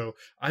stuff. So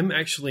I'm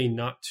actually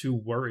not too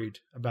worried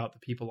about the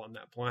people on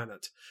that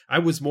planet. I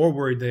was more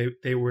worried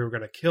they were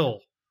going to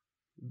kill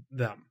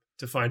them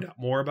to find out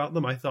more about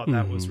them. I thought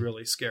that was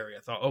really scary. I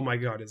thought, oh my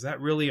God, is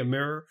that really a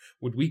mirror?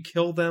 Would we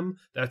kill them?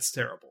 That's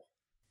terrible.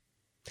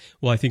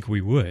 Well, I think we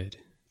would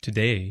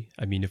today.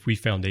 I mean, if we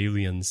found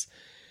aliens,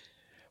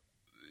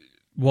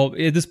 well,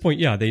 at this point,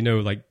 yeah, they know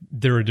like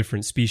they're a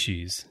different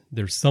species.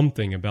 There's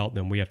something about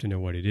them. We have to know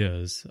what it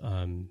is.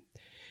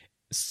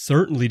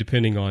 Certainly,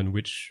 depending on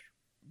which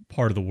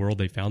part of the world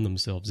they found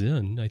themselves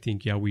in, I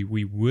think, yeah,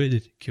 we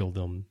would kill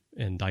them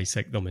and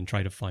dissect them and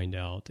try to find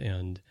out.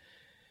 And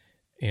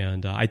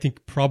I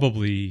think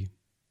probably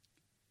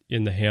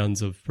in the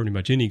hands of pretty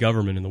much any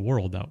government in the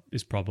world that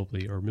is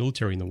probably, or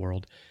military in the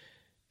world,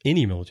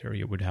 any military,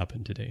 it would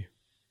happen today.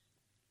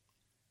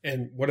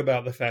 And what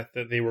about the fact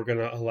that they were going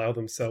to allow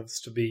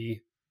themselves to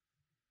be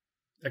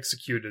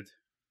executed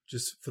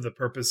just for the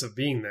purpose of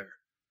being there?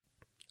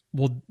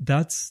 Well,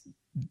 that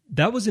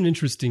was an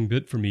interesting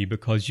bit for me,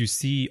 because you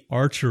see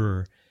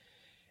Archer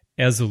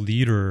as a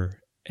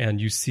leader,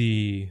 and you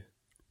see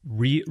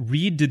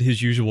Reed did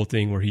his usual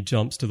thing where he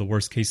jumps to the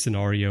worst case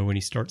scenario and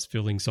he starts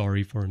feeling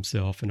sorry for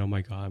himself and, oh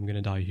my God, I'm going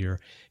to die here.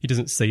 He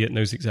doesn't say it in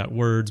those exact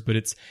words, but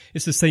it's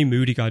the same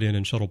mood he got in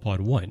Shuttlepod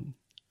 1.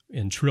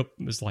 And Trip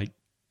was like,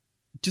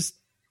 just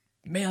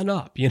man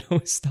up, you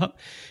know, stop.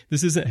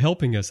 This isn't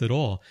helping us at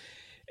all.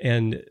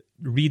 And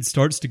Reed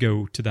starts to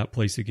go to that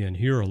place again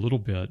here a little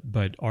bit,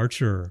 but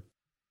Archer,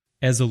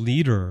 as a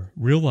leader,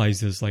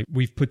 realizes like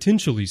we've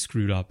potentially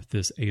screwed up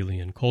this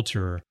alien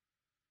culture,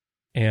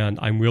 and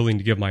I'm willing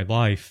to give my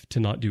life to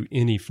not do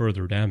any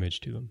further damage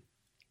to them.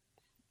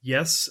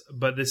 Yes,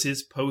 but this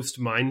is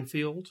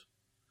post-Minefield.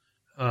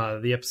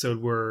 The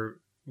episode we're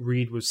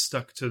Reed was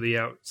stuck to the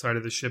outside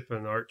of the ship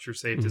and Archer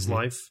saved his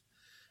life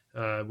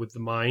with the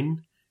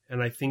mine.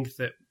 And I think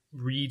that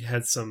Reed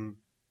had some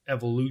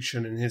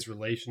evolution in his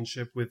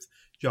relationship with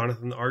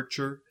Jonathan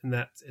Archer in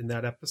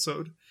that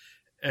episode.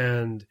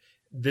 And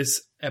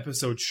this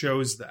episode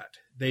shows that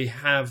they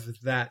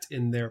have that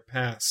in their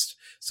past.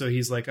 So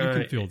he's like, you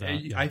can feel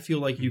that, yeah. I feel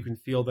like you can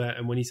feel that.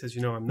 And when he says,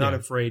 I'm not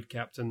afraid,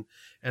 Captain,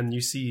 and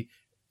you see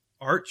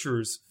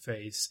Archer's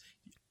face,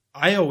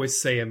 I always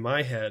say in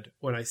my head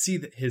when I see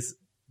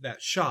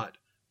that shot,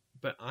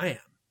 but I am.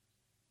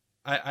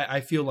 I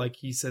feel like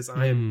he says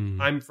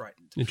I'm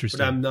frightened. Interesting.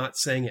 But I'm not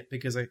saying it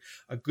because a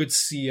good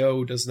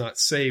CO does not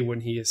say when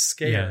he is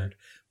scared. Yeah.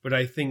 But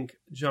I think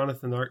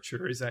Jonathan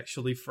Archer is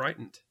actually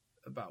frightened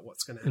about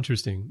what's going to happen.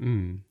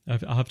 Interesting.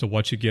 I'll have to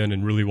watch again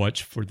and really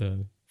watch for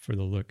the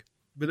look.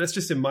 But that's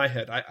just in my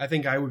head. I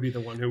think I would be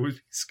the one who would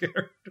be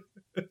scared.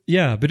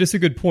 Yeah, but it's a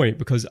good point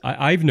because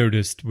I've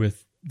noticed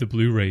with the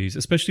Blu-rays,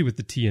 especially with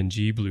the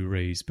TNG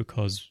Blu-rays,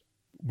 because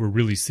we're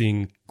really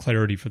seeing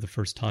clarity for the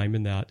first time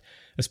in that,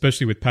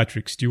 especially with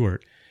Patrick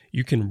Stewart,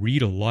 you can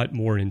read a lot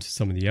more into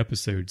some of the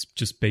episodes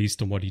just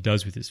based on what he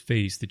does with his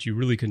face that you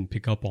really couldn't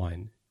pick up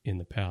on in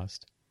the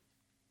past.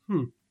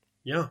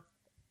 Yeah.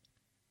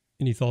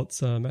 Any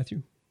thoughts,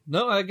 Matthew?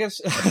 No, I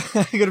guess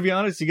I gotta be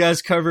honest. You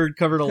guys covered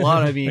a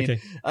lot. I mean,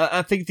 okay.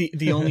 I think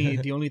the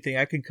only thing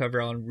I can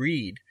cover on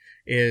Reed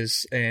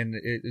is, and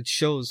it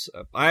shows.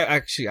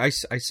 I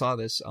saw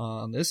this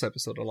on this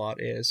episode a lot,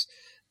 is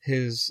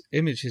his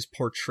image, his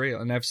portrayal,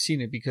 and I've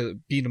seen it because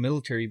being a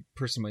military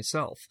person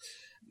myself.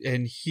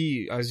 And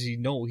he, as you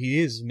know, he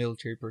is a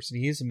military person.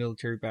 He has a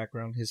military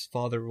background. His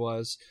father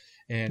was,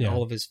 and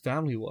all of his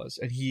family was,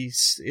 and he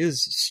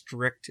is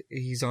strict.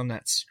 He's on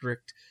that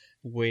strict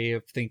way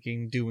of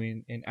thinking,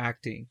 doing, and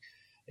acting,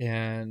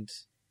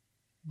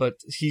 but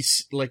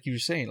he's, like you were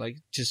saying, like,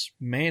 just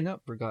man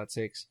up, for God's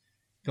sakes.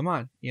 Come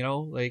on,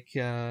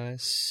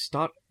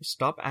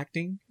 stop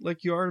acting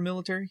like you are in the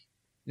military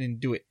and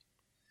do it.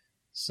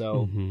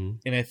 So,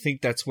 and I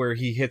think that's where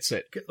he hits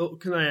it.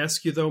 Can I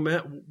ask you though,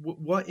 Matt,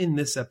 what in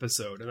this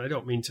episode, and I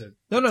don't mean to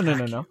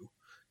no,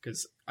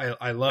 because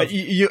I love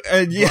you.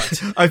 Yeah,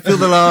 I feel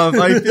the love.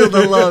 I feel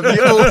the love.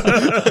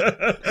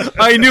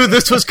 I knew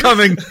this was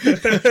coming.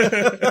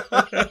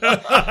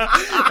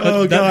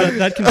 Oh God,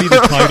 that can be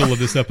the title of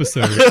this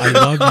episode. I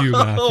love you,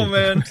 Matthew. Oh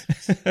man.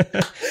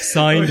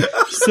 Signed,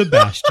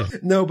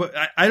 Sebastian. No, but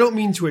I don't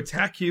mean to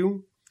attack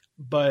you.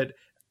 But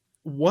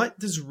what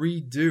does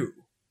Reed do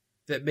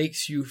that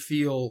makes you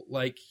feel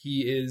like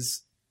he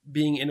is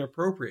being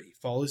inappropriate? He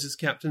follows his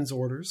captain's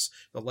orders.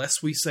 The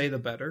less we say, the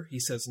better. He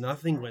says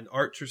nothing. When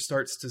Archer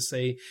starts to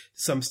say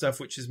some stuff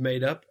which is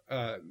made up,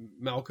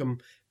 Malcolm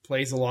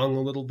plays along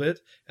a little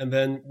bit. And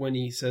then when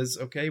he says,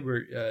 okay,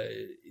 we're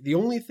the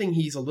only thing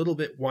he's a little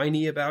bit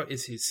whiny about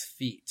is his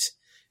feet.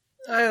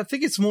 I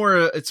think it's more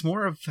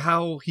of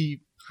how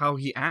he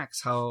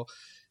acts, how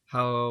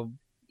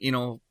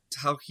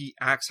he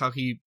acts, how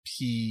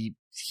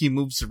he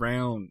moves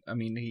around. I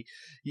mean,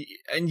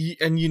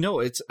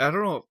 it's, I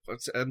don't know,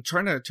 I'm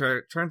trying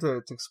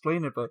to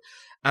explain it, but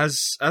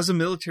as a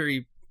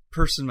military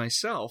person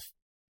myself,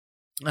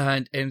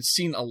 and I've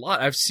seen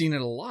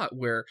it a lot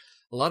where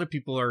a lot of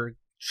people are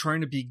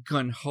trying to be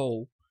gun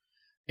ho,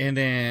 and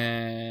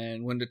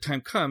then when the time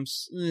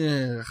comes,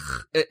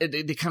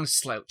 they kind of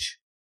slouch,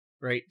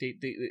 right?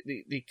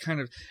 They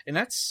kind of, and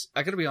that's,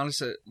 I gotta be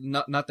honest,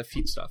 not the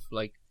feet stuff,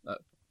 like.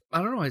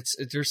 I don't know.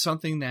 There's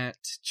something that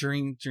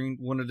during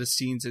one of the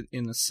scenes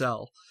in the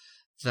cell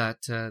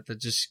that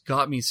just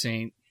got me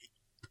saying,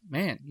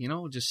 man,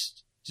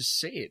 just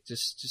say it,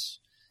 just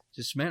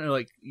man,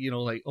 like,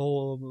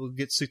 oh, we'll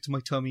get sick to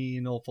my tummy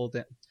and I'll fall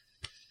down.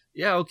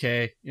 Yeah,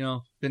 okay,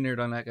 been there,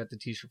 done that, got the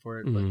t-shirt for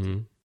it. Mm-hmm.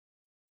 But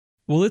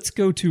well, let's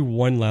go to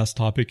one last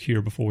topic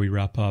here before we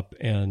wrap up,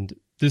 and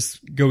this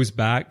goes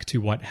back to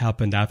what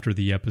happened after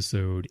the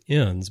episode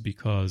ends,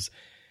 because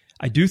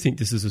I do think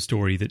this is a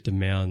story that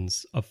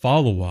demands a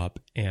follow-up,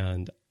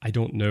 and I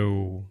don't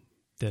know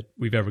that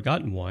we've ever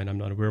gotten one. I'm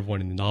not aware of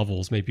one in the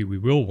novels. Maybe we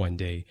will one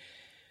day.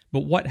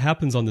 But what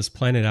happens on this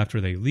planet after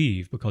they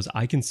leave? Because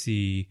I can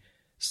see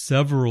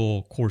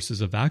several courses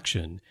of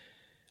action.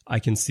 I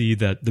can see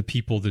that the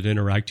people that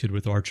interacted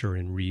with Archer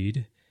and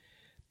Reed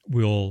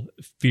will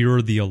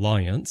fear the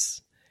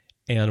Alliance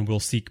and will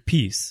seek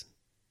peace.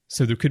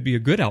 So there could be a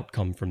good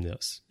outcome from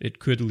this. It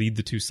could lead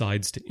the two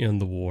sides to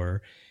end the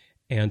war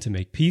and to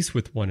make peace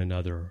with one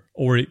another.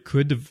 Or it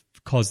could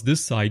cause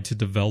this side to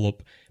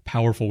develop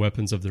powerful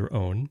weapons of their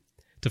own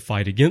to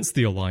fight against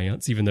the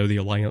Alliance, even though the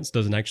Alliance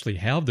doesn't actually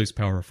have those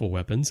powerful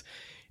weapons,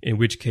 in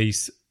which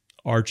case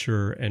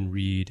Archer and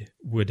Reed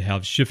would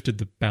have shifted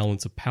the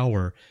balance of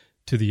power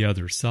to the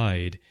other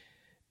side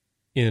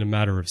in a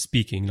matter of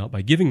speaking, not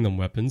by giving them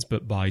weapons,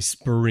 but by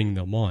spurring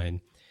them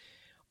on.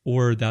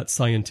 Or that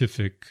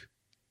scientific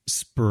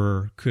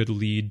spur could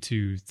lead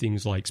to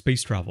things like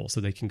space travel,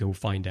 so they can go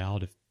find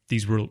out if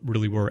these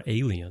really were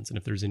aliens, and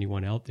if there's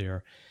anyone out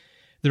there.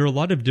 There are a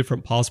lot of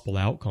different possible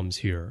outcomes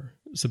here.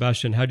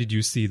 Sebastian, how did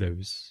you see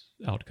those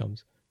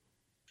outcomes?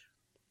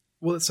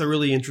 Well, it's a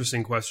really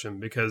interesting question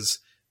because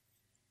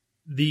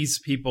these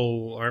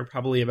people are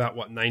probably about,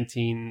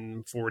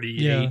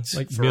 1948 Yeah,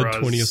 like for mid us.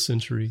 20th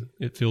century,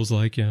 it feels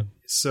like, yeah.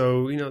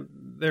 So,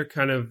 they're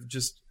kind of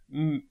just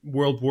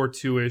World War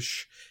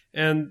II-ish.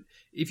 And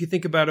if you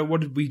think about it,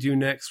 what did we do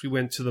next? We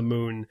went to the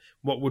moon.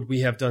 What would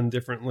we have done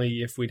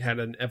differently if we'd had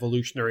an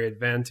evolutionary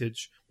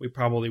advantage? We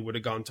probably would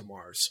have gone to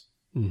Mars.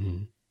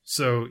 Mm-hmm.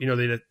 So,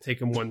 they'd have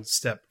taken one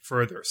step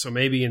further. So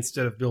maybe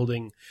instead of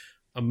building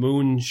a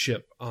moon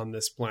ship on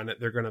this planet,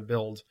 they're going to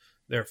build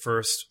their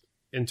first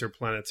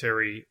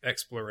interplanetary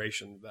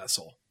exploration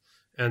vessel.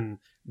 And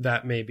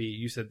that maybe,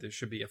 you said there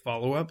should be a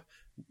follow-up.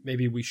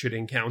 Maybe we should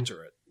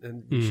encounter it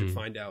and we should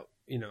find out,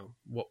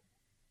 what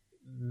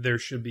there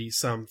should be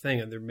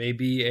something. And there may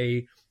be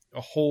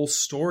a whole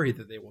story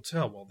that they will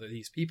tell. Well,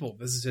 these people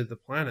visited the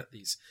planet,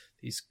 these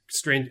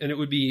strange, and it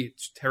would be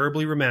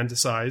terribly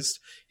romanticized.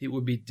 It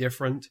would be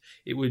different.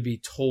 It would be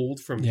told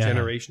from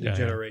generation to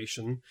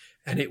generation,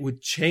 and it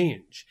would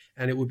change.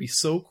 And it would be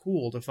so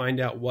cool to find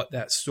out what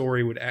that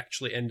story would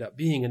actually end up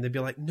being. And they'd be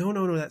like, no,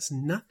 that's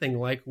nothing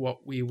like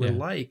what we were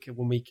like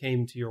when we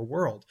came to your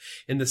world.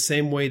 In the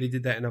same way they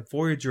did that in a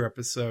Voyager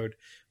episode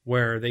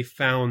where they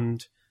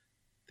found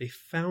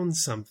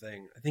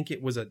something. I think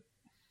it was a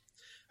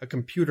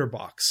computer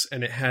box,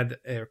 and it had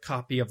a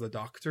copy of the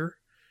Doctor.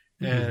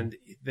 And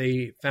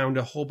they found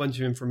a whole bunch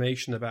of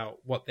information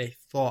about what they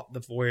thought the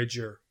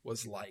Voyager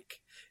was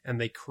like.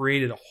 And they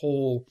created a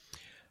whole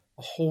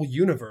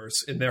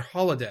universe in their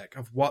holodeck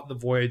of what the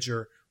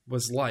Voyager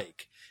was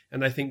like.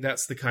 And I think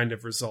that's the kind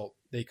of result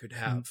they could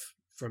have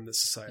from the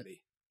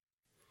society.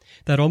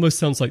 That almost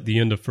sounds like the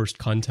end of First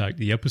Contact,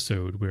 the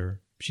episode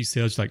where she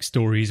says, like,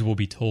 stories will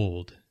be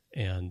told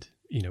and,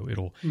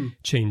 it'll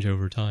change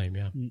over time.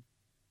 Yeah.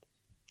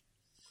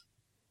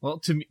 Well,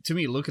 to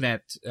me, looking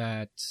at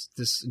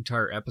this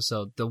entire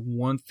episode, the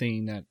one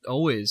thing that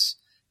always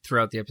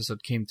throughout the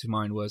episode came to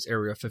mind was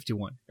Area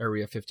 51,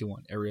 Area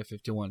 51, Area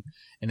 51.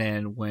 And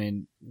then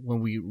when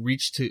we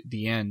reach to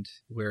the end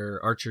where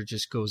Archer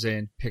just goes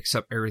in, picks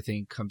up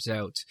everything, comes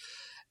out,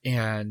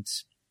 and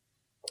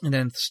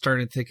then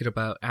started thinking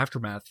about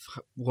Aftermath,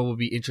 what would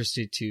be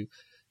interested to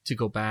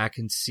go back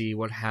and see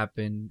what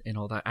happened and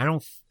all that.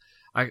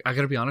 I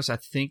gotta be honest, I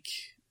think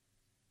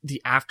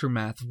the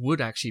Aftermath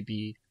would actually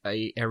be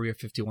a Area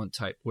 51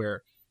 type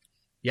where,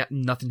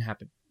 nothing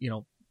happened.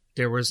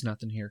 There was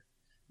nothing here.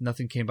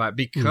 Nothing came by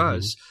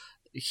because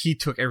he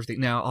took everything.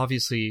 Now,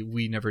 obviously,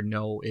 we never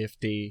know if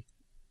they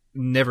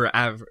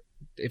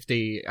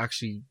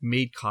actually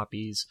made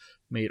copies,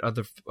 made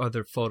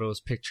other photos,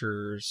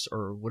 pictures,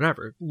 or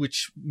whatever,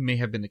 which may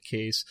have been the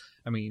case.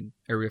 I mean,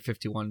 Area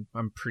 51,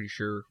 I'm pretty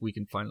sure we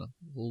can find a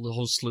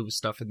whole slew of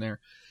stuff in there.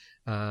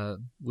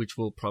 Which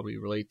will probably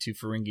relate to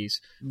Ferengis.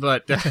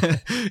 But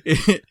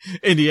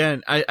in the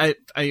end,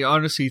 I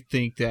honestly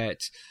think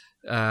that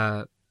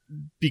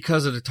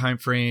because of the time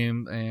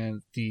frame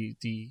and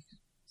the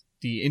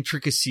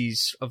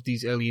intricacies of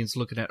these aliens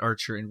looking at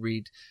Archer and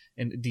Reed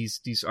and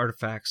these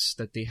artifacts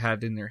that they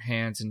had in their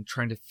hands and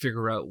trying to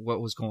figure out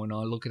what was going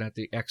on, looking at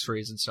the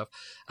x-rays and stuff,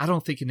 I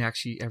don't think it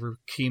actually ever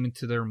came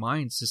into their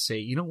minds to say,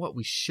 you know what,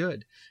 we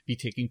should be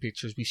taking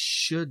pictures, we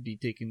should be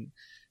taking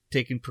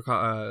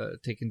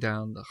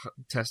down the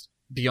test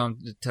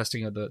beyond the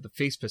testing of the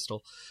phase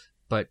pistol,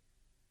 but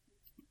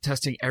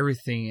testing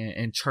everything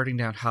and charting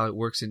down how it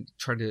works and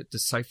trying to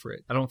decipher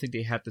it. I don't think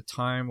they had the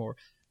time or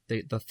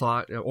the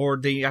thought, or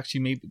they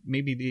actually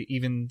maybe they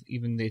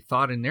even they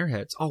thought in their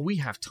heads, oh, we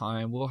have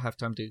time, we'll have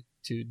time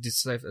to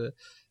decipher,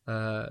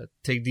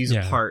 take these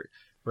apart,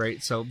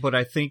 right? So, but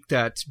I think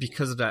that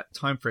because of that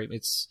time frame,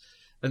 it's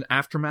an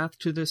Aftermath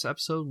to this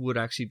episode would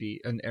actually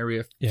be an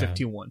Area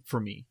 51 for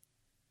me.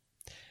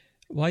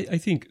 Well, I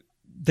think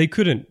they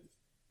couldn't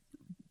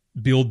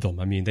build them.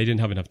 I mean, they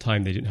didn't have enough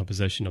time. They didn't have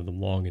possession of them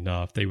long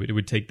enough. It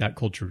would take that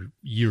culture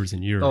years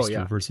and years to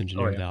reverse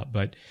engineer that.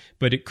 But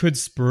it could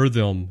spur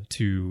them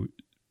to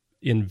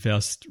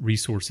invest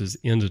resources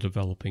into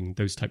developing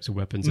those types of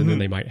weapons, and then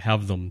they might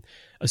have them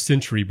a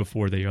century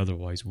before they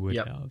otherwise would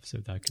have. So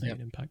that could be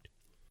an impact.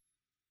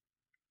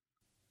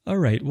 All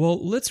right.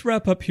 Well, let's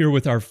wrap up here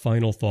with our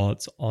final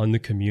thoughts on the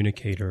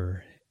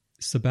Communicator.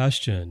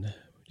 Sebastian, do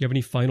you have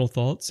any final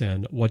thoughts,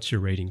 and what's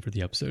your rating for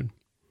the episode?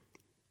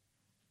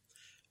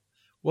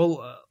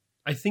 Well,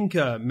 I think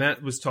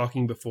Matt was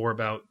talking before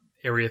about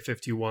Area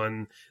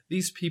 51.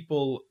 These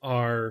people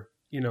are,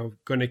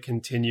 going to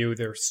continue.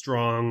 They're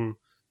strong.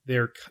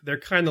 They're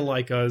kind of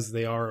like us.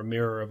 They are a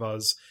mirror of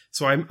us.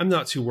 So I'm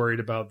not too worried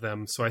about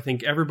them. So I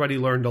think everybody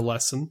learned a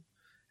lesson,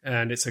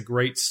 and it's a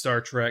great Star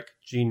Trek,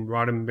 Gene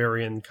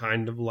Roddenberryan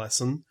kind of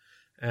lesson.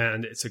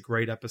 And it's a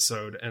great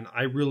episode. And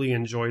I really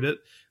enjoyed it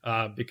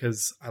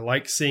because I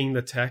like seeing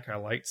the tech. I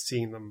liked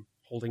seeing them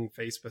holding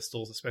phase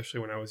pistols,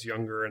 especially when I was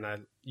younger, and I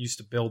used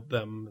to build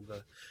them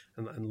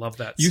and love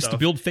that you stuff. Used to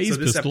build phase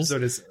pistols? This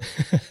episode is...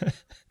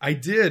 I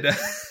did.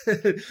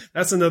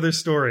 That's another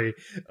story.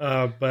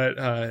 But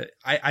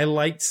I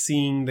liked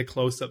seeing the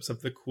close-ups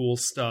of the cool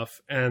stuff,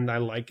 and I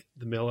like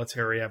the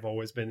military. I've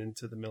always been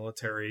into the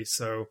military,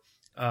 so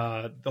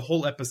the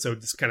whole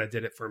episode just kind of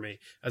did it for me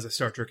as a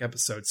Star Trek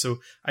episode. So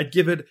I'd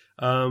give it,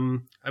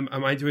 am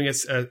I doing it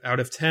out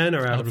of 10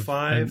 or out of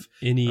 5?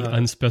 Any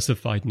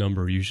unspecified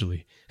number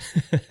usually.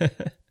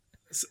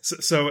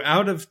 So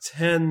out of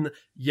 10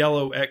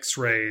 yellow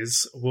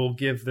X-rays, we'll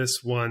give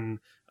this one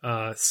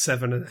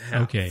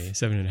 7.5. Okay,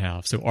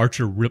 7.5. So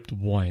Archer ripped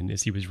one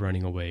as he was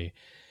running away,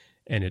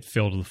 and it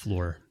fell to the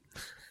floor.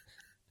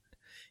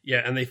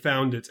 Yeah, and they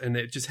found it, and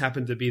it just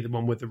happened to be the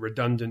one with the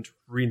redundant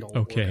renal.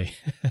 Okay,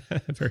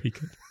 very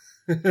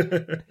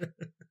good.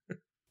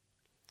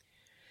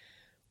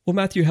 Well,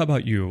 Matthew, how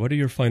about you? What are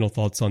your final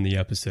thoughts on the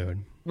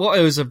episode? Well,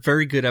 it was a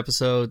very good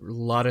episode. A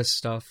lot of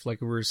stuff,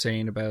 like we were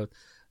saying about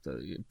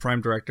the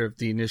Prime Directive,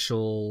 the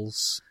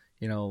initials,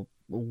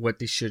 what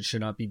they should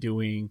not be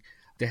doing.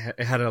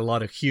 It had a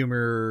lot of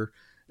humor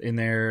in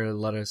there, a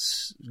lot of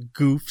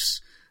goofs.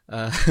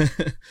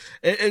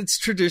 It's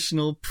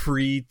traditional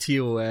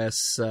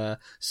pre-TOS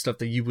stuff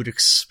that you would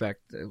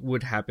expect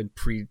would happen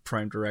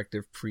pre-Prime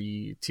Directive,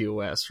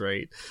 pre-TOS,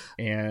 right?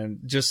 And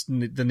just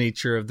the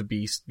nature of the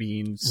beast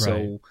being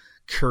so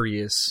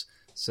curious.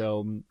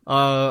 So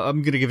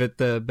I'm going to give it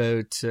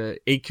about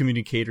 8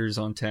 communicators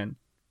on 10.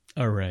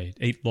 All right.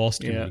 8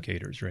 lost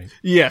communicators, right?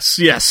 Yes.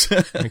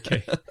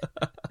 Okay.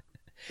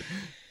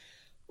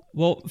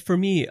 Well, for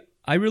me,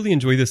 I really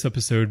enjoy this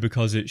episode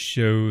because it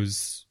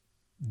shows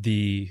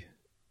the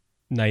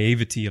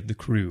naivety of the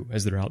crew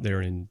as they're out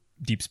there in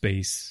deep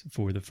space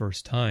for the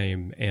first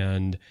time,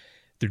 and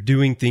they're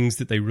doing things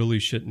that they really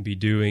shouldn't be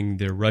doing.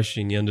 They're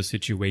rushing into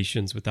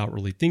situations without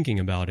really thinking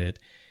about it.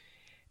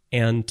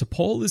 And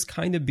T'Pol is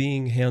kind of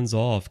being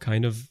hands-off,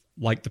 kind of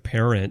like the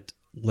parent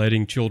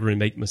letting children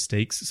make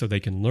mistakes so they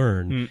can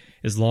learn,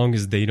 as long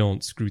as they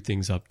don't screw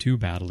things up too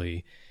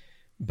badly.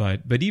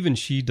 But even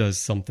she does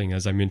something,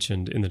 as I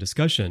mentioned in the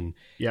discussion,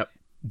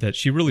 that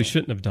she really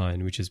shouldn't have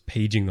done, which is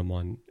paging them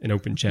on an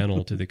open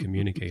channel to the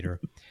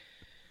communicator.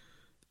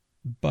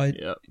 But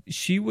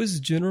she was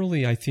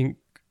generally, I think,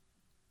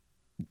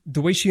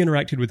 the way she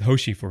interacted with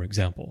Hoshi, for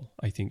example,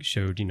 I think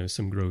showed,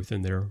 some growth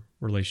in their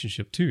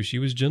relationship too. She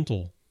was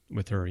gentle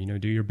with her,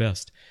 do your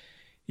best.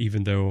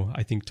 Even though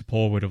I think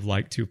T'Pol would have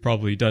liked to have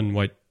probably done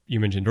what you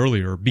mentioned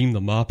earlier, beam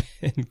them up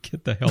and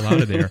get the hell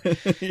out of there.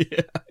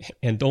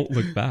 And don't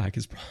look back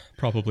is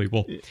probably,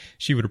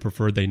 she would have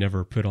preferred they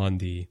never put on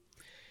the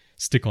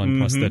stick-on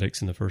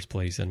prosthetics in the first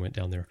place and went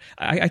down there.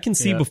 I can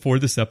see before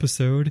this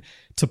episode,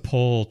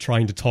 T'Pol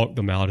trying to talk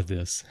them out of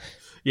this.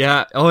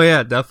 Yeah. Oh,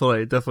 yeah,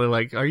 definitely.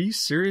 Like, are you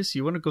serious?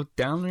 You want to go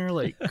down there?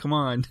 Like, come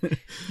on.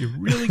 You're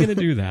really going to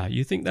do that?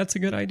 You think that's a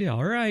good idea?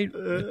 All right.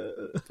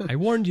 I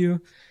warned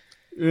you.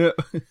 Yeah.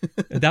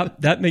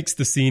 that makes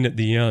the scene at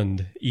the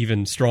end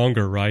even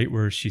stronger, right?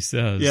 Where she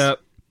says,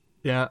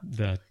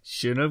 that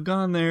shouldn't have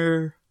gone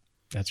there.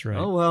 That's right.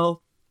 Oh,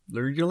 well,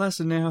 learned your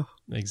lesson now.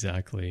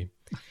 Exactly.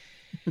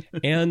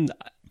 And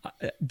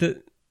there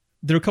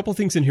are a couple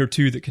things in here,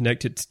 too, that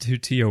connect it to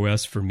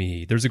TOS for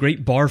me. There's a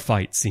great bar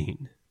fight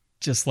scene,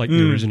 just like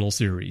the original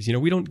series.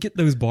 We don't get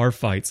those bar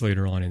fights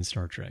later on in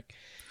Star Trek.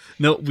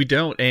 No, we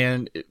don't.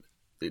 And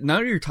now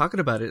that you're talking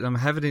about it,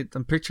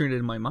 I'm picturing it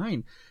in my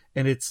mind.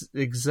 And it's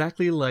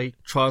exactly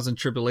like Trials and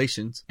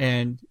Tribulations.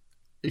 And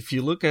if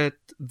you look at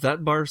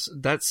that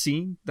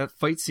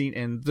fight scene,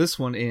 and this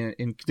one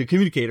in The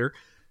Communicator,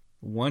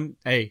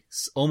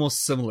 it's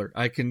almost similar.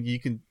 You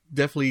can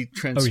definitely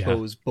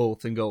transpose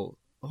both and go,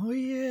 oh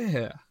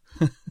yeah.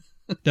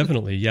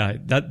 Definitely, yeah.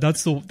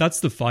 That's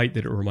the fight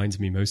that it reminds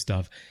me most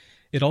of.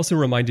 It also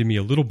reminded me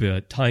a little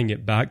bit, tying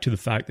it back to the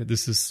fact that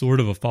this is sort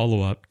of a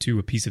follow-up to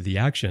a piece of the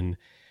action,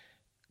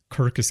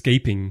 Kirk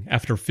escaping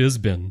after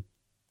Fizbin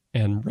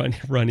and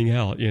running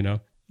out,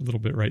 a little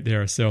bit right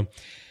there. So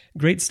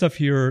great stuff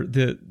here.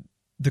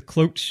 The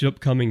cloaked ship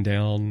coming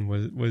down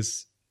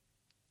was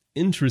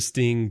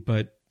interesting,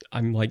 but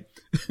I'm like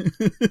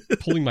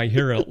pulling my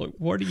hair out. Like,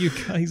 what are you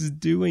guys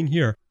doing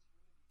here?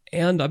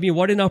 And I mean,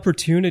 what an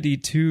opportunity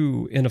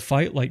too, in a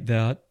fight like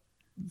that,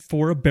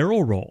 for a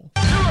barrel roll.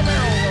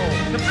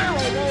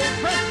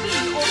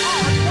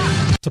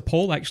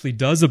 T'Pol actually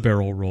does a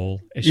barrel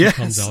roll as she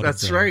comes out of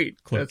the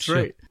cloaked ship.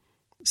 Right.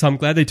 So I'm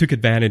glad they took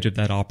advantage of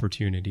that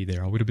opportunity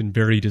there. I would have been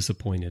very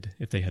disappointed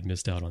if they had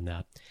missed out on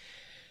that.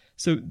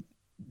 So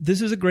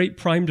this is a great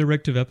Prime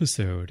Directive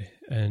episode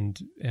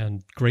and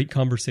great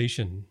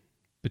conversation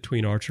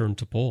between Archer and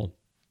T'Pol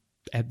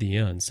at the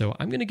end. So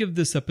I'm going to give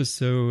this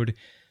episode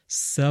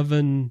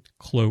 7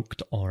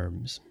 cloaked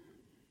arms.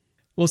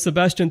 Well,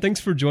 Sebastian,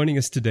 thanks for joining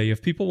us today.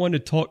 If people want to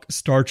talk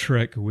Star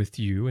Trek with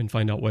you and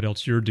find out what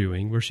else you're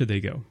doing, where should they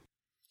go?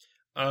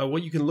 Well,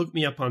 you can look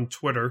me up on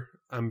Twitter.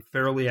 I'm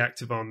fairly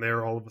active on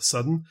there all of a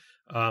sudden,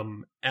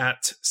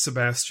 at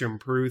Sebastian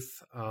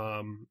Pruth.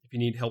 If you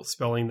need help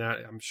spelling that,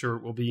 I'm sure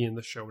it will be in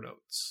the show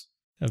notes.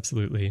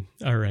 Absolutely.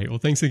 All right. Well,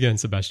 thanks again,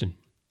 Sebastian.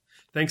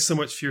 Thanks so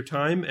much for your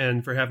time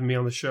and for having me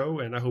on the show,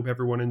 and I hope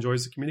everyone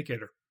enjoys The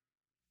Communicator.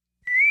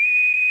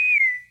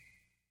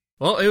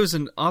 Well, it was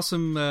an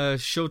awesome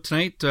show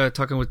tonight,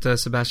 talking with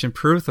Sebastian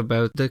Pruth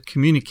about The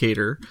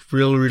Communicator.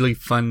 Really, really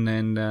fun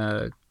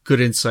and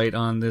good insight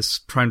on this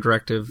Prime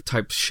Directive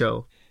type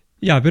show.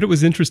 Yeah, but it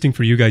was interesting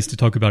for you guys to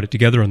talk about it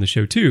together on the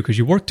show, too, because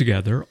you worked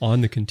together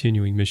on the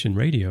Continuing Mission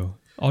Radio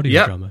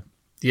audio drama.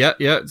 Yeah.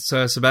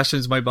 So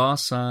Sebastian's my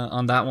boss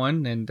on that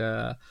one, and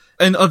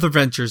other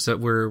ventures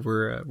that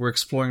we're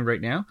exploring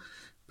right now.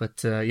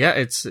 But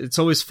it's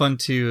always fun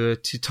to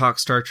talk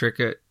Star Trek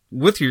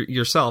with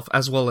yourself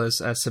as well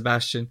as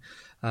Sebastian,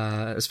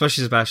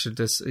 especially Sebastian.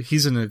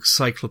 He's an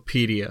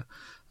encyclopedia.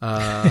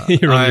 He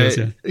really is,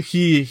 yeah.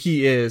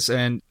 He is,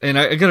 and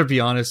I gotta be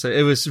honest,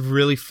 it was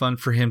really fun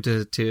for him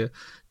to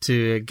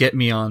get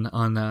me on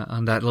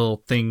that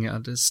little thing,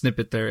 the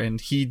snippet there, and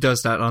he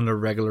does that on a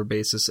regular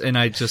basis, and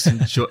I just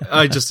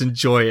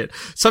enjoy it.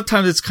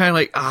 Sometimes it's kind of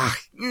like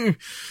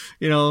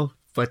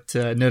but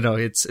no,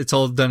 it's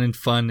all done in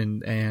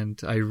fun, and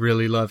I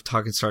really love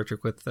talking Star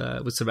Trek with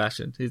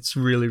Sebastian. It's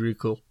really, really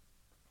cool.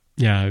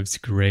 Yeah, it's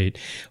great.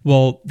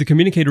 Well, the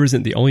communicator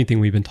isn't the only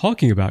thing we've been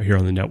talking about here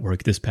on the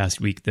network this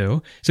past week,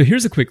 though. So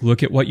here's a quick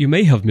look at what you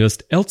may have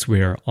missed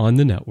elsewhere on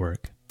the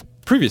network.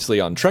 Previously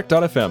on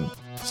Trek.fm,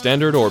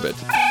 Standard Orbit.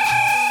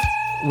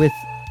 With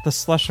the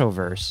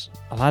Slushoverse,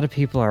 a lot of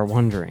people are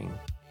wondering,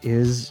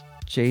 is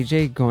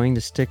JJ going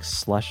to stick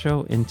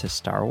Slusho into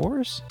Star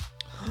Wars?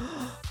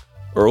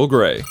 Earl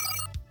Grey.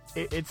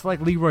 It's like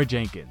Leroy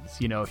Jenkins,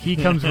 he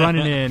comes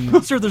running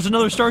in. Sir, there's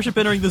another starship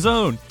entering the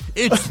zone.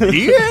 It's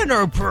the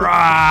Enterprise!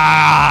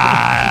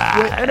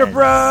 The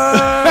Enterprise!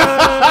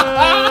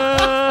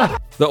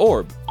 The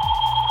Orb.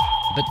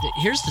 But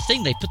here's the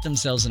thing, they put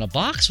themselves in a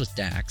box with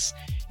Dax.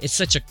 It's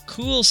such a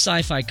cool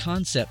sci-fi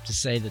concept to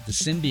say that the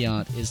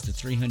symbiont is the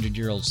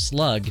 300-year-old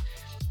slug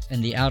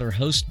and the outer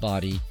host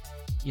body,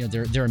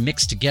 they're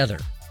mixed together.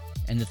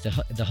 And that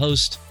the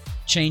host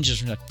changes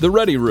from the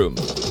Ready Room.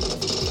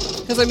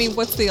 Because,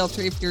 what's the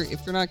alternative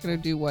if you're not going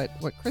to do what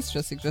Chris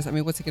just suggested?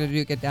 What's he going to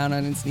do? Get down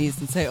on his knees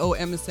and say, "Oh,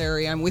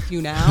 emissary, I'm with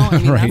you now."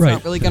 That's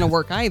not really going to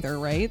work either,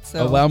 right?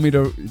 So allow me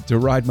to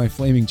ride my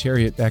flaming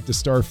chariot back to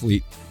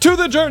Starfleet. To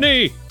the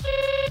journey!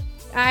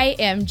 I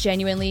am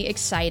genuinely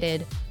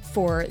excited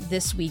for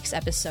this week's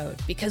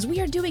episode because we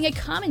are doing a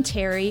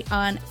commentary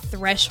on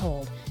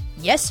Threshold.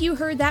 Yes, you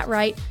heard that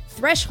right.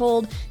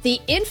 Threshold,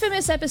 the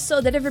infamous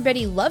episode that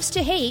everybody loves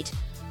to hate,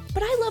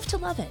 but I love to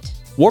love it.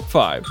 Warp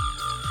 5.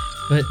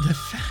 But the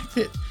fact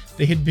that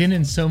they had been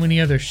in so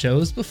many other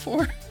shows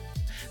before,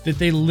 that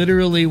they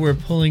literally were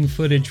pulling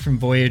footage from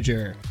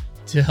Voyager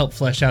to help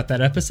flesh out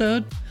that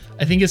episode,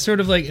 I think it's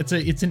sort of like it's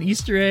an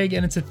Easter egg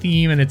and it's a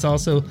theme, and it's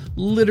also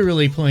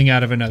literally pulling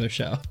out of another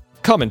show.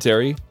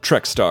 Commentary,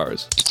 Trek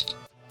Stars.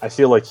 I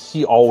feel like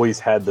he always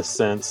had the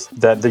sense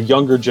that the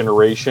younger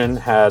generation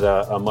had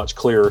a much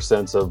clearer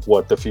sense of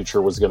what the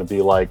future was going to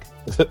be like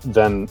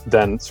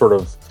than sort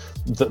of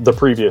the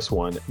previous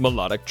one.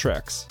 Melodic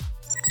Treks.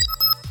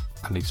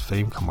 And his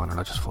theme come on, and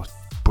I just thought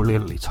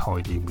brilliantly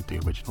tied in with the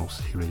original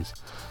series,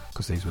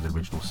 because these were the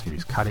original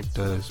series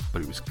characters,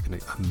 but it was giving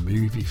it a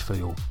movie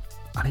feel,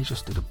 and he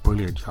just did a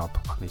brilliant job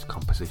on his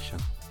composition.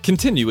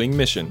 Continuing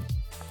Mission.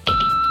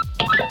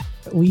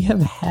 We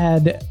have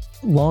had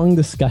long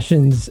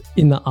discussions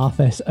in the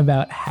office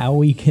about how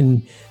we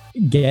can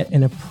get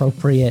an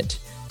appropriate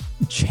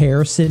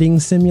chair sitting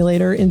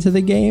simulator into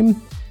the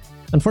game.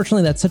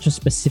 Unfortunately, that's such a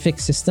specific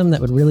system that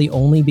would really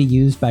only be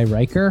used by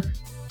Riker.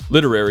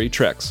 Literary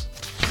Treks.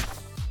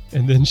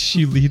 And then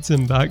she leads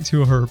him back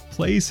to her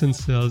place and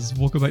says,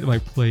 "We'll go back to my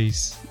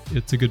place.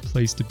 It's a good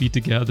place to be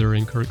together."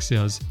 And Kirk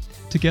says,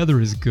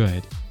 "Together is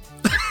good."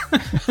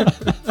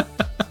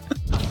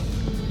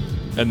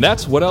 And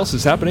that's what else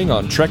is happening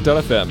on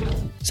Trek.fm.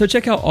 So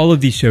check out all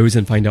of these shows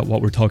and find out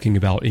what we're talking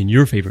about in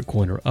your favorite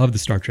corner of the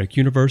Star Trek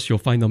universe. You'll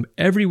find them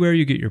everywhere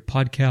you get your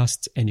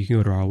podcasts, and you can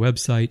go to our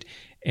website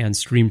and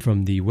stream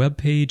from the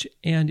webpage,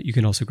 and you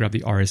can also grab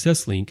the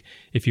RSS link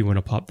if you want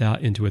to pop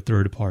that into a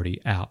third-party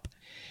app.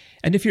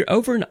 And if you're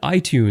over in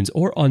iTunes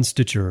or on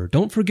Stitcher,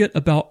 don't forget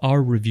about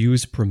our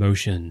reviews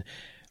promotion.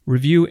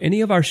 Review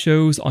any of our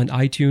shows on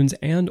iTunes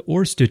and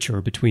or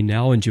Stitcher between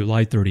now and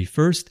July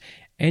 31st,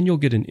 and you'll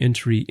get an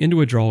entry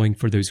into a drawing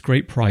for those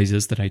great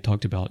prizes that I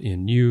talked about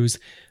in news: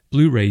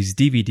 Blu-rays,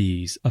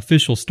 DVDs,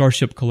 official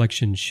Starship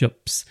Collection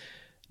ships,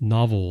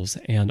 novels,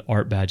 and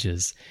art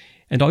badges.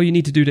 And all you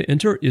need to do to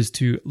enter is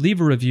to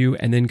leave a review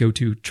and then go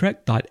to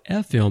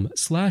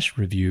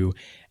trek.fm/review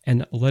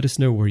and let us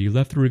know where you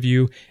left the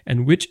review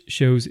and which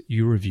shows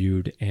you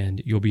reviewed,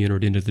 and you'll be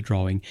entered into the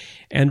drawing.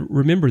 And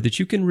remember that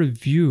you can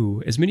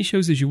review as many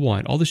shows as you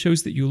want. All the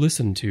shows that you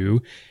listen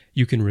to,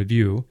 you can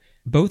review,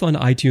 both on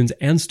iTunes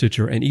and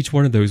Stitcher, and each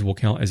one of those will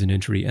count as an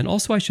entry. And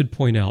also I should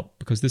point out,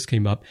 because this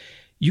came up,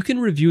 you can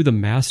review the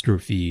master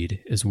feed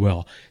as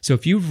well. So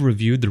if you've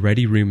reviewed the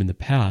Ready Room in the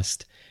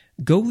past,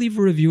 go leave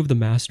a review of the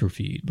master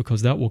feed,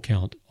 because that will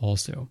count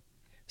also.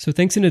 So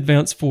thanks in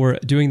advance for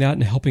doing that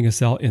and helping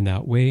us out in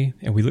that way,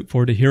 and we look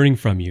forward to hearing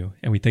from you,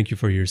 and we thank you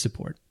for your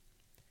support.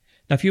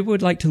 Now, if you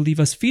would like to leave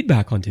us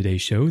feedback on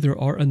today's show, there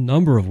are a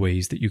number of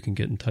ways that you can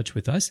get in touch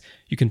with us.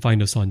 You can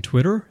find us on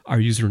Twitter. Our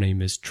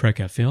username is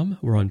TrekFM.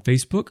 We're on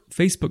Facebook,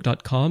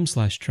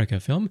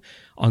 facebook.com/TrekFM.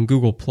 On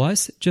Google+,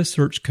 just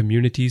search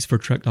Communities for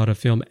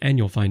Trek.fm and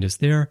you'll find us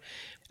there.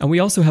 And we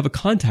also have a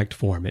contact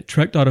form at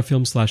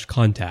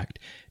trek.fm/contact.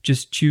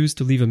 Just choose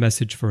to leave a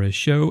message for a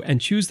show and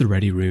choose the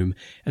Ready Room,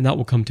 and that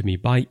will come to me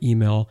by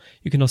email.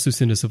 You can also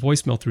send us a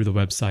voicemail through the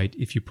website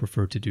if you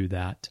prefer to do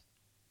that.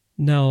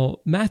 Now,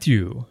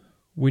 Matthew,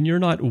 when you're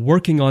not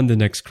working on the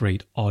next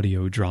great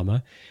audio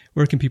drama,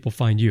 where can people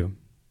find you?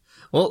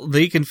 Well,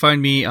 they can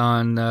find me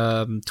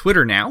on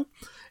Twitter now.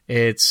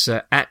 It's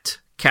at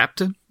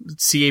Captain,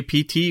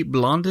 C-A-P-T,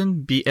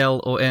 Blondin,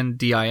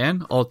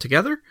 B-L-O-N-D-I-N, all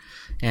together.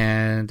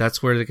 And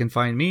that's where they can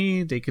find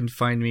me. They can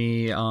find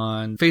me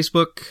on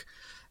Facebook.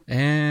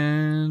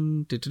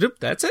 And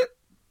that's it.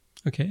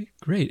 Okay,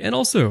 great. And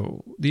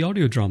also, the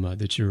audio drama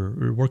that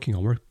you're working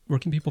on, where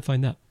can people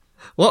find that?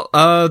 Well,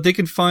 they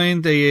can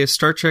find the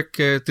Star Trek,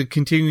 the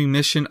Continuing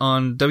Mission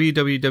on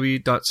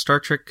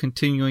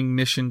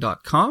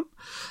www.StarTrekContinuingMission.com.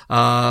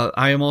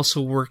 I am also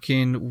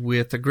working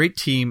with a great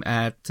team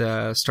at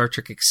Star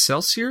Trek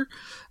Excelsior.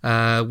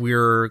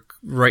 We're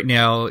right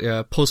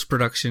now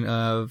post-production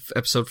of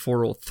episode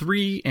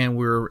 403, and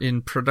we're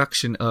in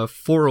production of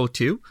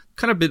 402.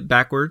 Kind of a bit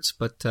backwards,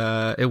 but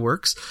it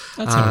works.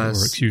 That's how it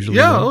works usually.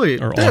 Yeah,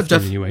 or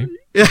often anyway.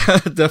 Yeah,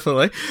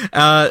 definitely.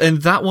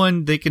 And that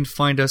one, they can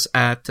find us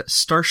at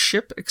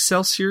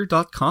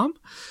StarshipExcelsior.com.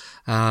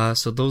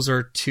 So those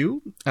are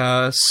two.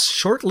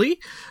 Shortly,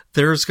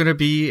 there's going to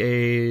be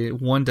a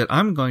one that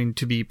I'm going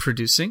to be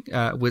producing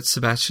with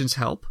Sebastian's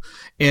help,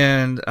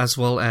 and as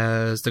well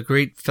as the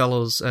great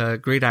fellows,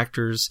 great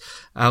actors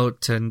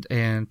out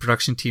and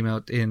production team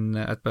out in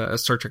at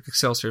Star Trek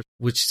Excelsior,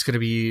 which is going to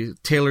be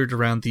tailored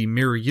around the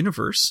Mirror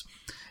Universe.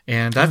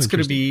 And that's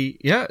going to be,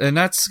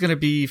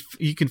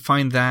 you can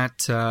find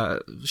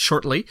that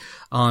shortly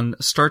on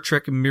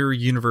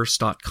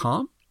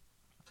StarTrekMirrorUniverse.com.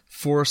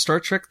 For Star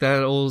Trek,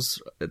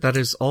 that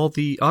is all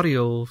the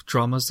audio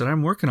dramas that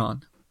I'm working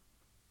on.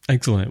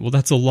 Excellent. Well,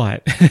 that's a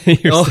lot.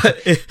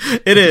 It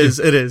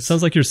is.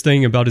 Sounds like you're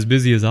staying about as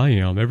busy as I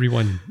am.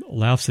 Everyone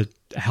laughs at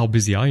how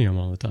busy I am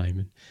all the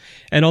time.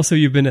 And also,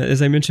 you've been,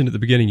 as I mentioned at the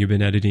beginning, you've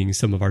been editing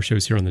some of our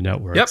shows here on the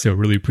network. Yep. So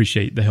really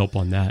appreciate the help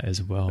on that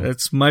as well.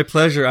 It's my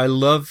pleasure. I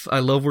love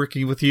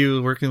working with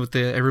you, working with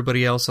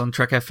everybody else on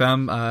Trek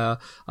FM. I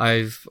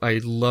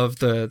love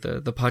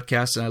the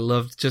podcast, and I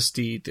love just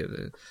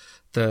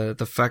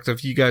the fact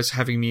of you guys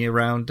having me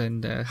around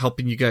and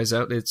helping you guys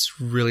out. It's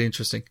really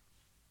interesting.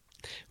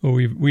 Well,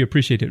 we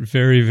appreciate it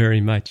very, very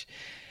much.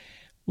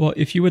 Well,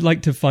 if you would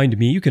like to find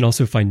me, you can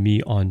also find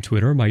me on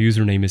Twitter. My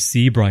username is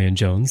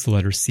CBrianJones, the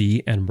letter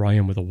C and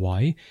Brian with a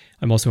Y.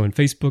 I'm also on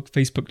Facebook,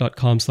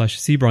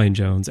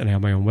 facebook.com/CBrianJones, and I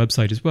have my own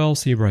website as well,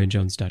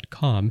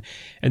 cbrianjones.com.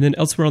 And then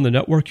elsewhere on the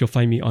network, you'll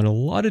find me on a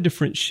lot of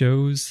different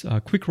shows.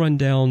 Quick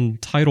rundown,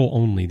 title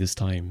only this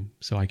time,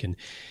 so I can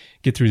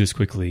get through this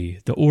quickly.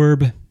 The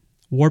Orb,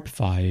 Warp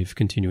 5,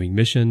 Continuing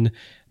Mission,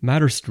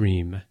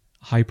 Matterstream,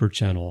 Hyper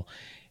Channel,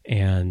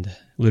 and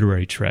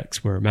Literary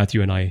Treks, where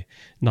Matthew and I,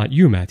 not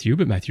you, Matthew,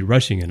 but Matthew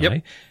Rushing and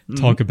I,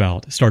 talk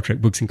about Star Trek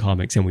books and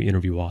comics, and we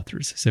interview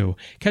authors. So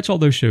catch all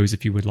those shows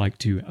if you would like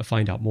to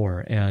find out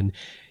more. And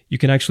you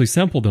can actually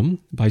sample them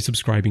by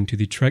subscribing to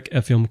the Trek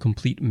FM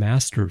Complete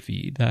Master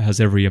feed. That has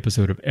every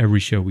episode of every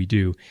show we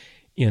do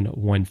in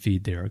one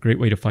feed there. A great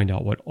way to find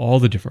out what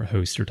all the different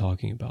hosts are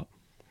talking about.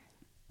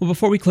 Well,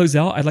 before we close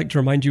out, I'd like to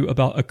remind you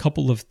about a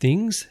couple of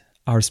things.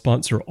 Our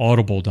sponsor,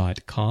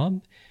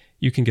 Audible.com.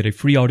 You can get a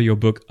free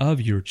audiobook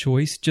of your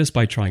choice just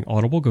by trying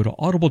Audible. Go to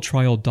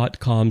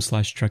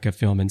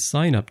audibletrial.com/TrekFM and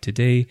sign up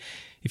today.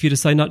 If you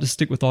decide not to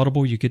stick with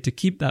Audible, you get to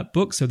keep that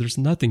book, so there's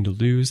nothing to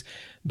lose.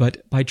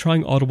 But by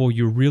trying Audible,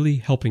 you're really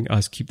helping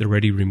us keep the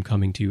Ready Room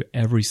coming to you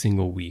every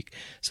single week.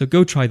 So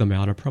go try them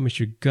out. I promise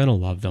you're going to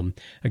love them.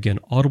 Again,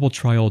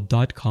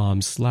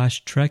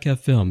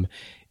 audibletrial.com/TrekFM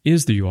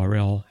is the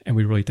URL, and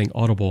we really thank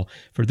Audible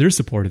for their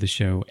support of the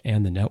show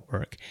and the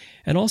network.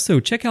 And also,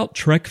 check out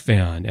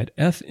TrekFan at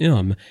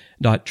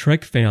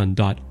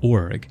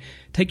fm.trekfan.org.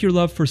 Take your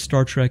love for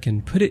Star Trek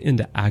and put it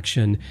into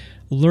action.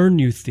 Learn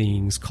new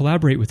things,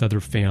 collaborate with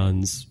other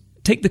fans,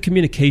 take the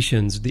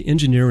communications, the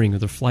engineering, or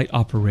the flight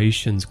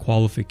operations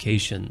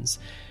qualifications.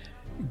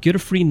 Get a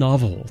free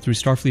novel through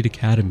Starfleet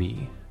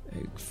Academy.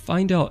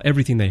 Find out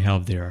everything they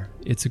have there.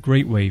 It's a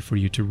great way for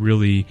you to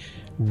really,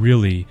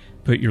 really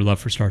put your love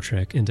for Star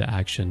Trek into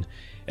action.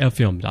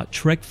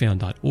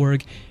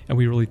 fm.trekfan.org, and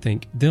we really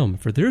thank them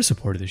for their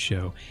support of the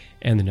show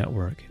and the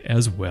network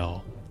as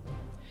well.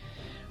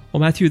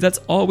 Well, Matthew, that's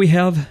all we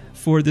have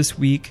for this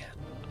week.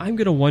 I'm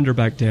going to wander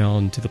back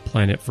down to the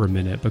planet for a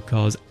minute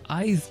because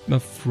I'm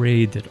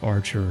afraid that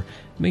Archer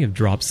may have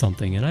dropped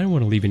something, and I don't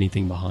want to leave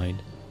anything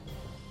behind.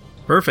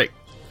 Perfect.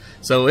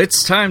 So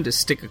it's time to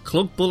stick a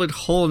cloak bullet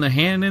hole in a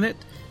hand in it,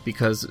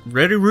 because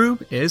Ready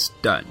Room is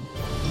done.